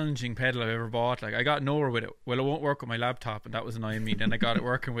challenging pedal I've ever bought. Like, I got nowhere with it. Well, it won't work with my laptop, and that was annoying me. Then I got it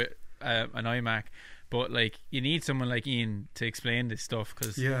working with an iMac. But like, you need someone like Ian to explain this stuff,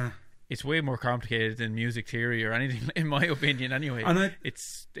 because it's way more complicated than music theory or anything, in my opinion. Anyway, and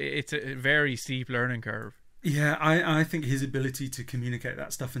it's a very steep learning curve. Yeah, I think his ability to communicate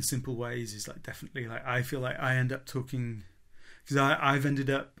that stuff in simple ways is like definitely, like, I feel like I end up talking, because I've ended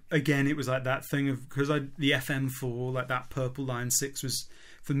up, again, it was like that thing of, because the FM4, like that purple Line 6 was,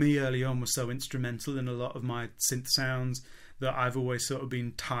 for me early on, was so instrumental in a lot of my synth sounds, that I've always sort of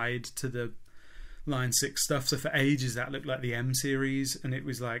been tied to the Line 6 stuff. So for ages that looked like the M series, and it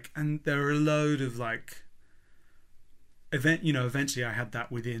was like, and there are a load of like eventually I had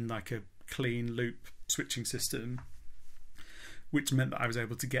that within like a clean loop switching system, which meant that I was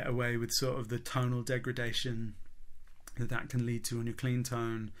able to get away with sort of the tonal degradation that can lead to on your clean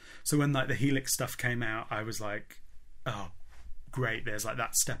tone. So when like the Helix stuff came out, I was like, oh great, there's like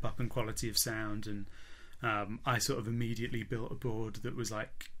that step up in quality of sound. And I sort of immediately built a board that was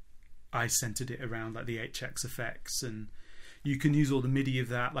like, I centered it around like the HX effects, and you can use all the MIDI of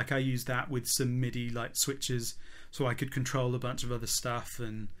that. Like, I used that with some MIDI like switches so I could control a bunch of other stuff.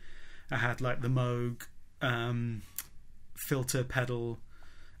 And I had like the Moog filter pedal,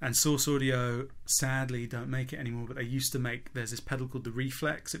 and Source Audio sadly don't make it anymore, but they used to make, there's this pedal called the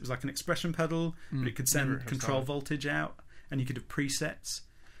Reflex. It was like an expression pedal, but it could send control voltage out, and you could have presets.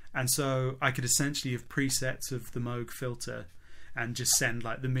 And so I could essentially have presets of the Moog filter and just send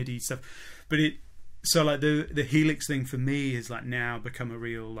like the MIDI stuff. But so like the Helix thing for me is like now become a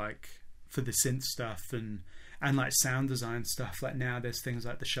real, like, for the synth stuff and like sound design stuff. Like now there's things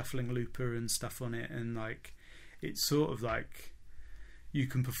like the shuffling looper and stuff on it, and like it's sort of like you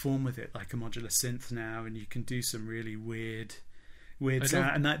can perform with it like a modular synth now, and you can do some really weird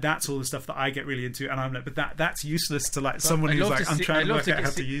sound, and that's all the stuff that I get really into. And I'm like, but that's useless to like someone who's like, I'm trying to work out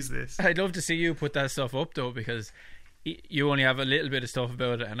how to use this. I'd love to see you put that stuff up though, because you only have a little bit of stuff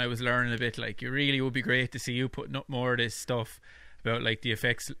about it, and I was learning a bit. Like, it really would be great to see you putting up more of this stuff about like the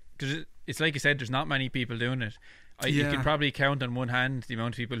effects, because it's like you said, there's not many people doing it. You can probably count on one hand the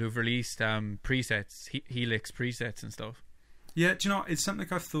amount of people who've released presets, Helix presets and stuff. Yeah, do you know what? It's something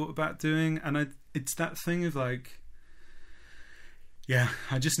I've thought about doing, and it's that thing of like, yeah,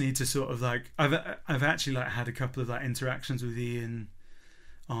 I just need to sort of like I've actually like had a couple of like interactions with Ian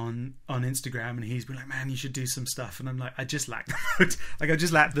on Instagram, and he's been like, man, you should do some stuff, and I'm like, I just lack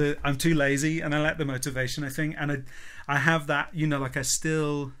the I'm too lazy, and I lack the motivation, I think. And I have that, you know, like I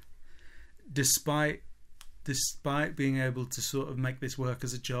still, despite being able to sort of make this work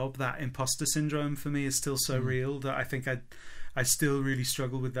as a job, that imposter syndrome for me is still so real that I think I still really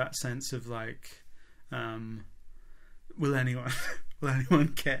struggle with that sense of like, will anyone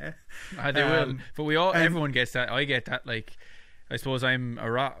care? They will, but everyone gets that. I get that. Like, I suppose I'm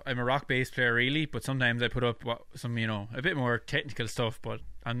a rock bass player really, but sometimes I put up some, you know, a bit more technical stuff, but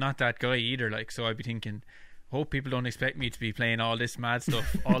I'm not that guy either. Like, so I'd be thinking, hope people don't expect me to be playing all this mad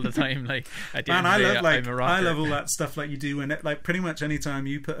stuff all the time. Like, at the end of the day, I'm a rocker. I love all that stuff like you do when it, like pretty much any time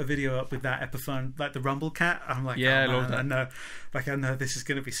you put a video up with that Epiphone, like the Rumble Cat, I'm like, yeah, oh, I love that. I know this is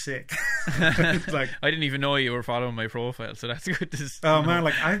gonna be sick. Like, I didn't even know you were following my profile, so that's good to man,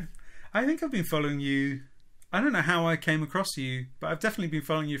 like I think I've been following you. I don't know how I came across you, but I've definitely been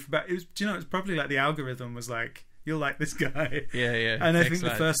following you for about. It's probably like the algorithm was like, you'll like this guy. Yeah. And I think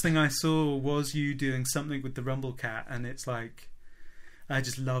the first thing I saw was you doing something with the Rumble Cat, and it's like, I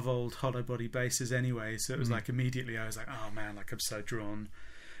just love old hollow body basses anyway. So it was like immediately I was like, oh man, like I'm so drawn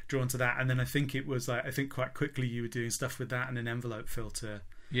to that. And then I think it was like, I think quite quickly you were doing stuff with that and an envelope filter.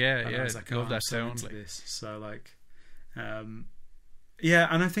 Yeah. I was like, love that so sound. into this. So like, yeah,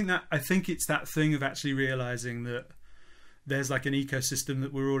 and I think it's that thing of actually realizing that there's like an ecosystem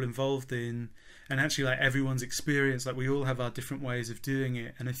that we're all involved in, and actually like everyone's experience, like we all have our different ways of doing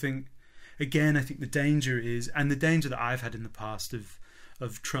it. And I think the danger is, and the danger that I've had in the past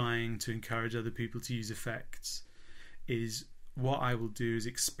of trying to encourage other people to use effects, is what I will do is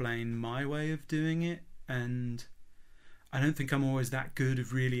explain my way of doing it, and I don't think I'm always that good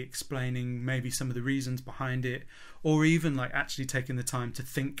of really explaining maybe some of the reasons behind it, or even like actually taking the time to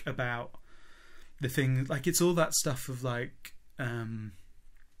think about the thing. Like, it's all that stuff of like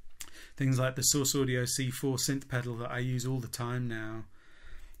things like the Source Audio C4 synth pedal that I use all the time now.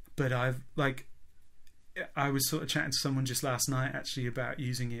 But I was sort of chatting to someone just last night actually about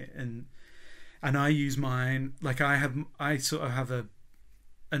using it, and I use mine, like I sort of have a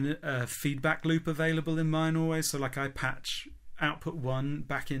feedback loop available in mine always. So like I patch output 1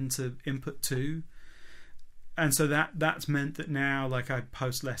 back into input 2, and so that's meant that now like I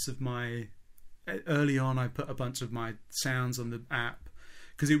post less of my, early on I put a bunch of my sounds on the app,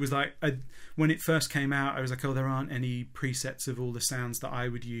 because it was like when it first came out I was like, oh, there aren't any presets of all the sounds that I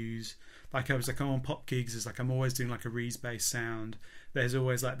would use. Like I was like, oh, on pop gigs it's like I'm always doing like a Reese bass sound. There's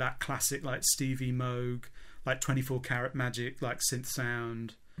always like that classic like Stevie Moog, like 24 Karat Magic like synth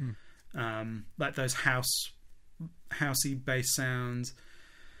sound, like those housey bass sounds,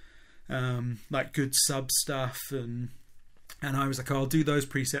 like good sub stuff, and I was like, oh, I'll do those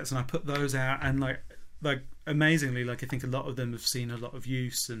presets, and I put those out, and like amazingly, like I think a lot of them have seen a lot of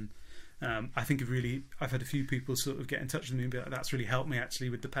use, and I think I've had a few people sort of get in touch with me and be like, that's really helped me actually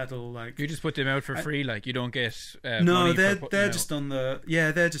with the pedal. Like, you just put them out for free, like you don't get no, money they're just on the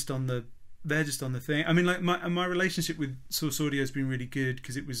they're just on the thing. I mean, like my relationship with Source Audio has been really good,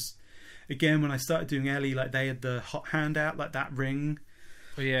 because it was, again, when I started doing Ellie, like they had the hot hand out, like that ring.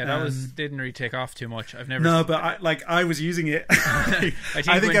 Well, yeah, that didn't really take off too much. I've never. No, but I was using it. I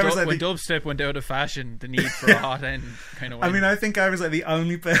think when dubstep went out of fashion, the need for a hot end kind of went. I mean, I think I was like the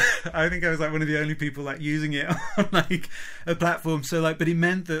only. I think I was like one of the only people like using it on like a platform. So like, but it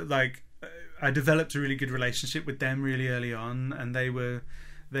meant that like I developed a really good relationship with them really early on, and they were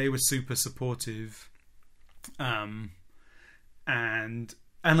super supportive. And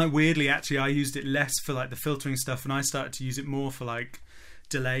like weirdly, actually, I used it less for like the filtering stuff, and I started to use it more for like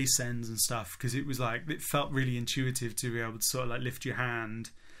delay sends and stuff, because it was like, it felt really intuitive to be able to sort of like lift your hand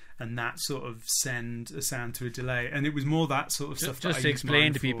and that sort of send a sound to a delay, and it was more that sort of stuff. Just to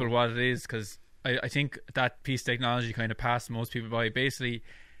explain to people what it is, because I think that piece of technology kind of passed most people by. Basically,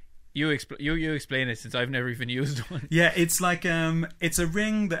 you explain it, since I've never even used one. Yeah, it's like it's a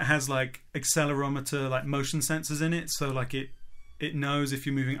ring that has like accelerometer, like motion sensors in it, so like it knows if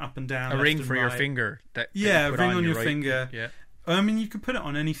you're moving up and down. A ring for right. your finger. A ring on your right finger. Yeah. I mean, you can put it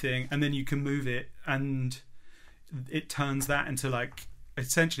on anything, and then you can move it, and it turns that into like,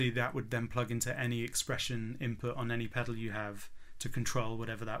 essentially that would then plug into any expression input on any pedal you have to control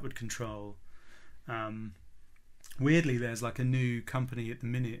whatever that would control. Weirdly, there's like a new company at the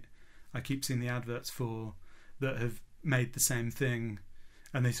minute I keep seeing the adverts for that have made the same thing,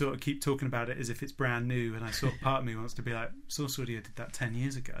 and they sort of keep talking about it as if it's brand new, and I sort of, part of me wants to be like, Source Audio did that 10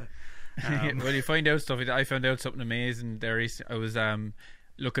 years ago. Well, you find out stuff. I found out something amazing there. I was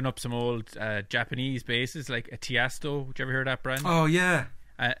looking up some old Japanese basses like a Tiesto. Would you ever hear that brand? Oh yeah.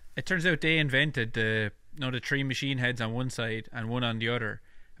 It turns out they invented the three machine heads on one side and one on the other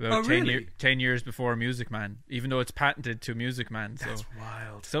about 10 years before Music Man, even though it's patented to Music Man. That's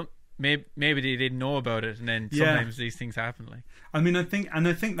wild. So maybe they didn't know about it, and then sometimes these things happen. Like, I mean, I think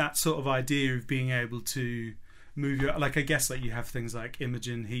that sort of idea of being able to move your, like, I guess like you have things like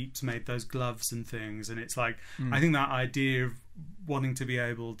Imogen Heaps made those gloves and things, and it's like I think that idea of wanting to be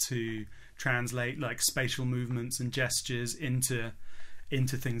able to translate like spatial movements and gestures into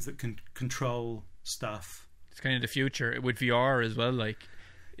things that can control stuff. It's kind of the future with VR as well. Like,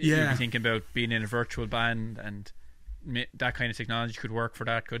 you'd be thinking about being in a virtual band, and that kind of technology could work for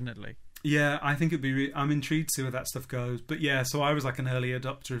that, couldn't it? Like, yeah, I think it'd be. I'm intrigued to see where that stuff goes. But yeah, so I was like an early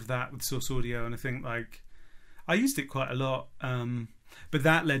adopter of that with Source Audio, and I think like I used it quite a lot. But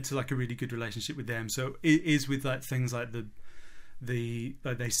that led to like a really good relationship with them. So it is with like things like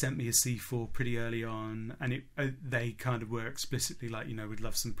like they sent me a C4 pretty early on, and they kind of were explicitly like, we'd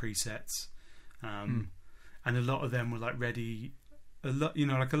love some presets, and a lot of them were like ready. A lot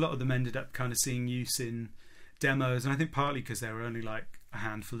of them ended up kind of seeing use in demos, and I think partly because there were only like a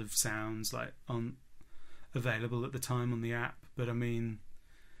handful of sounds like available at the time on the app. But I mean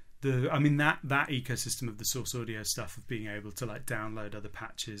that ecosystem of the Source Audio stuff, of being able to like download other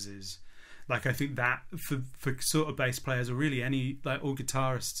patches, is like, I think that for sort of bass players, or really any like, or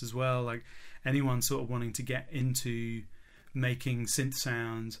guitarists as well, like anyone sort of wanting to get into making synth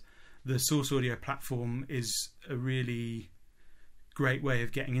sounds, the Source Audio platform is a really great way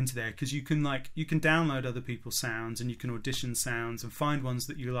of getting into there, because you can download other people's sounds, and you can audition sounds and find ones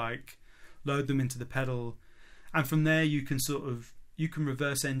that you like, load them into the pedal, and from there you can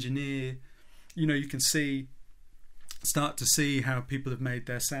reverse engineer. You can start to see how people have made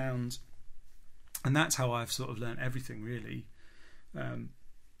their sounds, and that's how I've sort of learned everything really.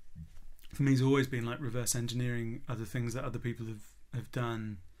 For me, it's always been like reverse engineering other things that other people have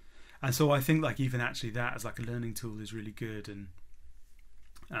done, and so I think like even actually that as like a learning tool is really good. And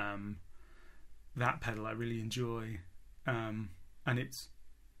that pedal I really enjoy, and it's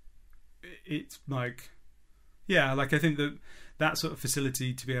like, yeah, like I think that sort of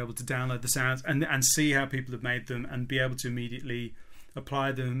facility to be able to download the sounds and see how people have made them and be able to immediately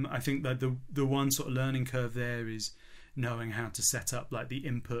apply them. I think that the one sort of learning curve there is knowing how to set up like the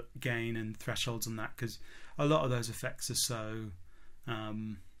input gain and thresholds on that, because a lot of those effects are so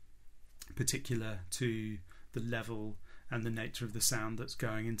particular to the level and the nature of the sound that's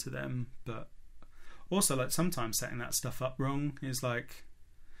going into them. But also like sometimes setting that stuff up wrong is like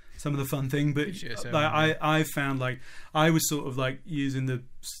some of the fun thing. But like, I found like I was sort of like using the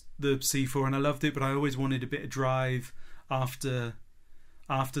C4 and I loved it, but I always wanted a bit of drive after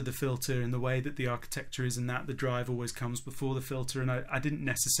the filter, in the way that the architecture is, and that the drive always comes before the filter, and I didn't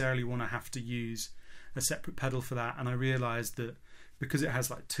necessarily want to have to use a separate pedal for that. And I realized that because it has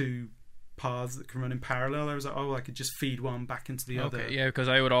like two paths that can run in parallel, I was like, I could just feed one back into the other. Yeah, because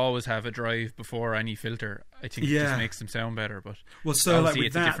I would always have a drive before any filter. I think it just makes them sound better. But so like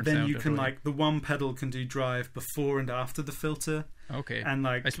with that, then you can like the one pedal can do drive before and after the filter. Okay, and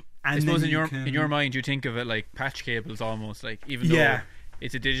like I suppose in your mind you think of it like patch cables almost, like, even though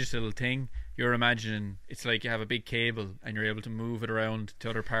it's a digital thing, you're imagining it's like you have a big cable and you're able to move it around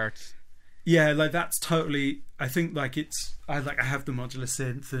to other parts. Yeah, like that's totally. I think like I have the modular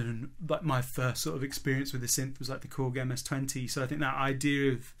synth, and like my first sort of experience with the synth was like the Korg MS-20. So I think that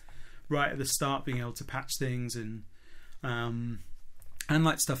idea of right at the start being able to patch things and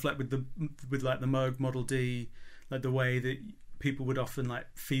like stuff like with like the Moog Model D, like the way that people would often like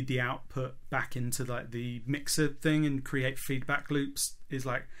feed the output back into like the mixer thing and create feedback loops, is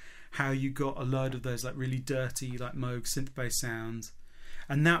like how you got a load of those like really dirty like Moog synth-based sounds.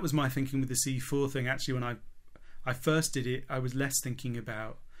 And that was my thinking with the C4 thing. Actually, when I first did it, I was less thinking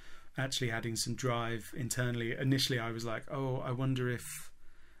about actually adding some drive internally. Initially, I was like, I wonder if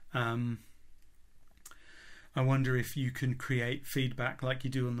you can create feedback like you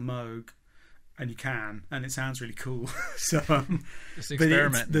do on the Moog, and you can, and it sounds really cool. So just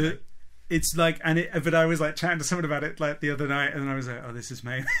experiment. It's like, but I was like chatting to someone about it like the other night, and I was like, this is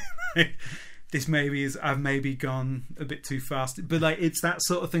maybe. This maybe is, I've maybe gone a bit too fast, but like it's that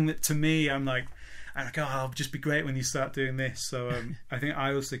sort of thing that to me I'm like I'll just be great when you start doing this. So I think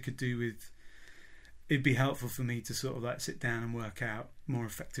I also could do with, it'd be helpful for me to sort of like sit down and work out more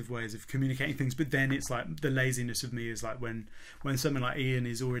effective ways of communicating things. But then it's like the laziness of me is like when someone like Ian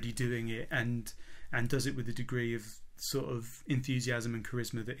is already doing it and does it with a degree of sort of enthusiasm and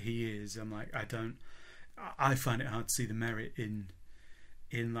charisma that he is, I'm like, I find it hard to see the merit in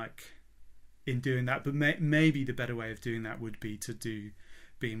doing that. But maybe the better way of doing that would be to do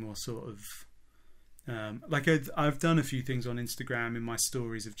be more sort of like I've done a few things on Instagram in my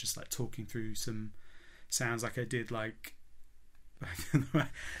stories of just like talking through some sounds, like I did like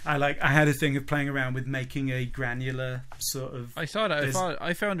I had a thing of playing around with making a granular sort of. I saw that.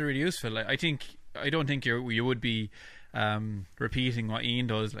 I found it really useful. Like, I don't think you would be repeating what Ian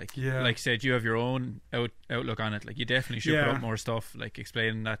does. Like you said, you have your own outlook on it. Like, you definitely should put up more stuff, like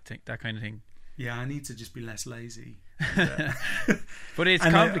explaining that kind of thing. Yeah, I need to just be less lazy. But it's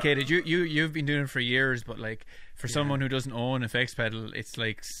complicated. You've been doing it for years, but like for someone who doesn't own effects pedal, it's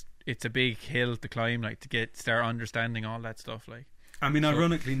like it's a big hill to climb, like to start understanding all that stuff. Like, I mean,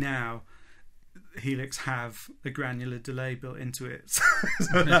 ironically now, Helix have a granular delay built into it,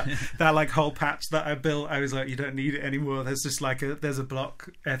 so that like whole patch that I built, I was like, you don't need it anymore. There's just like there's a block.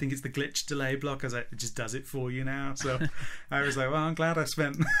 I think it's the glitch delay block. I was like, it just does it for you now. So I was like, well, I'm glad I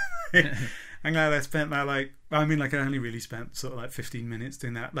spent that. Like, I mean, like I only really spent sort of like 15 minutes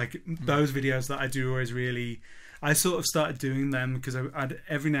doing that. Like those videos that I do always really. I sort of started doing them because I'd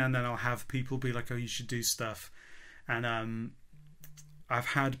every now and then I'll have people be like, oh, you should do stuff, and I've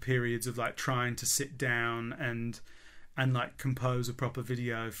had periods of like trying to sit down and like compose a proper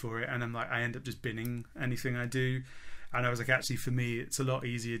video for it, and I'm like, I end up just binning anything I do. And I was like, actually for me it's a lot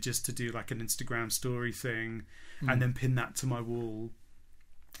easier just to do like an Instagram story thing and then pin that to my wall.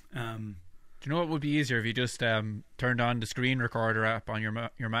 Do you know what would be easier if you just turned on the screen recorder app on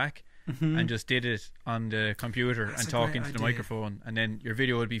your Mac and just did it on the computer and talk into the microphone, and then your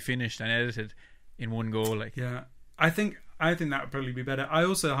video would be finished and edited in one go. Like, yeah, I think that would probably be better. I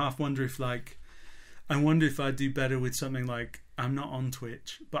also half wonder if I'd do better with something like, I'm not on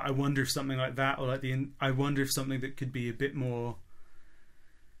Twitch, but I wonder if something like that, or like I wonder if something that could be a bit more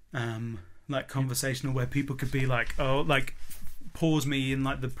like conversational, where people could be like, oh, like pause me in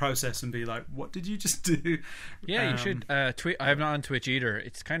like the process and be like, what did you just do? Yeah, you should. I'm not on Twitch either.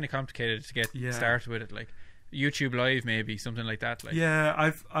 It's kind of complicated to get started with it. Like YouTube Live, maybe something like that. Like,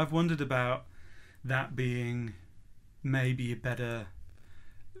 yeah, I've wondered about that being maybe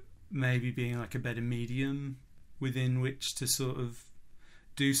being like a better medium within which to sort of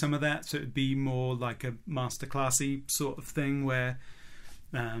do some of that, so it'd be more like a masterclassy sort of thing where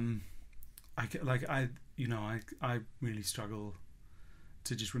I really struggle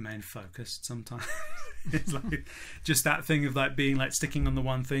to just remain focused sometimes. It's like just that thing of like being like sticking on the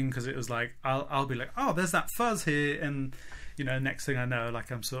one thing, because it was like I'll be like, oh, there's that fuzz here, and next thing I know,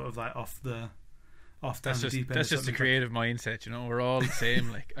 like I'm sort of like off down the deep end. That's just a creative mindset, we're all the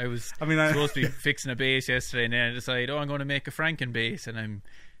same. Like I was supposed to be fixing a bass yesterday, and then I decided, I'm going to make a Franken bass, and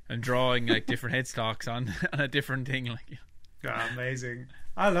I'm drawing like different headstocks on a different thing. Like, amazing.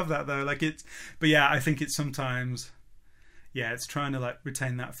 I love that though. Like I think it's sometimes, it's trying to like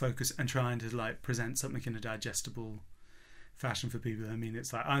retain that focus and trying to like present something in a digestible fashion for people. I mean,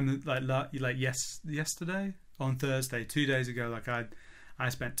 it's like I'm like yesterday on Thursday, 2 days ago, like I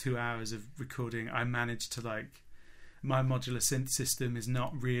spent 2 hours of recording. I managed to like, my modular synth system is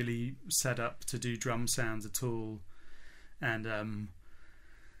not really set up to do drum sounds at all, and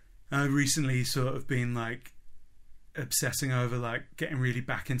I've recently sort of been like obsessing over like getting really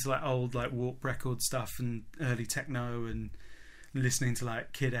back into like old like Warp record stuff and early techno, and listening to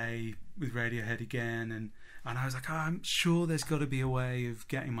like Kid A with Radiohead again, and I was like, oh, I'm sure there's got to be a way of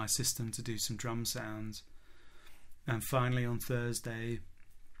getting my system to do some drum sounds. And finally on Thursday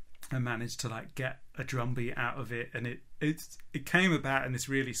I managed to like get a drum beat out of it, and it came about in this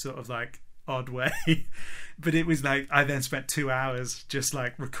really sort of like odd way, but it was like I then spent 2 hours just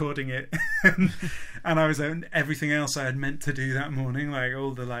like recording it and I was like, everything else I had meant to do that morning, like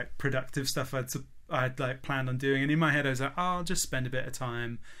all the like productive stuff I'd like planned on doing, and in my head I was like, oh, I'll just spend a bit of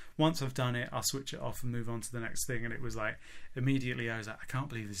time, once I've done it I'll switch it off and move on to the next thing. And it was like immediately I was like, I can't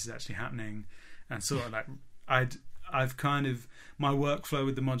believe this is actually happening. And sort of like I've kind of, my workflow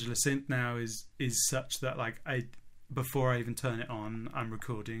with the modular synth now is such that like before I even turn it on, I'm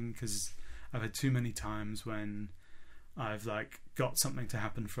recording, because I've had too many times when I've like got something to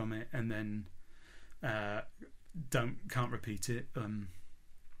happen from it and then can't repeat it. And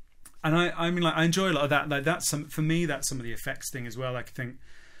I mean, like I enjoy a lot of that. Like for me, that's some of the effects thing as well. Like I think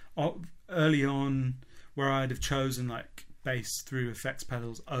early on, where I'd have chosen like bass through effects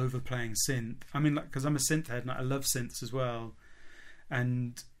pedals over playing synth. I mean, like, because I'm a synth head and I love synths as well,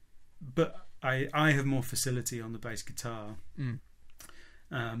 but I have more facility on the bass guitar.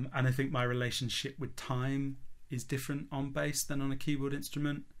 And I think my relationship with time is different on bass than on a keyboard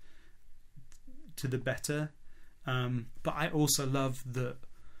instrument, to the better. But I also love that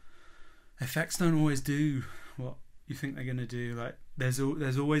effects don't always do what you think they're going to do. Like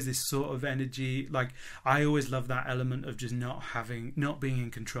there's always this sort of energy. Like, I always love that element of just not being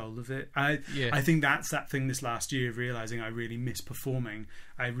in control of it. I think that's that thing this last year of realizing I really miss performing.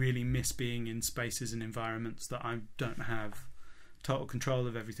 I really miss being in spaces and environments that I don't have total control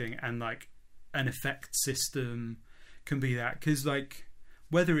of everything, and like an effect system can be that, because like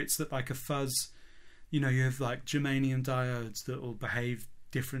whether it's that like a fuzz, you know, you have like germanium diodes that will behave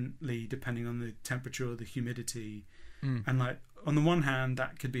differently depending on the temperature or the humidity, and like on the one hand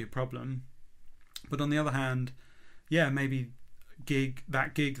that could be a problem, but on the other hand, yeah, maybe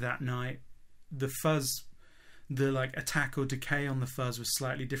that night, the fuzz, the like attack or decay on the fuzz was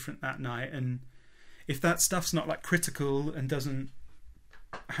slightly different that night, and if that stuff's not like critical and doesn't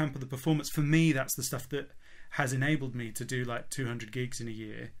hamper the performance, for me that's the stuff that has enabled me to do like 200 gigs in a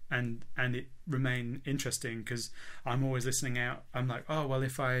year and it remain interesting, because I'm always listening out. I'm like, oh well,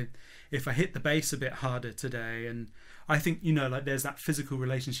 if I hit the bass a bit harder today, and I think, you know, like there's that physical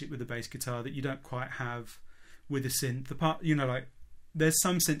relationship with the bass guitar that you don't quite have with a synth. The part, you know, like there's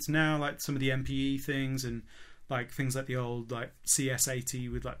some synths now, like some of the MPE things and like things like the old like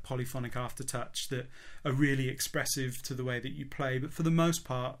CS80 with like polyphonic aftertouch that are really expressive to the way that you play, but for the most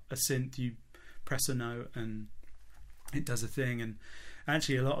part a synth, you press a note and it does a thing. And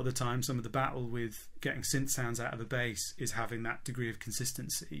actually a lot of the time some of the battle with getting synth sounds out of a bass is having that degree of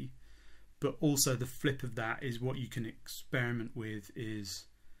consistency, but also the flip of that is what you can experiment with is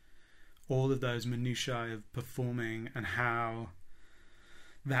all of those minutiae of performing and how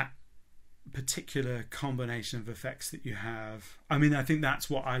that particular combination of effects that you have. I mean, I think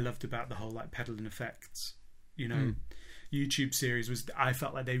that's what I loved about the whole like pedal and effects, you know, YouTube series was, I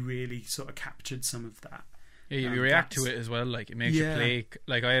felt like they really sort of captured some of that. Yeah, you react to it as well. Like it makes you play.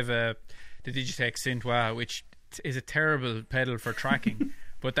 Like I have the Digitech Synth Wah, which is a terrible pedal for tracking,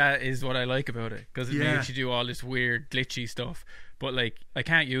 but that is what I like about it, because it makes you do all this weird glitchy stuff. But like I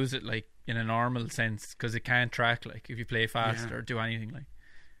can't use it like in a normal sense because it can't track like if you play fast or do anything like.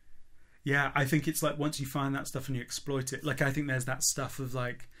 Yeah, I think it's like once you find that stuff and you exploit it, like I think there's that stuff of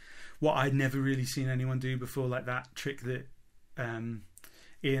like what I'd never really seen anyone do before, like that trick that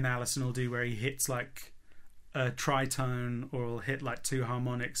Ian Allison will do where he hits like a tritone or will hit like two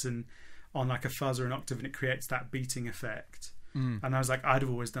harmonics and on like a fuzz or an octave, and it creates that beating effect. And I was like, I'd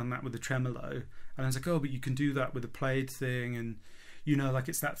have always done that with a tremolo, and I was like, oh, but you can do that with a played thing. And you know, like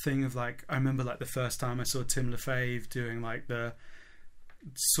it's that thing of like, I remember like the first time I saw Tim Lefebvre doing like the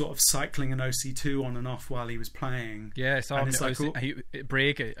sort of cycling an OC2 on and off while he was playing. Yeah, I saw him like,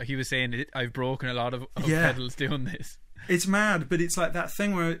 he was saying I've broken a lot of pedals doing this. It's mad, but it's like that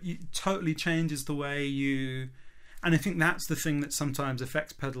thing where it totally changes the way you, and I think that's the thing that sometimes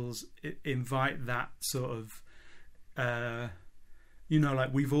effects pedals invite that sort of you know,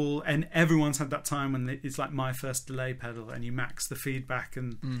 like we've all, and everyone's had that time when it's like my first delay pedal and you max the feedback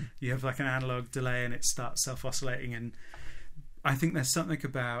and you have like an analog delay and it starts self-oscillating. And I think there's something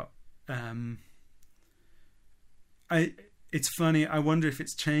about it's funny, I wonder if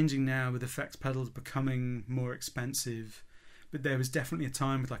it's changing now with effects pedals becoming more expensive, but there was definitely a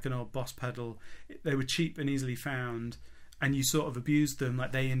time with like an old Boss pedal, they were cheap and easily found and you sort of abused them,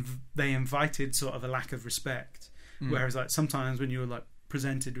 like they invited sort of a lack of respect. Whereas like sometimes when you're like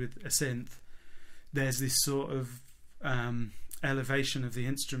presented with a synth, there's this sort of elevation of the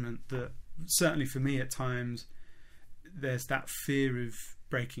instrument that certainly for me at times there's that fear of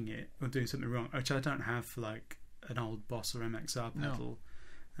breaking it or doing something wrong, which I don't have for like an old Boss or MXR pedal.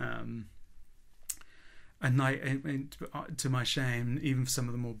 And like, to my shame, even for some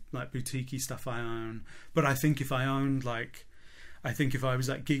of the more like boutiquey stuff I own, but I think if I owned like, I think if I was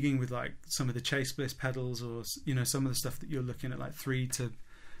like gigging with like some of the Chase Bliss pedals or, you know, some of the stuff that you're looking at like £300 to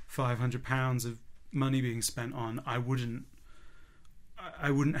 £500 of money being spent on, I wouldn't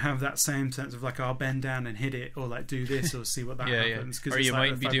have that same sense of like, I'll bend down and hit it or like do this or see what that happens. Or you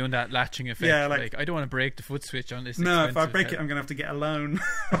might be doing that latching effect. Yeah, like I don't want to break the foot switch on this. No, if I break it, I'm going to have to get a loan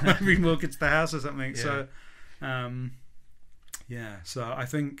or remortgage the house or something. So, so I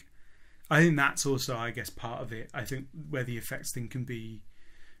think that's also, I guess, part of it. I think where the effects thing can be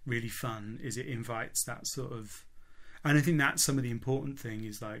really fun is it invites that sort of, and I think that's some of the important thing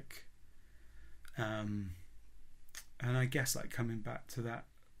is like, and I guess like coming back to that,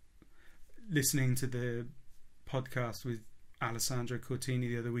 listening to the podcast with Alessandro Cortini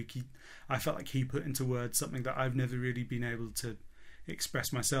the other week, I felt like he put into words something that I've never really been able to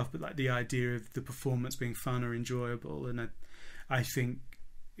express myself, but like the idea of the performance being fun or enjoyable. And I think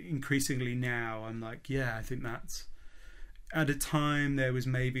increasingly now I'm like, yeah, I think that's, at a time there was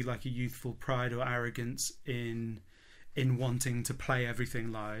maybe like a youthful pride or arrogance in wanting to play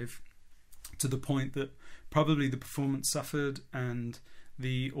everything live, to the point that probably the performance suffered and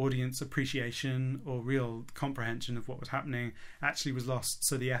the audience appreciation or real comprehension of what was happening actually was lost.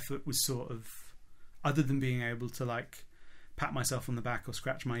 So the effort was sort of, other than being able to like pat myself on the back or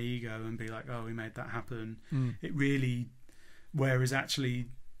scratch my ego and be like, oh, we made that happen, it really, whereas actually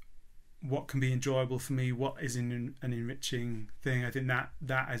what can be enjoyable for me, what is an enriching thing, I think that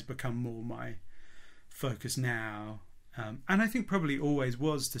has become more my focus now. And I think probably always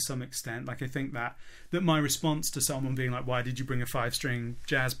was to some extent. Like I think that my response to someone being like, why did you bring a 5-string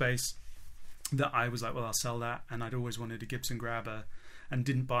jazz bass, that I was like, well, I'll sell that. And I'd always wanted a Gibson Grabber and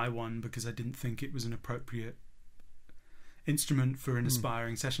didn't buy one because I didn't think it was an appropriate instrument for an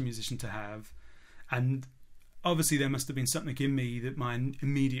aspiring session musician to have. And obviously there must have been something in me that my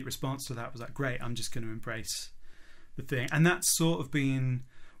immediate response to that was like, great, I'm just going to embrace the thing. And that's sort of been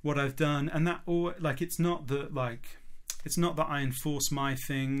what I've done. And that, like, it's not that I enforce my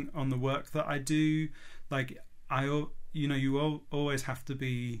thing on the work that I do. Like you always have to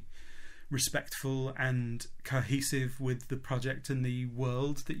be respectful and cohesive with the project and the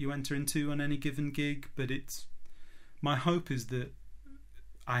world that you enter into on any given gig. But my hope is that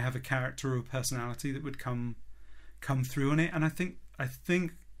I have a character or personality that would come through on it, and I think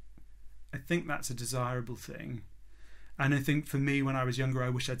that's a desirable thing. And I think for me, when I was younger, I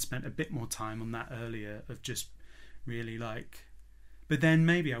wish I'd spent a bit more time on that earlier, of just really like, but then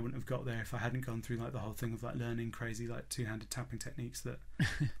maybe I wouldn't have got there if I hadn't gone through like the whole thing of like learning crazy like two-handed tapping techniques that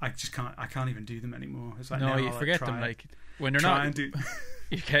I can't even do them anymore. It's like, no, you forget them. Like when they're not,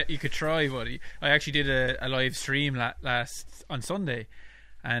 you could try, buddy. I actually did a live stream last on Sunday,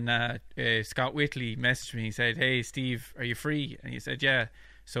 and Scott Whitley messaged me. He said, "Hey Steve, are you free?" And he said, "Yeah."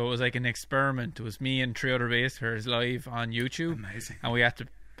 So it was like an experiment. It was me and 3 other bass players live on YouTube. Amazing. And we had to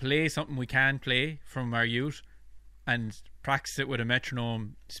play something we can play from our youth and practice it with a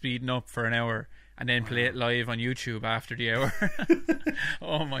metronome, speeding up for an hour, and then play it live on YouTube after the hour.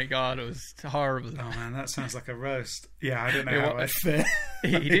 Oh my god, it was horrible. Oh man, that sounds like a roast. Yeah, I don't know how I feel.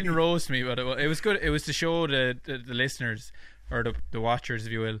 He didn't roast me, but it was good. It was to show the listeners, or the watchers,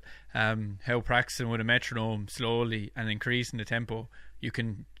 if you will, how practicing with a metronome slowly and increasing the tempo, you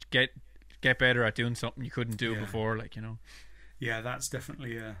can get better at doing something you couldn't do before, like, you know. Yeah, that's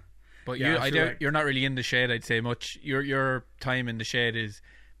definitely a... But you're not really in the shed, I'd say, much. Your time in the shed is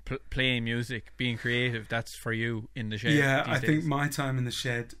playing music, being creative. That's for you in the shed. Yeah, I think my time in the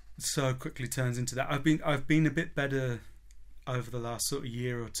shed so quickly turns into that. I've been a bit better over the last sort of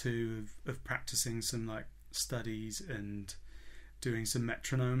year or two of practicing some like studies and doing some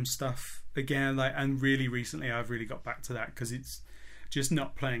metronome stuff again. Like, and really recently I've really got back to that because it's just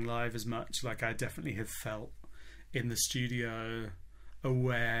not playing live as much. Like I definitely have felt in the studio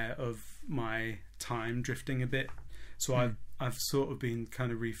aware of my time drifting a bit, so I've sort of been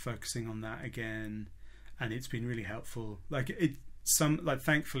kind of refocusing on that again, and it's been really helpful. Like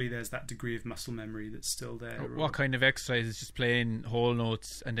thankfully there's that degree of muscle memory that's still there. What kind of exercises? Just playing whole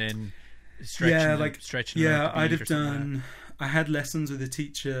notes and then stretching. Yeah, I'd have done. Like I had lessons with a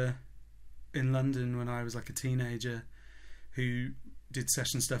teacher in London when I was like a teenager, who did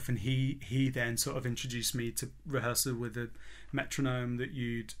session stuff, and he then sort of introduced me to rehearsal with a metronome, that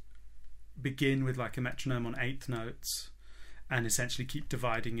you'd begin with like a metronome on 8th notes and essentially keep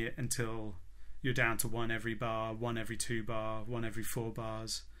dividing it until you're down to 1 every bar, 1 every 2 bar, 1 every 4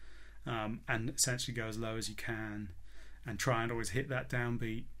 bars, and essentially go as low as you can and try and always hit that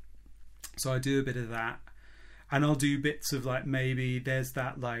downbeat. So I do a bit of that, and I'll do bits of like, maybe there's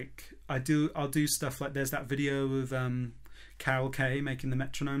that like I'll do stuff like, there's that video of Carol Kay making the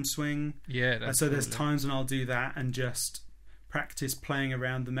metronome swing. Yeah, that's so there's times when I'll do that and just practice playing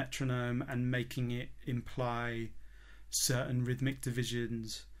around the metronome and making it imply certain rhythmic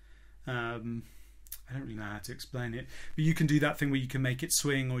divisions. I don't really know how to explain it, but you can do that thing where you can make it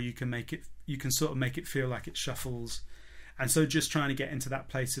swing, or you can sort of make it feel like it shuffles. And so just trying to get into that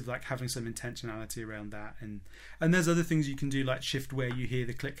place of like having some intentionality around that, and there's other things you can do, like shift where you hear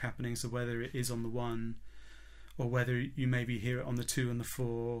the click happening, so whether it is on the 1 or whether you maybe hear it on the 2 and the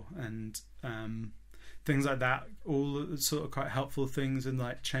 4, and things like that, all sort of quite helpful things, and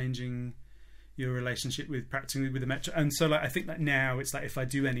like changing your relationship with practicing with the metronome. And so like I think that now it's like, if I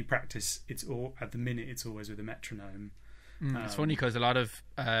do any practice, it's all at the minute it's always with a metronome. It's funny because a lot of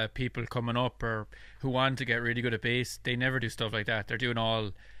people coming up or who want to get really good at bass, they never do stuff like that. They're doing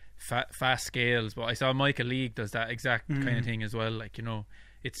all fast scales. But I saw Michael League does that exact kind of thing as well. Like, you know,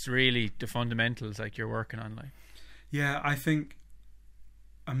 it's really the fundamentals like you're working on. Like, yeah, I think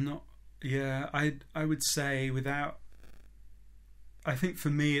I'm not. Yeah, I would say without I think for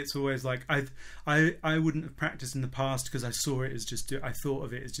me it's always like I wouldn't have practiced in the past because I saw it as just I thought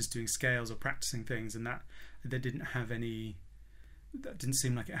of it as just doing scales or practicing things, and that didn't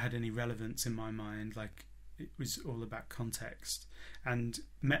seem like it had any relevance in my mind. Like, it was all about context, and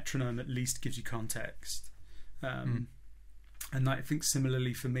metronome at least gives you context. And I think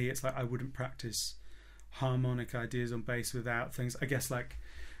similarly for me, it's like I wouldn't practice harmonic ideas on bass without things. I guess like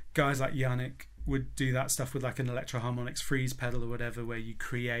guys like Janik would do that stuff with like an electroharmonics freeze pedal or whatever, where you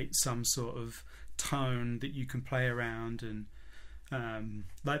create some sort of tone that you can play around. And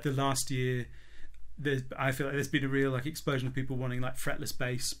like the last year, I feel like there's been a real like explosion of people wanting like fretless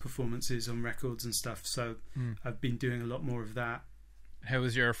bass performances on records and stuff. So I've been doing a lot more of that. How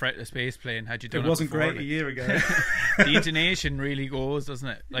was your fretless bass playing? Had you done it? It wasn't before? great a year ago. The intonation really goes, doesn't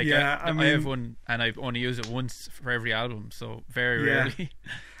it? Like, yeah, I have one, and I've only used it once for every album, so very rarely.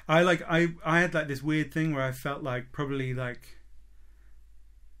 I had like this weird thing where I felt like probably like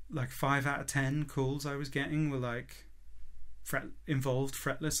 5 out of 10 calls I was getting were like involved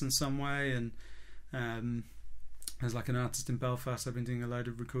fretless in some way. And there's like an artist in Belfast I've been doing a load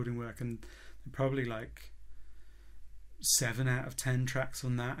of recording work, and probably like 7 out of 10 tracks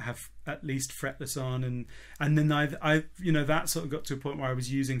on that have at least fretless on, and then I you know, that sort of got to a point where I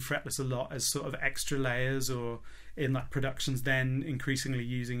was using fretless a lot as sort of extra layers, or in like productions, then increasingly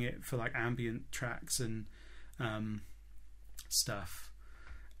using it for like ambient tracks and stuff.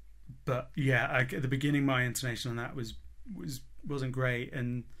 But yeah, at the beginning my intonation on that wasn't great,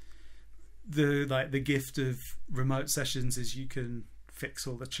 and the gift of remote sessions is you can fix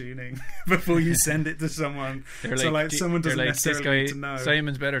all the tuning before you send it to someone. So like someone doesn't necessarily need to know.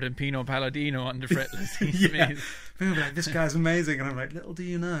 Simon's better than Pino Palladino on the fretless. Yeah. People are like, this guy's amazing, and I'm like, little do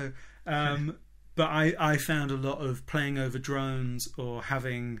you know. But I found a lot of playing over drones or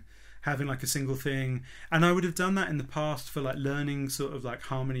having like a single thing, and I would have done that in the past for like learning sort of like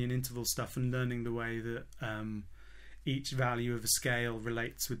harmony and interval stuff, and learning the way that each value of a scale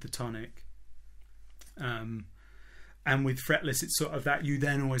relates with the tonic. And with fretless, it's sort of that you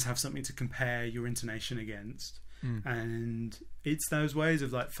then always have something to compare your intonation against. And it's those ways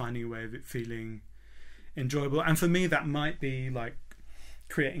of like finding a way of it feeling enjoyable. And for me, that might be like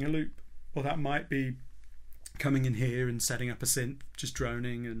creating a loop, or that might be coming in here and setting up a synth, just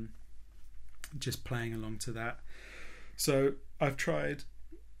droning and just playing along to that. So I've tried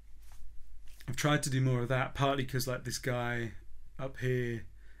to do more of that, partly because like this guy up here,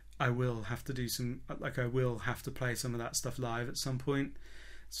 I will have to do I will have to play some of that stuff live at some point.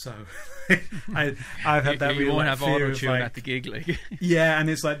 So I've had that. You real won't like, have auto tune like, at the gig, like. Yeah, and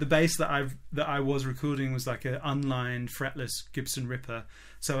it's like the bass that I was recording was like an unlined fretless Gibson Ripper.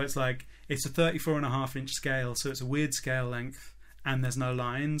 So it's like it's a 34.5-inch scale, so it's a weird scale length, and there's no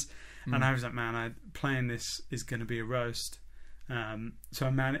lines. And I was like, man, playing this is going to be a roast. So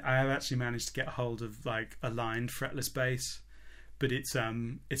I have actually managed to get hold of like a lined fretless bass. But it's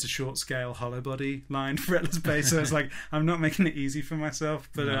a short scale hollow body lined fretless bass, so it's like I'm not making it easy for myself.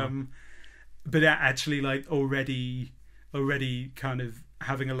 But no. But actually like already kind of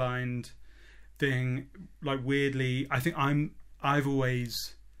having a lined thing, like weirdly, I think I've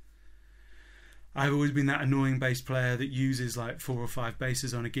always been that annoying bass player that uses like 4 or 5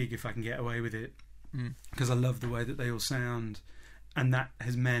 basses on a gig if I can get away with it, because I love the way that they all sound, and that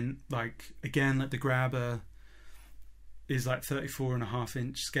has meant like again like the grabber is like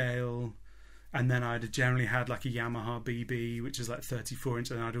 34.5-inch scale, and then I'd have generally had like a Yamaha BB which is like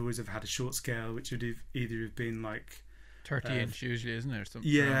 34-inch, and I'd always have had a short scale which would have either have been like 30-inch usually, isn't there? Something.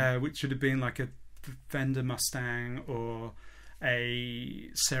 Yeah, which would have been like a Fender Mustang or a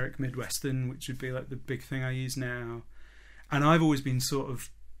Seric Midwestern, which would be like the big thing I use now. And I've always been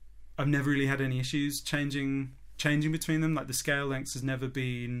I've never really had any issues changing between them. Like the scale lengths has never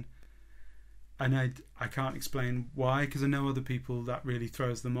been, and I can't explain why, because I know other people that really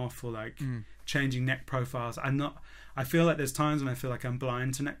throws them off, or like changing neck profiles. I feel like there's times when I feel like I'm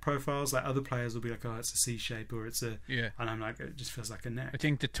blind to neck profiles. Like other players will be like, oh, it's a C shape, or it's a, and I'm like, it just feels like a neck. I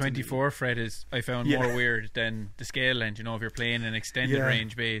think the 24 fret is, I found more weird than the scale length. You know, if you're playing an extended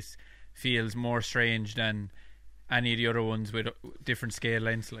range bass, feels more strange than any of the other ones with different scale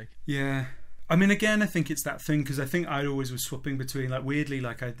lengths. Like, yeah, I mean, again, I think it's that thing, because I think I always was swapping between, like, weirdly,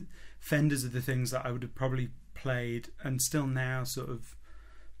 like Fenders are the things that I would have probably played and still now sort of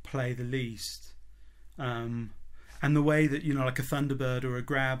play the least. And the way that, you know, like a Thunderbird or a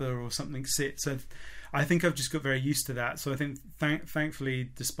Grabber or something sits, I think I've just got very used to that. So I think thankfully,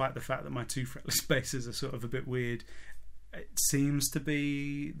 despite the fact that my 2 fretless basses are sort of a bit weird, it seems to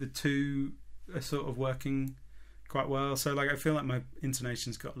be the two are sort of working quite well. So like I feel like my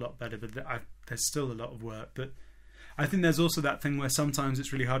intonation's got a lot better, but there's still a lot of work. But I think there's also that thing where sometimes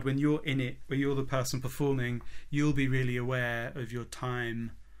it's really hard when you're in it, where you're the person performing, you'll be really aware of your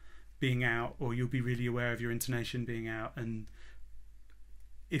time being out, or you'll be really aware of your intonation being out. And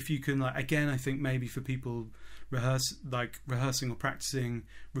if you can, like, again, I think maybe for people rehearsing or practicing,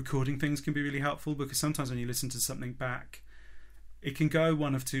 recording things can be really helpful, because sometimes when you listen to something back, it can go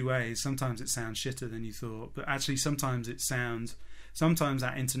one of two ways. Sometimes it sounds shitter than you thought, but actually sometimes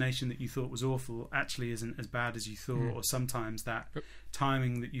that intonation that you thought was awful actually isn't as bad as you thought, or sometimes that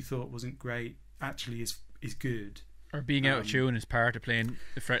timing that you thought wasn't great actually is good. Or being out of tune is part of playing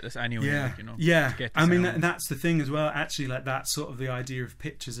the fretless anyway. Yeah, like, you know, yeah. I mean, that's the thing as well. Actually, like, that's sort of the idea of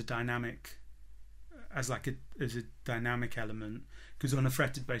pitch as a dynamic, as a dynamic element. Because on a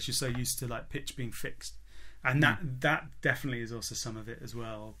fretted bass, you're so used to like pitch being fixed, and that definitely is also some of it as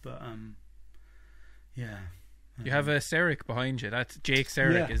well. But yeah. You have a Seric behind you. That's Jake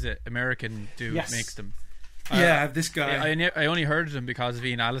Seric, is it? American dude makes them. Yeah, this guy. I only heard of them because of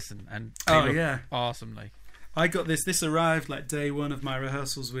Ian Allison, and they look awesome. Like, I got this. This arrived like day one of my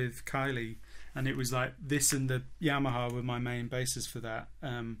rehearsals with Kylie, and it was like this and the Yamaha were my main basses for that.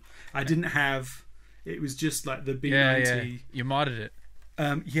 I didn't have. It was just like the B90. Yeah. You modded it.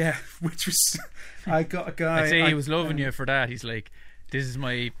 Which was. I got a guy. I'd say he was loving you for that. He's like, "This is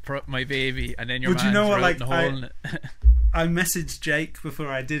my baby," and then your man's you know what? out in the hole in it. I messaged Jake before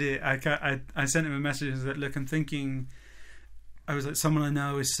I did it. I sent him a message that, look, I'm thinking. I was like, someone I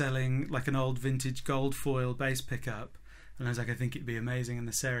know is selling like an old vintage gold foil bass pickup, and I was like, I think it'd be amazing in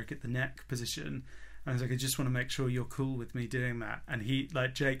the Seric at the neck position. And I was like, I just want to make sure you're cool with me doing that. And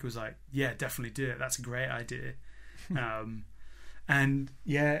Jake was like, yeah, definitely do it. That's a great idea. And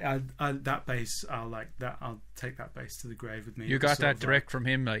yeah, that bass, I'll take that bass to the grave with me. You got that direct from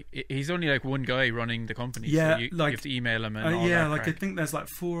him. Like, he's only like one guy running the company. Yeah, so you have to email him and all yeah, that like crack. I think there's like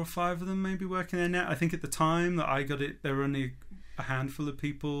 4 or 5 of them maybe working there now. I think at the time that I got it, there were only a handful of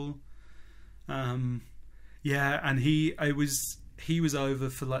people. Yeah, and he was over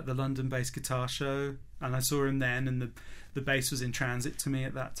for like the London Bass Guitar Show, and I saw him then, and the bass was in transit to me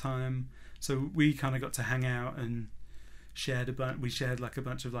at that time, so we kind of got to hang out and we shared like a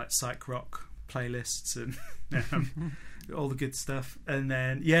bunch of like psych rock playlists and all the good stuff. And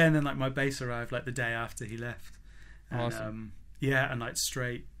then like my bass arrived like the day after he left. And, awesome. And like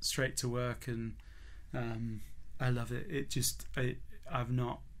straight to work, and I love it. I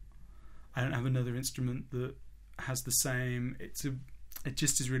don't have another instrument that has the same. It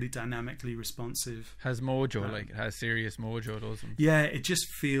just is really dynamically responsive. Has mojo, like it has serious mojo, doesn't? Yeah, it just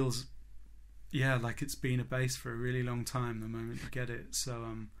feels like it's been a bass for a really long time the moment you get it. So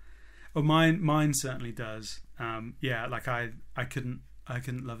mine certainly does. Like I couldn't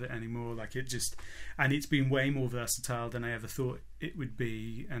love it anymore. Like it just, and it's been way more versatile than I ever thought it would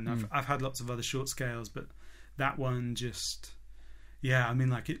be. And I've had lots of other short scales, but that one just, I mean,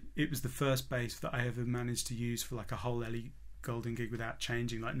 like it was the first bass that I ever managed to use for like a whole Ellie Goulding gig without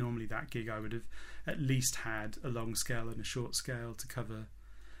changing. Like normally that gig I would have at least had a long scale and a short scale to cover,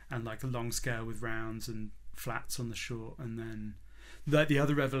 and like a long scale with rounds and flats on the short. And then the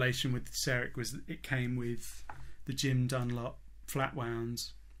other revelation with the Seric was that it came with the Jim Dunlop flat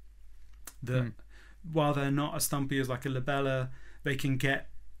wounds that while they're not as stumpy as like a labella, they can get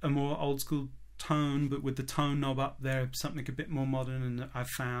a more old school tone, but with the tone knob up there, something a bit more modern. And I've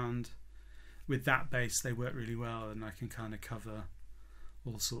found with that bass they work really well, and I can kind of cover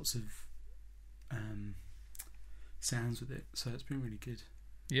all sorts of sounds with it, so it's been really good.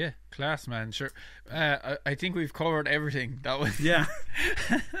 Yeah, class, man. Sure. I think we've covered everything. That was that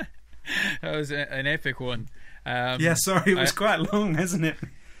was an epic one. Sorry, it was quite long, hasn't it?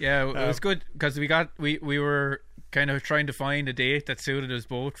 Yeah, it was good because we were kind of trying to find a date that suited us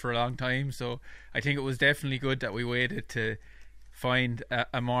both for a long time. So I think it was definitely good that we waited to find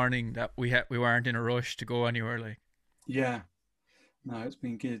a morning that we weren't in a rush to go anywhere. Like, no, it's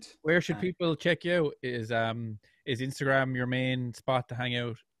been good. Where should people check you out? Is Instagram your main spot to hang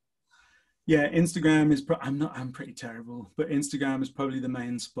out? Yeah, Instagram is. I'm pretty terrible, but Instagram is probably the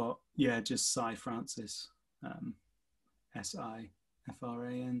main spot. Yeah, just Cy Francis, SIFRANCIS.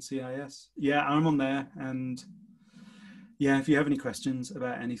 Yeah, I'm on there, and yeah, if you have any questions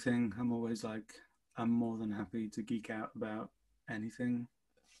about anything, I'm more than happy to geek out about anything.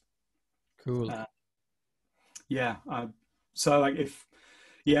 Cool.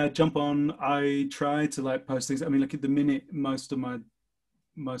 Jump on. I try to like post things. I mean, like at the minute, most of my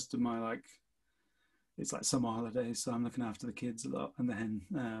like, it's like summer holidays, so I'm looking after the kids a lot, and then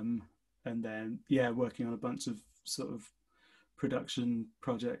working on a bunch of sort of production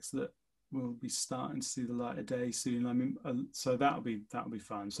projects that will be starting to see the light of day soon. I mean, so that'll be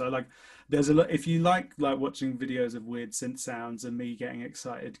fun. So like, there's a lot. If you like watching videos of weird synth sounds and me getting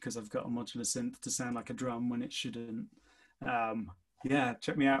excited because I've got a modular synth to sound like a drum when it shouldn't, yeah,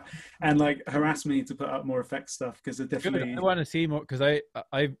 check me out and like harass me to put up more effect stuff because it Good. definitely. I want to see more because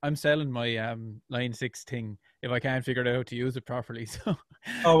I'm selling my Line 6 thing if I can't figure out how to use it properly. So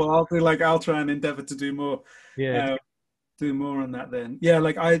Oh well, I'll try and endeavor to do more, yeah, uh, do more on that then. Yeah,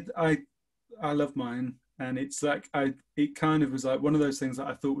 like I love mine, and it's like it kind of was like one of those things that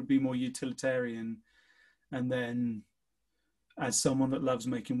I thought would be more utilitarian, and then as someone that loves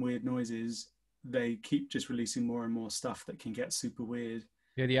making weird noises, they keep just releasing more and more stuff that can get super weird.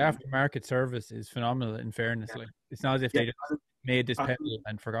 yeah, the And aftermarket service is phenomenal. In fairness, like it's not as if yeah, they just made this I, pedal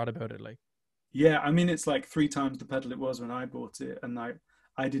and forgot about it. Like yeah, I mean it's like 3 times the pedal it was when I bought it, and I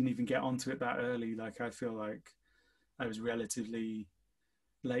didn't even get onto it that early. Like I feel like I was relatively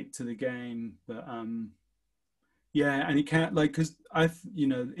late to the game, but yeah, and it can't like because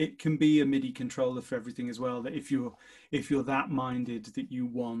it can be a MIDI controller for everything as well. That if you're that minded that you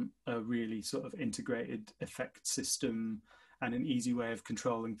want a really sort of integrated effect system and an easy way of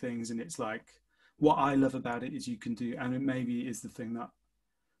controlling things, and it's like what I love about it is you can do, and it maybe is the thing that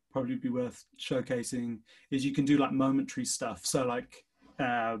probably be worth showcasing is you can do like momentary stuff. So like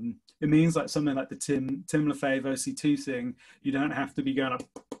it means like something like the Tim Lefebvre OC2 thing. You don't have to be going up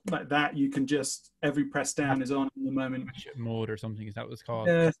like that. You can just every press down is on in the moment. mode or something is that what it's called?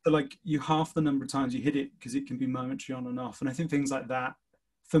 Yeah, so like you half the number of times you hit it because it can be momentary on and off. And I think things like that,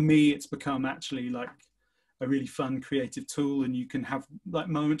 for me, it's become actually like a really fun creative tool, and you can have like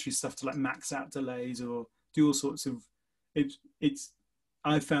momentary stuff to like max out delays or do all sorts of. It's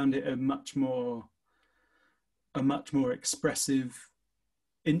I found it a much more expressive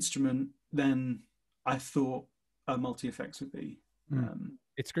instrument than I thought a multi effects would be.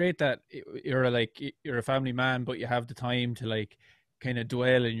 It's great that you're a family man, but you have the time to like kind of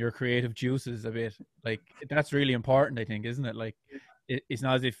dwell in your creative juices a bit. Like that's really important, I think, isn't it? Like it's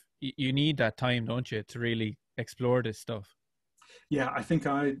not as if you need that time, don't you, to really explore this stuff. Yeah, I think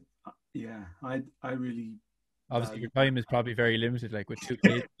I really Obviously, value. your time is probably very limited, like with 2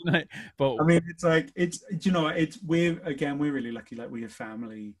 kids. But I mean, it's like we're really lucky. Like we have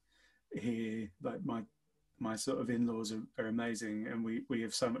family here. Like my sort of in-laws are amazing, and we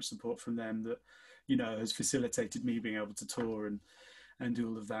have so much support from them that has facilitated me being able to tour and do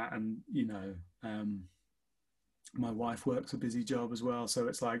all of that. And my wife works a busy job as well, so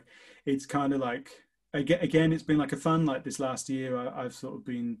it's kind of like again it's been like a fun like this last year. I've sort of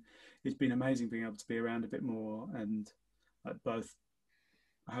been it's been amazing being able to be around a bit more and like both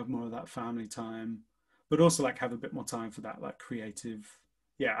have more of that family time, but also like have a bit more time for that like creative.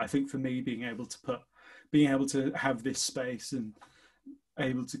 Yeah, I think for me being able to have this space and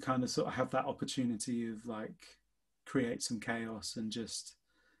able to kind of sort of have that opportunity of like create some chaos and just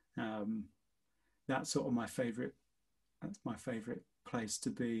that's sort of that's my favorite place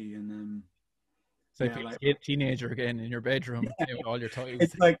to be. And it's like being a teenager again in your bedroom, with all your toys.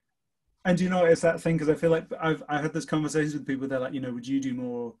 it's like, and it's that thing because I feel like I had this conversations with people. They're like, would you do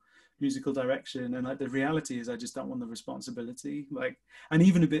more musical direction? And like the reality is, I just don't want the responsibility. Like, and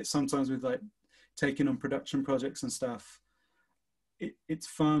even a bit sometimes with like taking on production projects and stuff. It's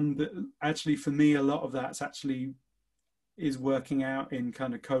fun, but actually for me, a lot of that's actually is working out in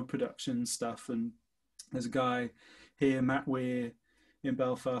kind of co-production stuff. And there's a guy here, Matt Weir, in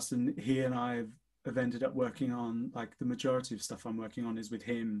Belfast, and he and I have ended up working on like the majority of stuff I'm working on is with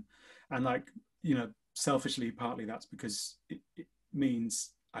him. And like selfishly partly that's because it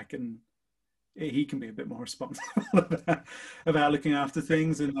means he can be a bit more responsible about looking after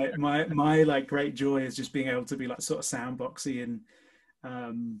things. And like my like great joy is just being able to be like sort of soundboxy and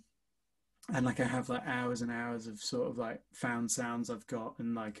like I have like hours and hours of sort of like found sounds I've got.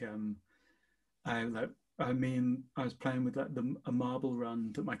 And like I was playing with like a marble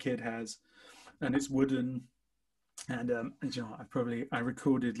run that my kid has, and it's wooden. And I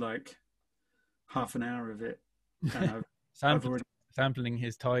recorded like half an hour of it, and I've already Sampling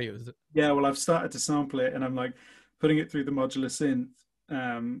his toy, was it? yeah. Well, I've started to sample it, and I'm like putting it through the modular synth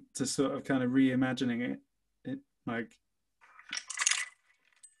to sort of kind of reimagining it. It like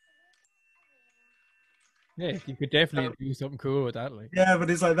Yeah, you could definitely do something cool with that. Like, yeah, but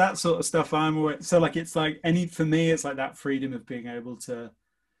it's like that sort of stuff. So like it's like for me, it's like that freedom of being able to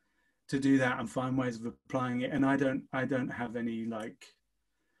do that and find ways of applying it. And I don't have any like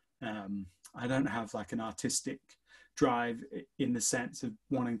I don't have like an artistic drive in the sense of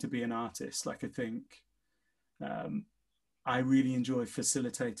wanting to be an artist. Like I think I really enjoy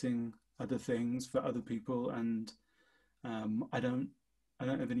facilitating other things for other people, and I don't I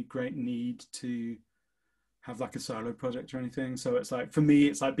don't have any great need to have like a solo project or anything. So it's like, for me,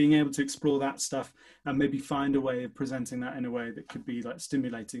 it's like being able to explore that stuff and maybe find a way of presenting that in a way that could be like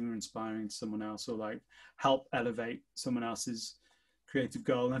stimulating or inspiring to someone else, or like help elevate someone else's creative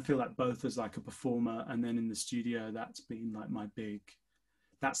goal. And I feel like both as like a performer and then in the studio, that's been like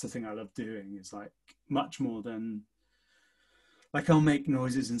that's the thing I love doing, is like much more than like, I'll make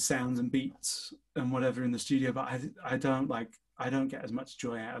noises and sounds and beats and whatever in the studio, but I don't get as much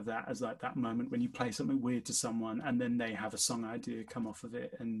joy out of that as like that moment when you play something weird to someone and then they have a song idea come off of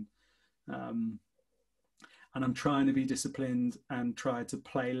it. And I'm trying to be disciplined and try to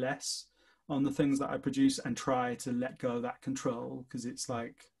play less on the things that I produce and try to let go of that control, because it's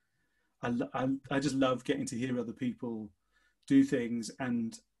like I just love getting to hear other people do things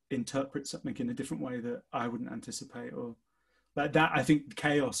and interpret something in a different way that I wouldn't anticipate, or like that. I think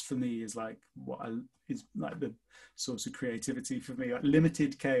chaos for me is like is like the source of creativity for me, like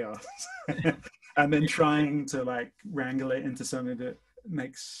limited chaos and then trying to like wrangle it into something that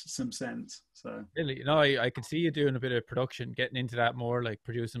makes some sense. So really, you know, I could see you doing a bit of production, getting into that more, like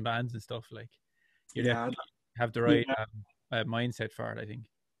producing bands and stuff. Like you have the right mindset for it, I think.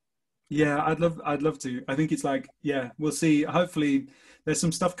 Yeah, I'd love to. I think it's like, yeah, we'll see. Hopefully there's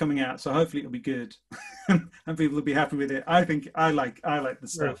some stuff coming out, so hopefully it'll be good and people will be happy with it. I think I like the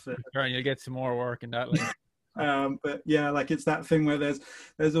stuff. Sure, and you'll get some more work in that. Like. But yeah, like it's that thing where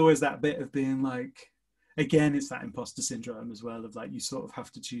there's always that bit of being like, again, it's that imposter syndrome as well, of like, you sort of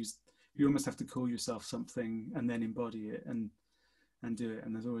have to choose, you almost have to call yourself something and then embody it and do it.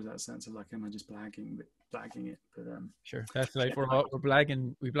 And there's always that sense of like, am I just blagging it? But sure, that's like we're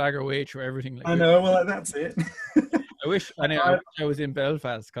blagging, we blag our way through everything. Like, I know, well, that's it. I wish I was in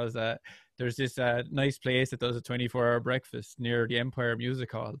Belfast, because there's this nice place that does a 24-hour breakfast near the Empire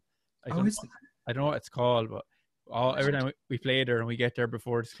Music Hall. I don't know what it's called, but every time we play there and we get there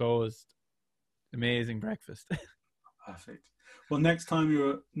before it's closed, amazing breakfast. Perfect. Well, next time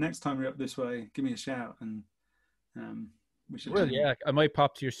you're up this way, give me a shout and we should. Well, yeah, I might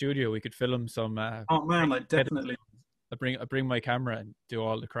pop to your studio. We could film some. Oh man, like definitely. I bring my camera and do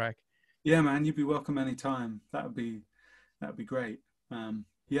all the crack. Yeah, man, you'd be welcome anytime. That would be great.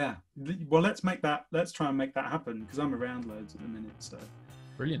 Yeah. Well, let's try and make that happen, because I'm around loads at the minute. So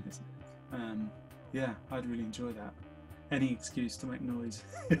brilliant. Yeah, I'd really enjoy that. Any excuse to make noise.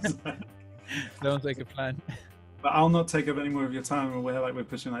 Sounds like a plan. But I'll not take up any more of your time. We're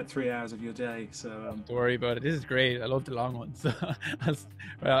pushing like 3 hours of your day. So don't worry about it. This is great. I love the long ones.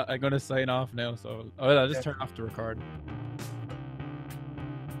 I'm going to sign off now. So I'll just turn off the recording.